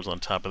elemental orbs on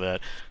top of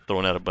that,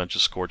 throwing out a bunch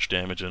of scorch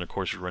damage. And of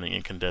course you're running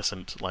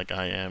incandescent like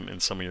I am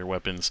in some of your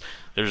weapons.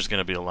 There's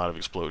going to be a lot of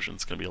explosions.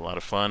 It's going to be a lot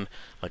of fun.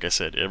 Like I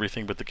said,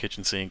 everything but the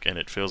kitchen sink, and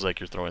it feels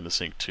like you're throwing the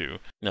sink too.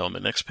 Now on the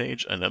next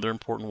page, another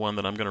important one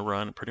that I'm going to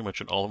run pretty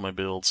much in all of my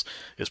builds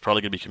is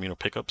probably going to be communal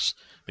pickups,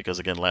 because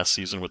again, last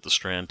season with the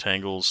Strand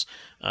Tangles,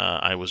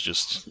 I was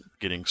just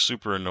getting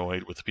super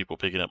annoyed with people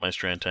picking up my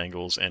Strand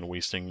Tangles and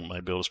wasting my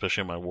build,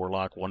 especially my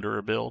Warlock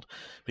Wanderer build,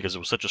 because it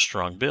was such a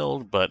strong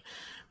build, but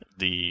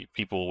the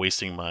people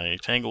wasting my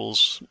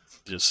Tangles,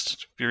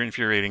 just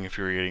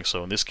infuriating.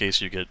 So in this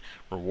case, you get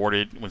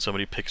rewarded when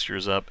somebody picks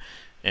yours up,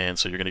 and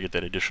so you're going to get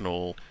that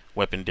additional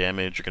weapon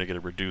damage. You're going to get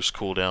a reduced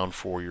cooldown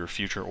for your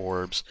future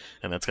orbs,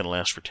 and that's going to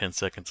last for 10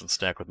 seconds and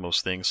stack with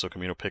most things, so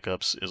communal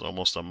pickups is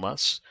almost a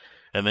must.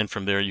 And then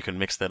from there you can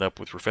mix that up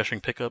with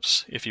refreshing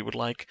pickups if you would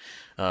like.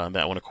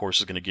 That one, of course,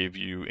 is going to give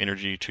you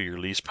energy to your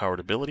least powered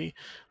ability.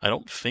 I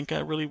don't think I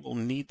really will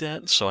need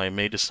that, so I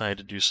may decide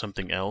to do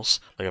something else.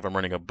 Like if I'm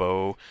running a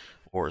bow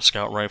or a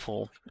scout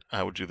rifle,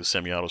 I would do the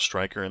semi-auto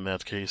striker in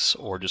that case,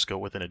 or just go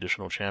with an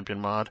additional champion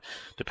mod,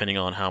 depending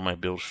on how my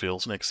build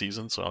feels next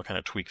season, so I'll kind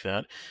of tweak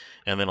that.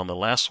 And then on the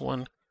last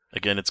one,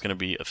 again, it's going to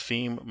be a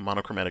theme,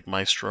 Monochromatic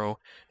Maestro.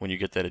 When you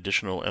get that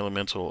additional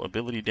elemental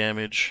ability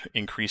damage,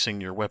 increasing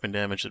your weapon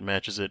damage that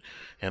matches it,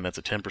 and that's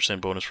a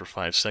 10% bonus for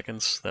 5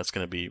 seconds. That's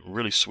going to be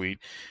really sweet.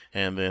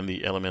 And then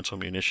the elemental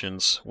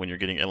munitions, when you're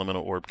getting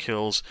elemental orb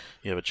kills,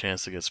 you have a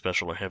chance to get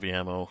special or heavy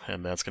ammo,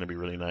 and that's going to be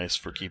really nice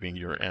for keeping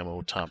your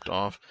ammo topped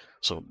off.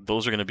 So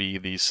those are going to be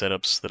the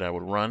setups that I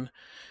would run.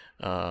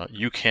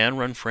 You can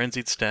run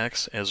Frenzied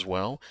stacks as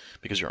well,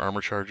 because your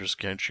armor chargers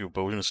get you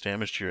bonus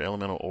damage to your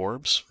elemental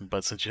orbs,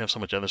 but since you have so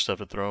much other stuff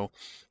to throw,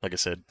 like I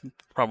said,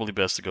 probably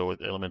best to go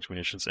with elemental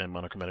munitions and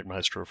Monochromatic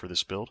Maestro for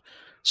this build.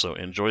 So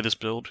enjoy this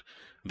build.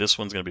 This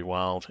one's going to be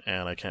wild,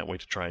 and I can't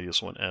wait to try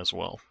this one as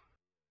well.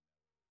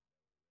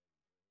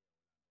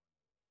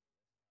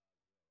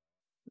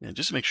 And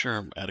just to make sure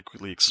I'm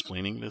adequately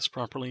explaining this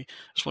properly,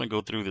 I just want to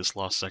go through this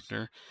lost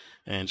sector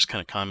and just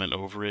kind of comment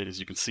over it. As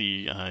you can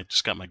see, I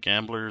just got my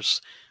gamblers.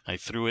 I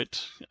threw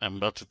it. I'm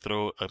about to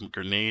throw a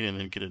grenade and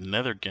then get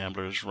another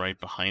gamblers right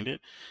behind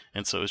it.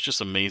 And so it's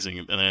just amazing.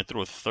 And then I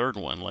throw a third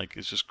one. Like,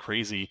 it's just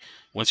crazy.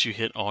 Once you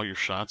hit all your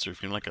shots, or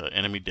if you're in like an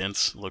enemy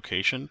dense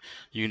location,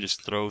 you can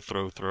just throw,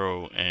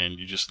 and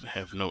you just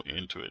have no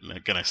end to it. And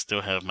again, I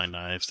still have my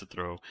knives to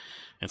throw.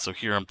 And so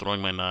here I'm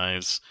throwing my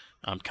knives.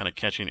 I'm kind of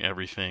catching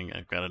everything.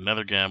 I've got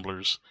another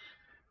gamblers,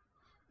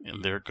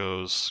 and there it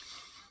goes.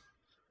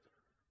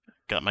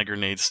 Got my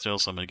grenade still,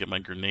 so I'm going to get my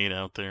grenade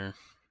out there.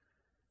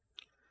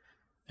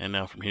 And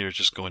now from here, it's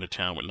just going to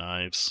town with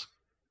knives.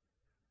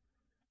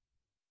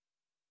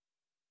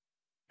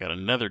 Got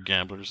another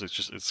gamblers.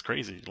 It's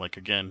crazy. Like,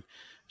 again,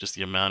 just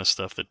the amount of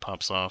stuff that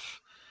pops off.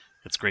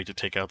 It's great to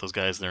take out those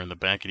guys there in the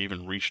back. It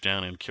even reached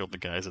down and killed the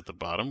guys at the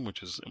bottom,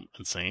 which is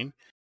insane.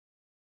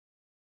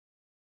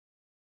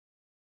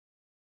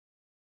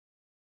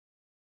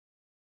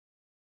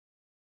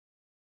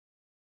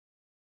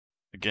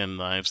 Again,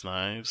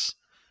 knives.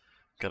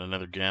 Got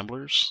another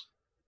gamblers.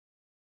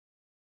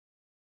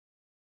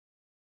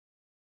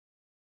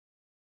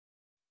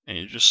 And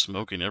you're just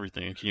smoking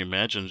everything. Can you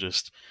imagine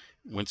just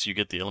once you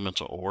get the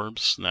elemental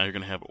orbs, now you're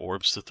going to have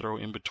orbs to throw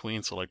in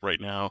between. So like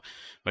right now,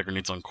 my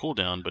grenade's on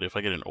cooldown, but if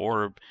I get an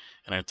orb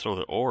and I throw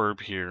the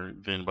orb here,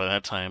 then by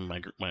that time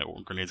my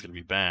grenade's going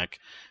to be back.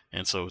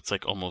 And so it's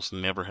like almost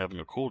never having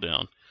a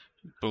cooldown.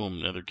 Boom,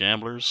 another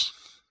gamblers.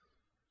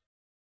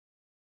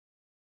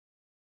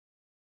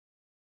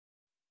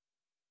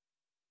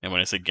 And when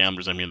I say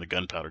gamblers, I mean the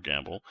gunpowder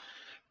gamble.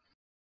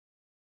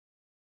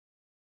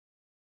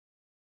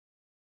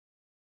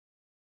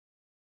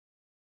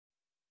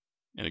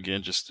 And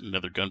again, just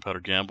another gunpowder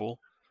gamble.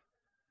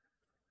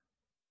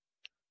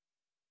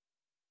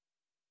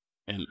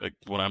 And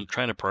when I'm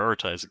trying to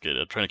prioritize again,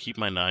 I'm trying to keep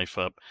my knife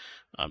up.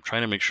 I'm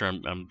trying to make sure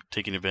I'm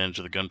taking advantage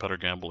of the gunpowder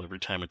gamble every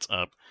time it's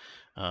up.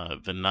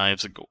 The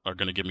knives are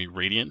going to give me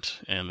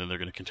radiant, and then they're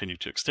going to continue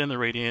to extend the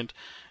radiant.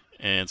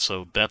 And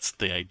so that's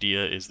the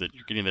idea, is that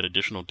you're getting that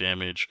additional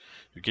damage,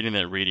 you're getting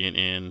that radiant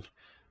in,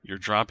 you're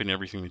dropping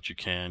everything that you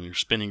can, you're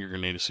spinning your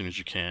grenade as soon as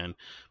you can,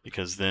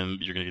 because then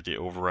you're going to get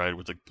the override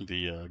with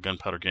the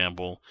gunpowder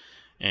gamble.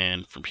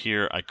 And from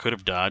here, I could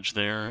have dodged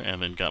there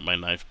and then got my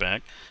knife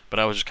back, but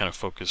I was just kind of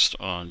focused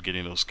on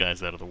getting those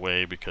guys out of the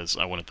way because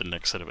I wanted the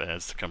next set of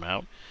ads to come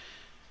out.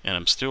 And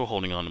I'm still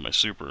holding on to my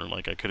super.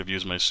 Like, I could have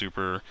used my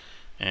super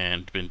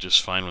and been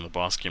just fine when the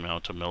boss came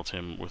out to melt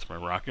him with my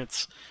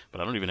rockets,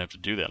 but I don't even have to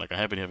do that. Like, I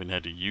haven't even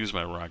had to use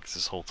my rockets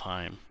this whole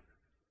time.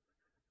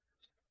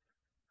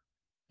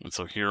 And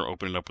so here,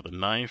 opening up with a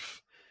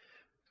knife,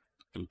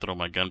 and throw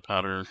my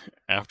gunpowder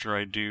after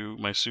I do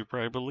my super,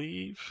 I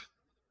believe.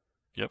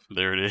 Yep,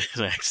 there it is.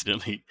 I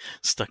accidentally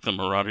stuck the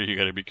Marauder. You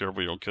gotta be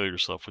careful you don't kill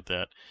yourself with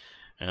that.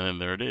 And then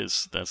there it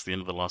is. That's the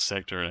end of the Lost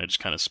Sector, and I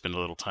just kind of spend a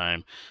little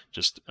time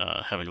just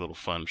having a little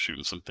fun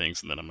shooting some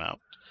things, and then I'm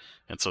out.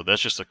 And so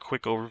that's just a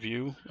quick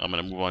overview. I'm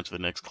going to move on to the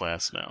next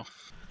class now.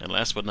 And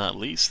last but not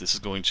least, this is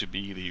going to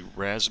be the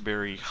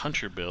Raspberry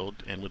Hunter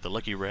build, and with the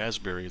Lucky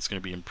Raspberry, it's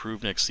going to be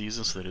improved next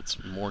season so that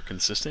it's more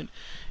consistent,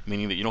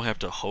 meaning that you don't have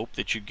to hope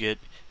that you get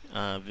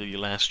the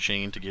last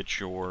chain to get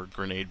your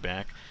grenade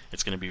back.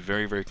 It's going to be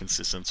very, very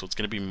consistent, so it's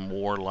going to be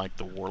more like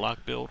the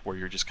Warlock build, where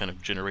you're just kind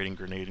of generating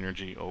grenade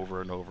energy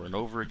over and over and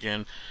over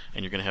again,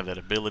 and you're going to have that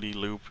ability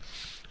loop.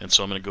 And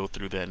so I'm going to go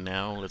through that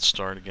now. Let's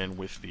start again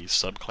with the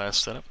subclass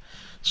setup.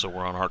 So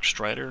we're on Arc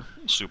Strider,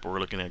 super we're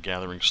looking at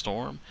Gathering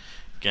Storm,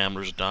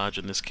 Gambler's Dodge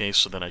in this case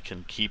so that I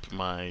can keep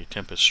my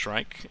Tempest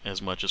Strike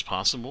as much as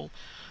possible.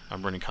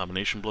 I'm running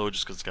Combination Blow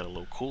just because it's got a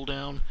low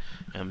cooldown,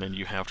 and then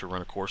you have to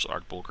run, of course,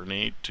 Arc Bolt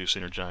Grenade to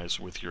synergize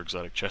with your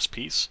exotic chess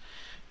piece.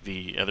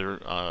 The other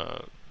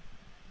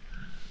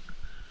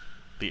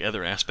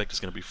aspect is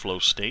going to be Flow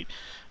State,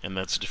 and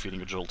that's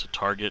defeating a jolted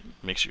target.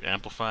 Makes you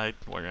amplified.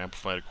 While you're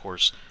amplified, of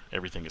course,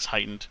 everything is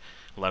heightened.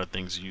 A lot of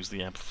things use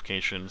the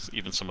amplifications.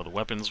 Even some of the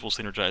weapons will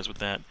synergize with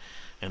that.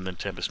 And then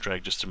Tempest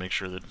Drag, just to make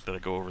sure that I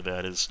go over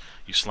that, is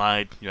you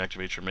slide, you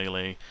activate your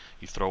melee,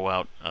 you throw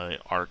out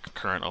arc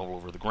current all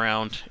over the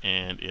ground,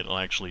 and it'll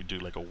actually do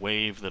like a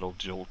wave that'll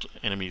jolt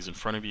enemies in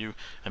front of you,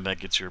 and that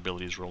gets your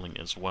abilities rolling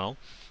as well,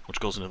 which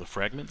goes into the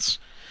fragments.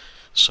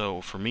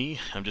 So for me,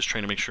 I'm just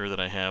trying to make sure that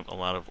I have a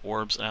lot of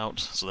orbs out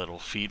so that'll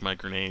feed my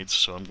grenades,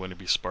 so I'm going to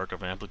be Spark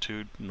of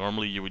Amplitude.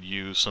 Normally you would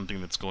use something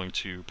that's going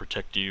to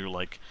protect you,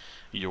 like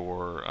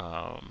your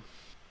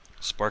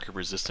Spark of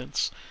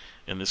Resistance.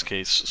 In this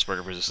case, Spark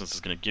of Resistance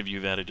is going to give you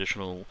that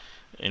additional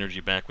energy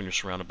back when you're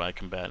surrounded by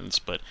combatants,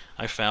 but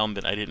I found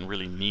that I didn't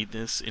really need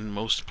this in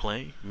most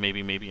play,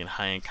 maybe in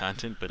high-end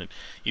content, but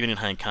even in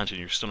high-end content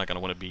you're still not going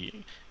to want to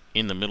be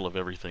in the middle of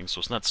everything, so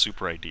it's not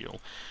super ideal.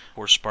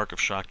 Or Spark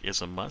of Shock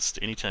is a must.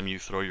 Anytime you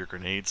throw your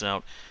grenades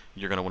out,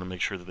 you're going to want to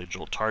make sure that they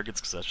jolt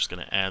targets, because that's just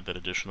going to add that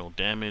additional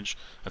damage,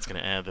 that's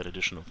going to add that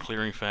additional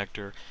clearing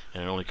factor,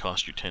 and it only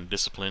costs you 10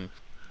 discipline,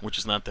 which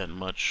is not that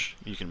much.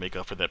 You can make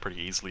up for that pretty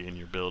easily in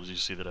your build, as you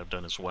see that I've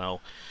done as well,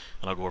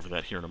 and I'll go over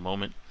that here in a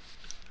moment.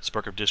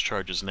 Spark of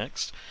Discharge is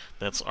next.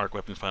 That's Arc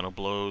Weapon Final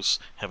Blows,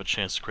 have a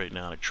chance to create an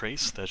Ionic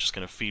Trace. That's just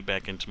going to feed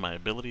back into my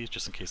abilities,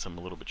 just in case I'm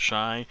a little bit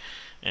shy,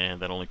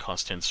 and that only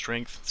costs 10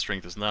 Strength.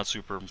 Strength is not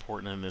super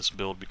important in this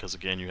build because,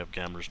 again, you have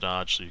Gambler's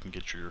Dodge, so you can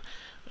get your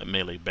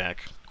melee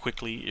back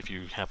quickly if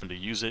you happen to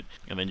use it,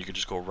 and then you can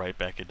just go right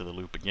back into the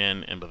loop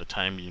again, and by the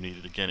time you need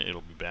it again,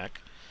 it'll be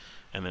back.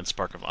 And then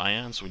Spark of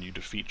Ions, when you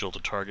defeat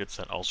jolted targets,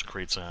 that also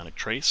creates Ionic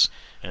Trace,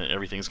 and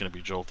everything's going to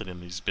be jolted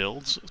in these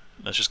builds.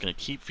 That's just going to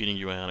keep feeding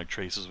you Ionic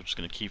Traces, which is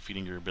going to keep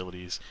feeding your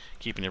abilities,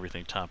 keeping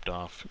everything topped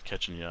off,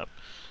 catching you up.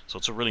 So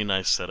it's a really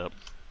nice setup.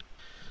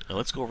 Now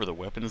let's go over the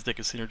weapons that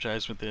can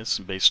synergize with this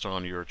based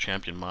on your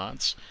champion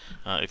mods.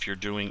 If you're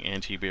doing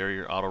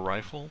anti-barrier auto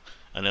rifle,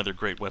 another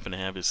great weapon to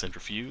have is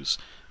Centrifuge.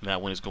 That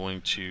one is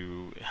going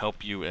to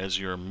help you as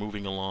you're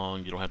moving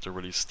along. You don't have to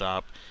really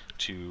stop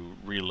to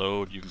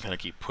reload. You can kind of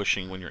keep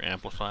pushing when you're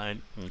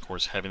amplified. And of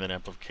course, having that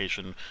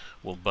amplification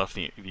will buff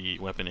the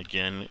weapon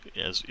again,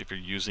 as if you're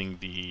using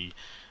the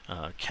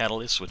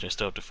Catalyst, which I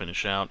still have to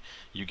finish out.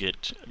 You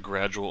get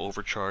gradual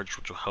overcharge,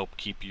 which will help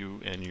keep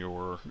you and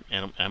your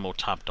ammo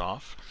topped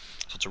off.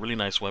 So it's a really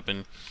nice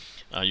weapon.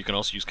 You can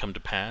also use Come to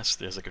Pass.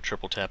 There's like a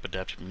triple tap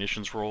adaptive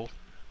munitions roll,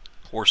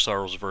 or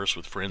Sorrow's Verse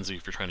with Frenzy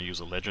if you're trying to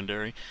use a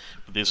legendary.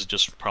 But this is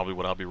just probably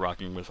what I'll be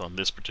rocking with on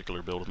this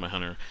particular build with my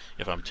Hunter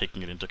if I'm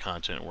taking it into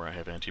content where I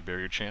have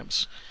anti-barrier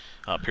champs.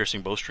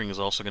 Piercing Bowstring is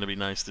also going to be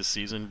nice this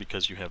season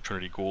because you have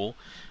Trinity Ghoul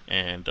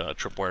and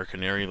Tripwire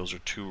Canary. Those are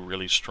two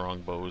really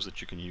strong bows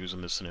that you can use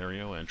in this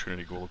scenario, and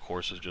Trinity Ghoul, of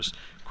course, is just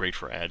great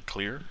for ad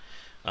clear.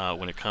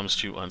 When it comes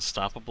to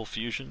Unstoppable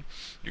Fusion,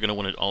 you're going to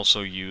want to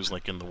also use,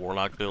 like in the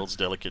Warlock builds,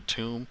 Delicate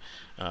Tomb.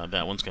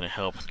 That one's going to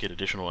help get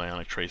additional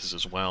ionic traces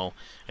as well,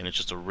 and it's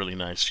just a really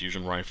nice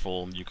fusion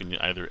rifle. You can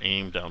either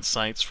aim down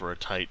sights for a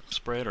tight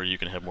spread, or you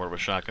can have more of a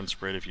shotgun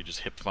spread if you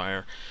just hip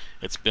fire.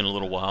 It's been a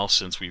little while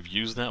since we've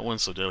used that one,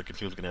 so Deadly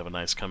Confusion's going to have a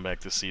nice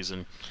comeback this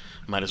season.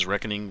 Midas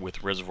Reckoning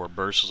with Reservoir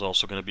Burst is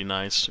also going to be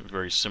nice,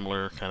 very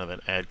similar, kind of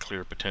that add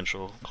clear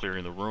potential,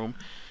 clearing the room.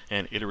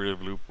 And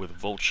Iterative Loop with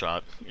Volt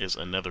Shot is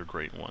another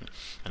great one,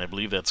 and I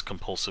believe that's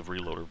Compulsive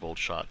Reloader Volt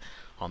Shot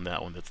on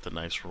that one. That's the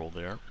nice roll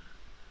there.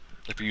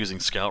 If you're using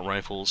scout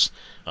rifles,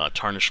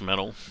 Tarnished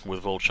Metal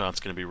with Volt Shot's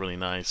going to be really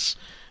nice.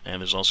 And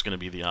there's also going to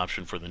be the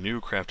option for the new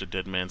crafted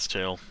Dead Man's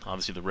Tale.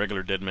 Obviously the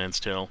regular Dead Man's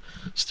Tale,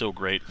 still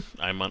great.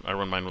 I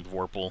run mine with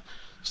Vorpal,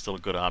 still a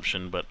good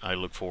option, but I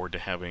look forward to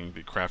having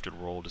the crafted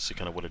roll to see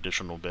kind of what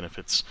additional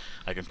benefits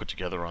I can put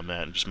together on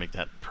that and just make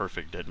that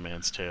perfect Dead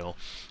Man's Tale.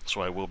 So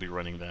I will be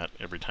running that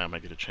every time I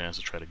get a chance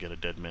to try to get a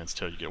Dead Man's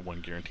Tale. You get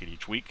one guaranteed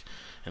each week,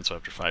 and so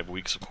after 5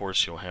 weeks, of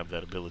course, you'll have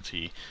that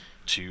ability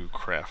to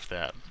craft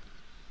that.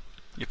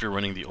 If you're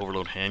running the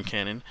Overload hand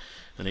cannon,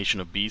 the Nation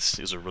of Beasts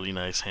is a really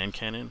nice hand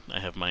cannon. I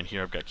have mine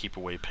here. I've got Keep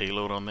Away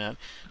payload on that.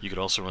 You could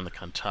also run the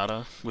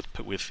Cantata with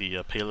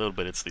the payload,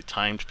 but it's the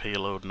timed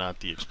payload, not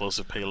the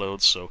explosive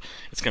payload. So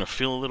it's going to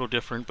feel a little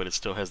different, but it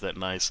still has that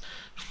nice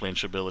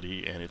flinch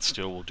ability, and it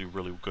still will do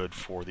really good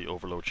for the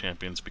Overload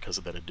champions because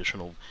of that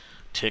additional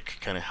tick.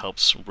 Kind of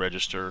helps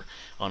register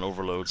on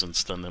overloads and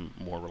stun them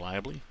more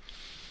reliably.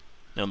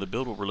 Now the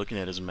build, what we're looking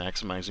at is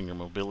maximizing your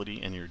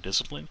mobility and your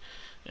discipline,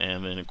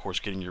 and then of course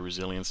getting your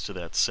resilience to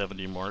that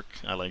 70 mark.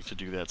 I like to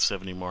do that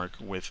 70 mark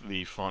with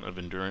the Font of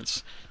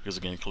Endurance, because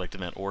again,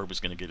 collecting that orb is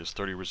going to get us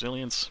 30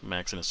 resilience,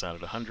 maxing us out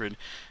at 100.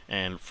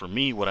 And for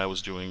me, what I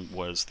was doing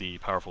was the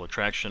Powerful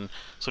Attraction,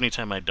 so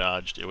anytime I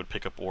dodged, it would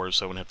pick up orbs,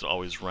 so I wouldn't have to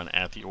always run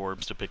at the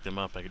orbs to pick them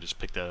up. I could just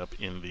pick that up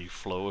in the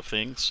flow of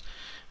things.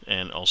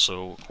 And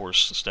also, of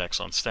course, stacks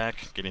on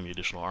stack, getting the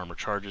additional armor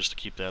charges to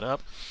keep that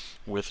up,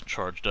 with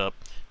charged up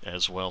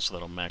as well, so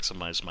that'll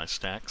maximize my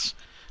stacks.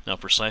 Now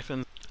for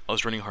Siphon, I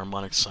was running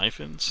Harmonic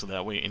Siphon, so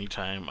that way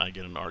anytime I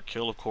get an arc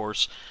kill, of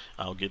course,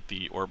 I'll get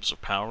the Orbs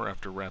of Power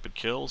after rapid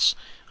kills.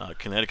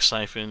 Kinetic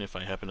Siphon, if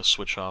I happen to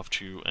switch off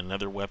to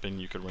another weapon,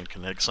 you could run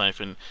Kinetic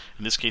Siphon.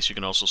 In this case, you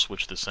can also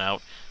switch this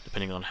out,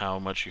 depending on how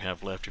much you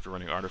have left, if you're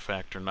running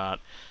Artifact or not.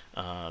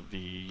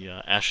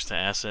 The Ashes to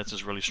Assets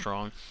is really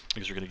strong,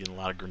 because you're going to get a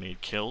lot of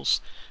grenade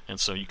kills, and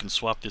so you can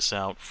swap this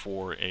out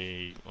for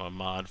a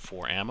mod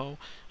for ammo,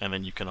 and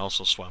then you can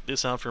also swap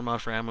this out for a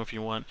mod for ammo if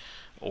you want,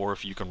 or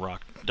if you can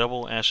rock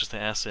double Ashes to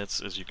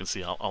Assets. As you can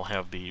see, I'll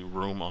have the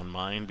room on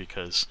mine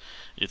because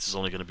it's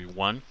only going to be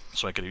one,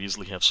 so I could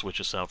easily have switch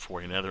this out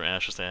for another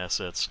Ashes to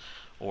Assets,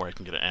 or I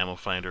can get an ammo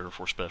finder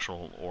for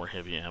special or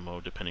heavy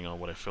ammo, depending on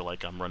what I feel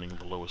like I'm running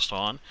the lowest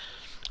on.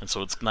 And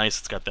so it's nice,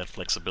 it's got that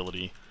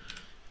flexibility.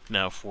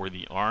 Now for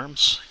the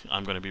arms,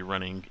 I'm going to be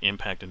running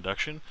Impact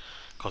Induction.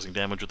 Causing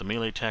damage with a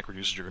melee attack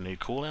reduces your grenade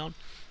cooldown,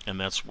 and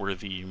that's where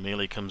the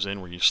melee comes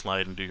in, where you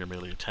slide and do your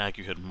melee attack.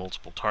 You hit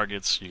multiple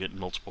targets, you get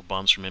multiple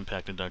bumps from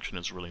Impact Induction.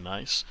 It's really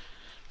nice.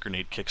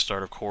 Grenade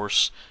Kickstart, of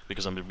course,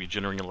 because I'm going to be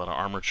generating a lot of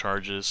armor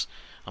charges.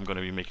 I'm going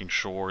to be making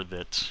sure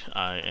that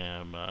I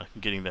am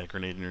getting that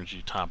grenade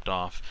energy topped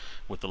off,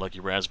 with the Lucky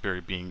Raspberry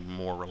being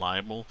more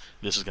reliable.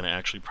 This is going to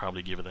actually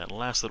probably give it that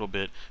last little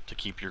bit to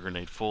keep your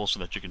grenade full so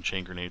that you can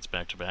chain grenades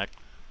back to back.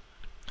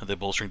 The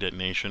Bolstering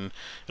Detonation,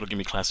 it'll give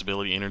me class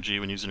ability energy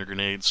when using a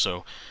grenade,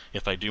 so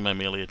if I do my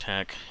melee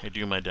attack, I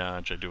do my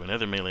dodge, I do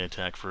another melee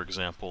attack, for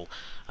example,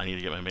 I need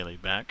to get my melee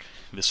back.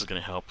 This is going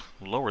to help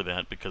lower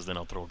that, because then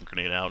I'll throw a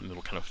grenade out and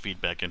it'll kind of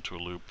feed back into a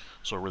loop,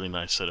 so a really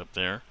nice setup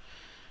there.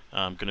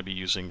 I'm going to be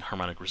using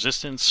Harmonic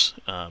Resistance,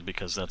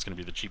 because that's going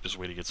to be the cheapest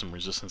way to get some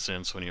resistance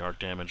in, so any arc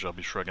damage I'll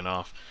be shrugging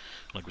off,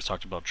 like we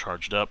talked about,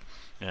 Charged Up,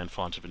 and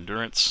Font of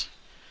Endurance.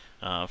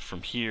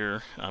 From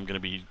here, I'm going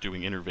to be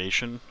doing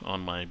Innervation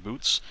on my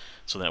boots,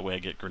 so that way I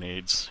get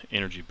grenades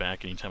energy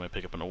back anytime I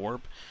pick up an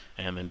orb.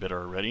 And then Better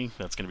Already,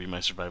 that's going to be my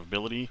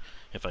survivability.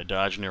 If I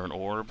dodge near an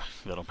orb,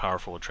 that'll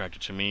Powerful Attract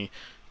it to me,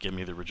 give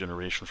me the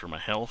regeneration for my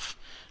health.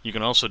 You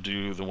can also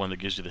do the one that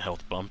gives you the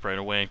health bump right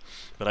away,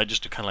 but I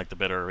just do kind of like the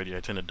Better Already.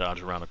 I tend to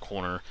dodge around a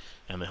corner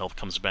and the health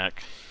comes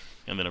back.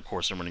 And then of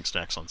course I'm running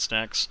stacks on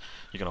stacks.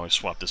 You can always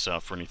swap this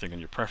out for anything in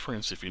your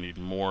preference. If you need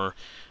more,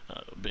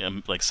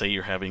 like say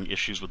you're having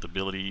issues with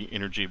ability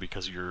energy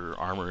because your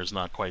armor is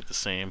not quite the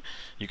same,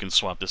 you can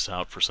swap this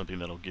out for something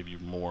that'll give you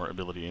more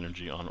ability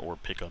energy on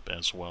orb pickup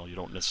as well. You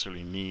don't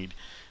necessarily need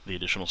the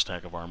additional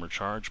stack of armor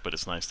charge, but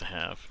it's nice to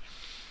have.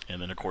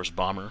 And then of course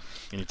Bomber,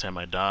 anytime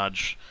I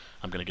dodge,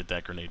 I'm going to get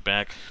that grenade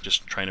back.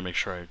 Just trying to make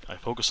sure I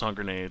focus on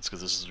grenades,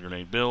 because this is a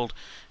grenade build,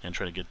 and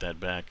try to get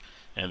that back.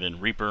 And then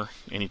Reaper,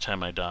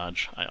 anytime I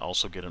dodge, I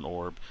also get an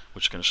orb,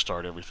 which is going to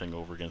start everything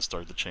over again,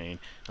 start the chain,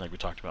 and like we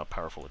talked about,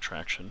 Powerful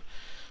Attraction.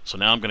 So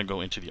now I'm going to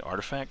go into the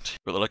artifact.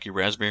 For the Lucky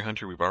Raspberry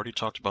Hunter, we've already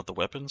talked about the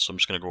weapons, so I'm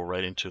just going to go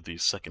right into the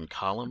second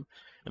column.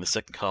 In the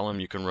second column,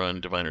 you can run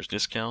Diviner's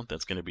Discount.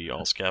 That's going to be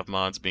all scav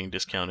mods being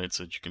discounted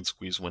so that you can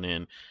squeeze one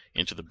in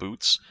into the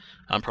boots.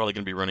 I'm probably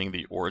going to be running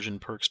the Origin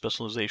perk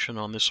specialization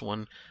on this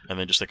one, and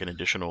then just like an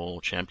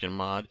additional champion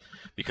mod,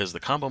 because the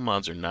combo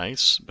mods are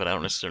nice, but I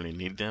don't necessarily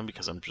need them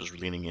because I'm just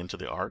leaning into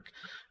the arc,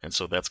 and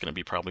so that's going to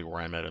be probably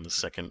where I'm at in the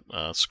second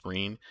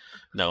screen.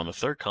 Now in the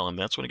third column,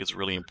 that's when it gets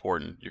really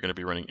important. You're going to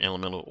be running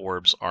Elemental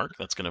Orbs arc.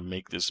 That's going to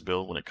make this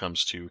build when it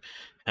comes to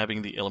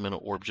having the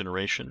elemental orb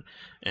generation,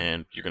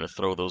 and you're going to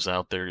throw those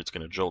out there. It's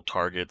going to jolt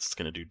targets, it's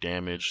going to do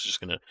damage, it's just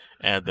going to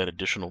add that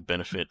additional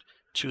benefit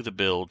to the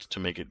build to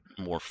make it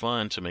more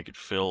fun, to make it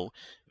fill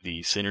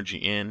the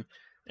synergy in,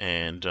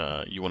 and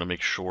you want to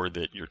make sure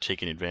that you're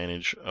taking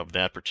advantage of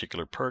that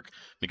particular perk,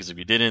 because if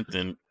you didn't,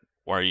 then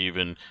why are you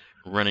even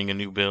running a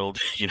new build?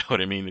 You know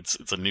what I mean? It's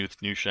a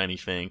new shiny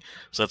thing.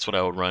 So that's what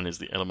I would run, is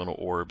the elemental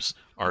orbs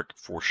arc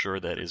for sure.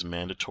 That is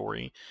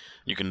mandatory.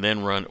 You can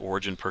then run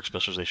Origin perk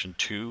specialization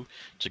 2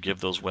 to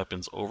give those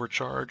weapons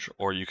overcharge,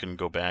 or you can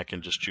go back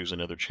and just choose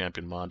another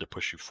champion mod to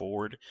push you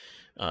forward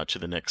to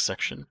the next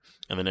section.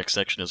 And the next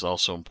section is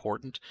also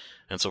important.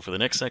 And so for the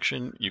next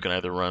section, you can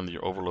either run the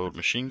overload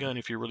machine gun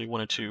if you really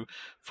wanted to.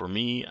 For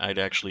me, I'd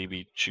actually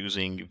be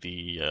choosing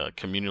the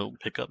communal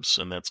pickups,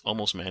 and that's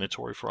almost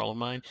mandatory for all of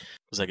mine,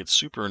 because I get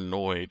super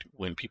annoyed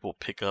when people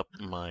pick up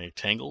my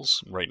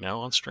tangles right now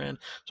on Strand.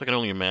 So I can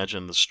only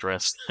imagine the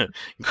stress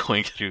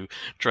going through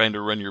trying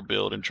to run your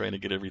build and trying to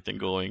get everything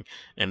going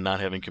and not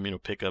having communal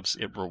pickups.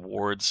 It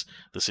rewards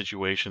the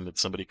situation that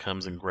somebody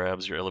comes and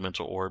grabs your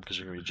elemental orb because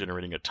you're going to be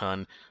generating a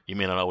ton. You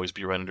may not always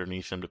be right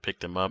underneath them to pick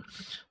them up.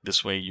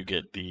 This way you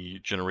get the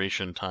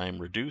generation time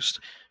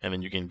reduced, and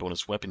then you gain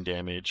bonus weapon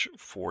damage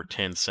for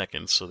 10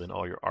 seconds. So then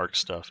all your arc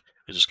stuff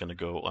is just going to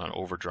go on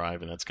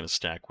overdrive, and that's going to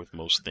stack with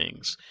most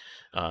things.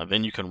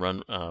 Then you can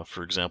run,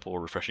 for example,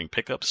 refreshing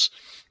pickups.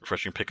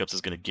 Refreshing pickups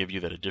is going to give you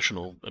that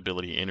additional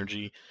ability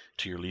energy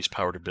to your least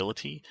powered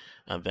ability.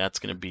 That's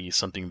going to be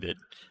something that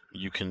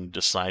you can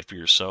decide for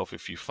yourself.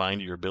 If you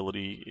find your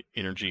ability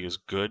energy is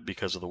good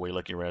because of the way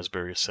Lucky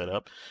Raspberry is set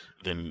up,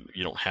 then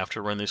you don't have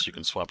to run this. You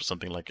can swap to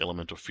something like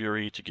Elemental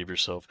Fury to give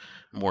yourself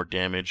more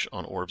damage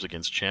on orbs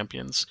against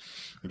champions.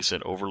 Like I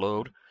said,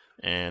 Overload.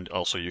 And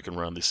also you can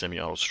run the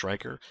semi-auto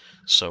striker.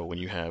 So when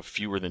you have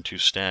fewer than 2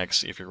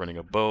 stacks, if you're running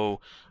a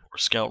bow or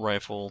scout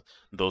rifle,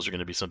 those are going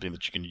to be something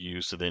that you can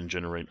use to then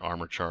generate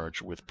armor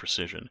charge with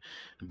precision.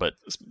 But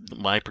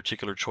my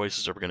particular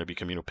choices are going to be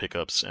communal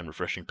pickups and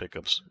refreshing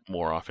pickups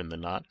more often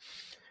than not.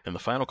 In the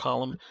final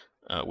column,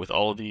 with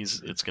all of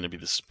these, it's going to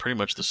be pretty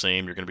much the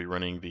same. You're going to be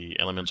running the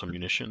elemental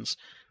munitions,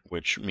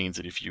 which means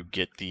that if you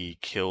get the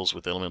kills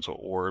with elemental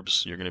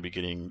orbs, you're going to be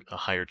getting a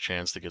higher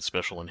chance to get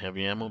special and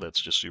heavy ammo. That's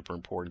just super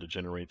important to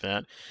generate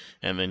that.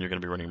 And then you're going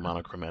to be running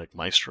monochromatic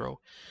maestro.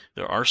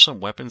 There are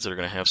some weapons that are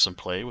going to have some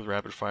play with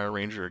rapid fire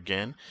ranger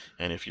again,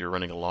 and if you're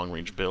running a long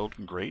range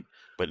build, great,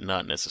 but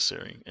not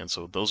necessary. And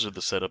so those are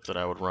the setup that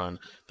I would run.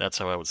 That's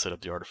how I would set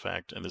up the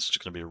artifact, and this is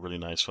just going to be a really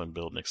nice fun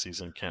build next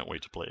season. Can't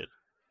wait to play it.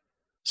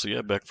 So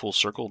yeah, back full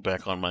circle,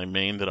 back on my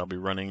main that I'll be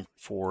running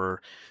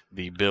for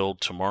the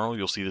build tomorrow.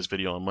 You'll see this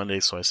video on Monday,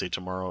 so I say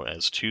tomorrow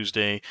as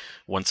Tuesday.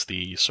 Once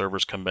the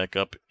servers come back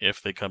up, if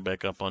they come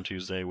back up on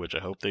Tuesday, which I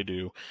hope they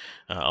do,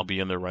 I'll be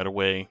in there right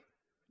away,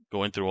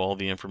 going through all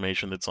the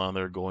information that's on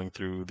there, going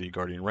through the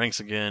Guardian ranks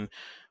again,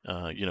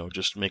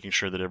 just making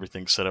sure that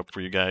everything's set up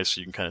for you guys so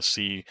you can kind of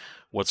see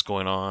what's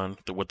going on,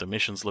 what the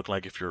missions look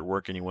like if you're at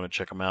work and you want to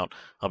check them out.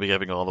 I'll be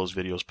having all those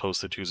videos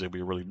posted Tuesday. It'll be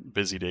a really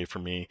busy day for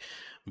me.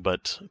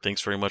 But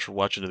thanks very much for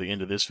watching to the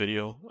end of this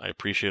video. I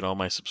appreciate all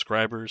my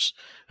subscribers.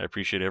 I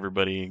appreciate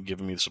everybody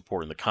giving me the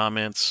support in the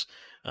comments.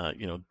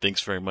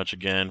 Thanks very much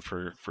again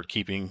for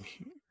keeping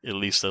at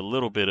least a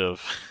little bit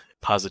of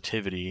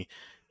positivity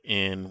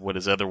in what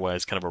is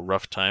otherwise kind of a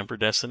rough time for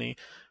Destiny.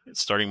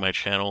 Starting my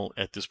channel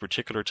at this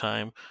particular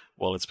time,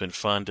 while it's been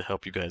fun to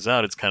help you guys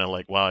out, it's kind of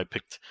like, wow, I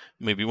picked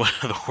maybe one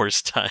of the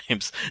worst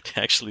times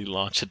to actually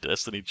launch a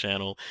Destiny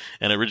channel.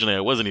 And originally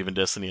I wasn't even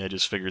Destiny, I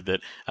just figured that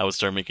I would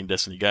start making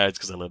Destiny guides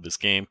because I love this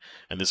game,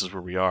 and this is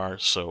where we are.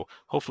 So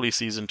hopefully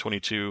season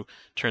 22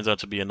 turns out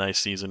to be a nice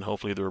season.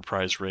 Hopefully the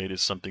reprise raid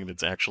is something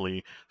that's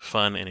actually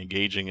fun and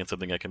engaging and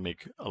something I can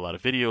make a lot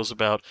of videos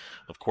about.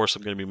 Of course,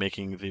 I'm going to be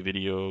making the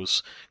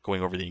videos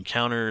going over the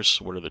encounters,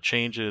 what are the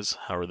changes,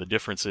 how are the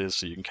differences,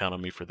 so you can count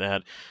on me for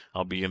that.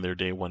 I'll be in there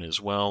day one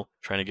as well,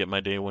 trying to get my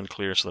day one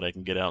clear so that I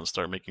can get out and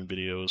start making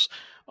videos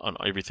on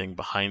everything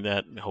behind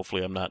that. And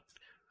hopefully I'm not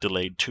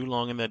delayed too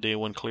long in that day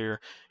one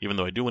clear. Even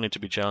though I do want it to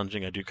be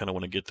challenging, I do kind of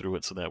want to get through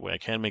it so that way I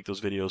can make those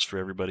videos for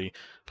everybody,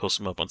 post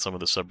them up on some of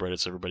the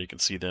subreddits so everybody can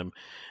see them.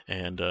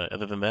 And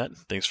other than that,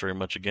 thanks very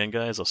much again,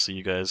 guys. I'll see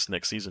you guys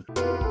next season.